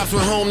 Them cops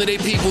went home to their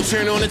people,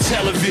 turn on the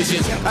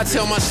television. I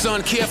tell my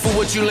son, careful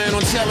what you learn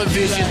on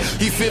television.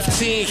 He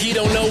 15, he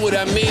don't know what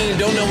I mean.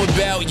 Don't know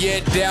about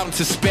yet, doubt and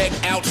suspect.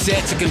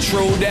 Outset to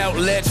controlled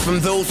outlets from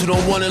those who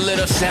don't want to let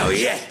us out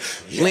yet.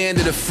 Land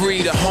of the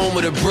free, the home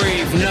of the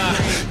brave. Nah,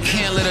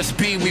 can't let us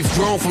be, we've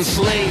grown from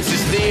slaves.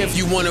 It's there if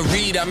you want to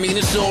read, I mean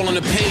it's all on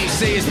the page.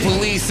 Say it's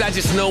police, I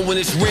just know when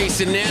it's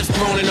race, and now it's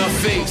thrown in our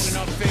face.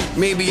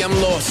 Maybe I'm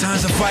lost,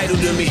 signs are vital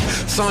to me.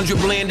 Sandra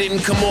Bland didn't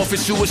come off as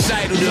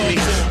suicidal to me.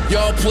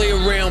 Y'all play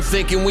around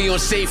thinking we on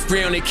safe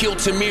ground. They killed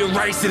Tamir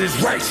Rice and his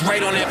rights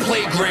right on that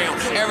playground.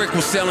 Eric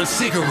was selling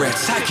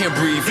cigarettes, I can't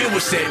breathe, it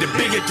was said the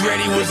bigger threat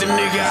he was a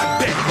nigga, I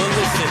bet. But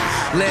listen,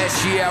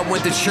 last year I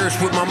went to church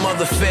with my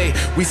mother Faye.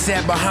 We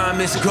sat behind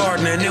Miss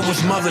Gardner and it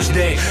was Mother's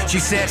Day. She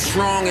sat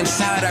strong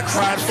inside, I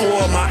cried for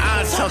her. My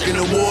eyes sunk in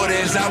the water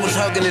as I was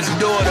hugging his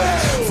daughter.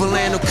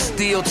 Philando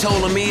Castile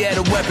told him he had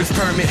a weapons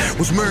permit.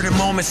 Was murdered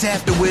moments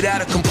after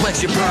without a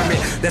complexion permit.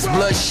 That's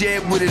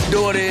bloodshed with his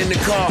daughter in the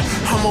car.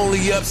 I'm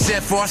only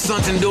upset for our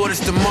sons and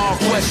daughters tomorrow.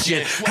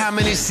 Question, how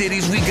many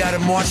cities we gotta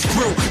march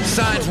through?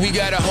 Signs we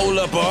gotta hold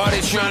up, or are they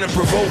trying to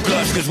provoke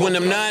us? Cause when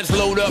them nines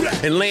load up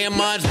and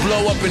landmines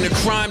blow up and the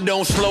crime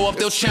don't slow up,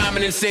 they'll chime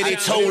in and say they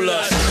told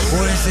us.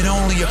 Or is it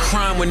only a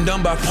crime when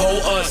done by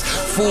us?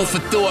 Fool for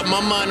thought,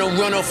 my mind don't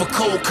run off of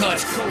cold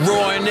cuts.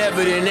 Raw and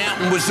evident,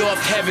 Alton was off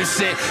heaven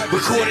sent.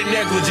 Recorded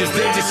negligence,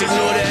 they just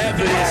ignore the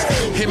evidence.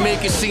 It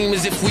make it seem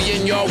as if we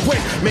in y'all way.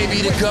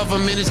 Maybe the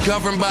government is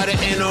governed by the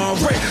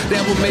NRA.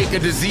 That will make a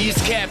disease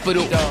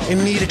capital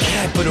and need a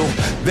capital.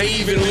 They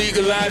even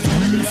legalized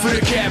for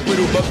the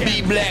capital. But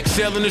be black,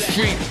 selling the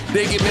street,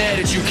 they get mad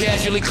at you,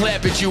 casually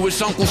clap at you.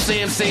 It's Uncle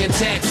Sam saying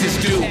taxes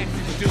due.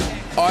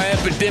 Our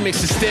epidemic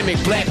systemic,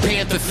 Black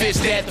Panther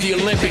fist at the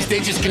Olympics, they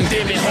just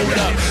condemn it, hold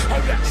up.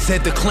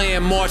 Said the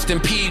Klan marched in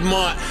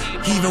Piedmont.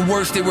 Even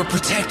worse, they were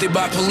protected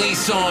by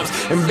police arms.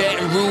 In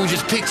Baton Rouge,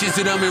 just pictures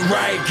of them in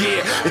riot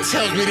gear. It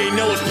tells me they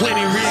know it's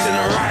plenty reason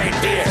to riot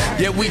there.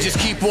 Yet we just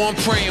keep on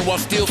praying while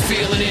still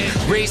feeling it.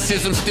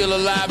 Racism still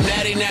alive,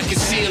 now they not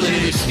concealing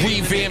it. It's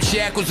revamped,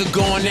 shackles are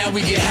gone, now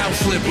we get house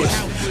slippers.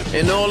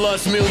 And all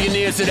us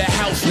millionaires are the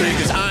house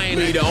niggas.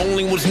 Irony, the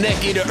only ones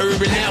naked are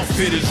urban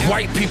outfitters.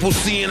 White people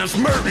seeing us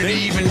murder, they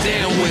even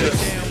down with us.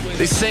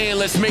 They saying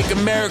let's make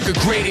America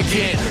great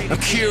again. I'm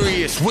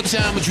curious, what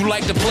time would you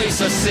like to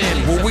place us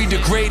in? Were we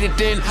degraded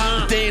then?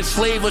 Did they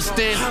enslave us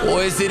then?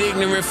 Or is it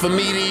ignorant for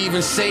me to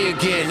even say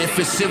again? If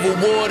it's civil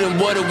war, then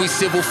what are we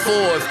civil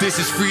for? If this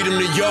is freedom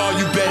to y'all,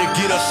 you better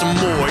get us some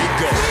more. Here you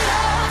go.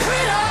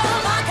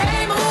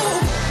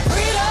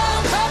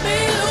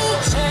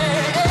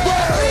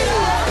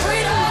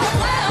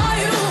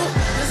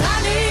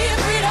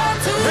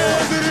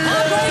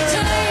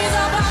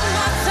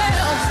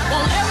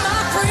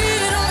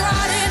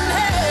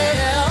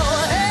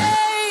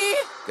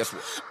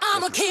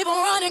 I'ma keep on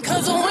running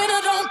cause the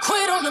winner don't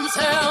quit on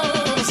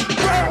themselves.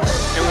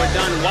 And we're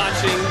done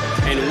watching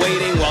and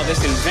waiting while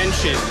this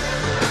invention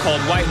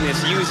called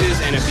whiteness uses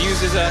and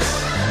abuses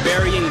us.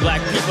 burying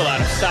black people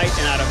out of sight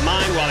and out of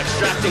mind while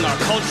extracting our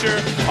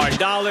culture, our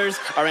dollars,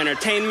 our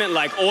entertainment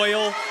like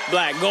oil,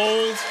 black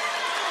gold,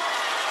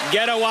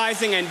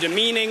 ghettoizing and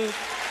demeaning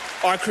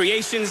our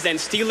creations, then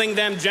stealing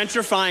them,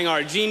 gentrifying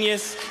our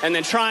genius, and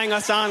then trying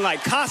us on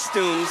like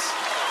costumes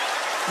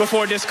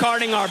before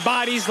discarding our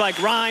bodies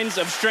like rinds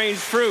of strange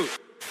fruit.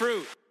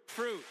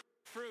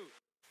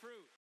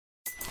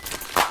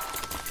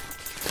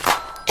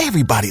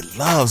 Everybody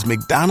loves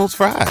McDonald's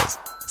fries.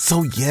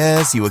 So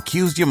yes, you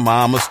accused your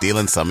mom of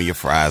stealing some of your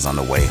fries on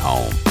the way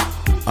home.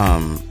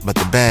 But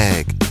the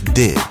bag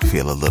did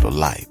feel a little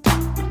light.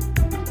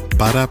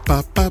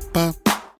 Ba-da-ba-ba-ba.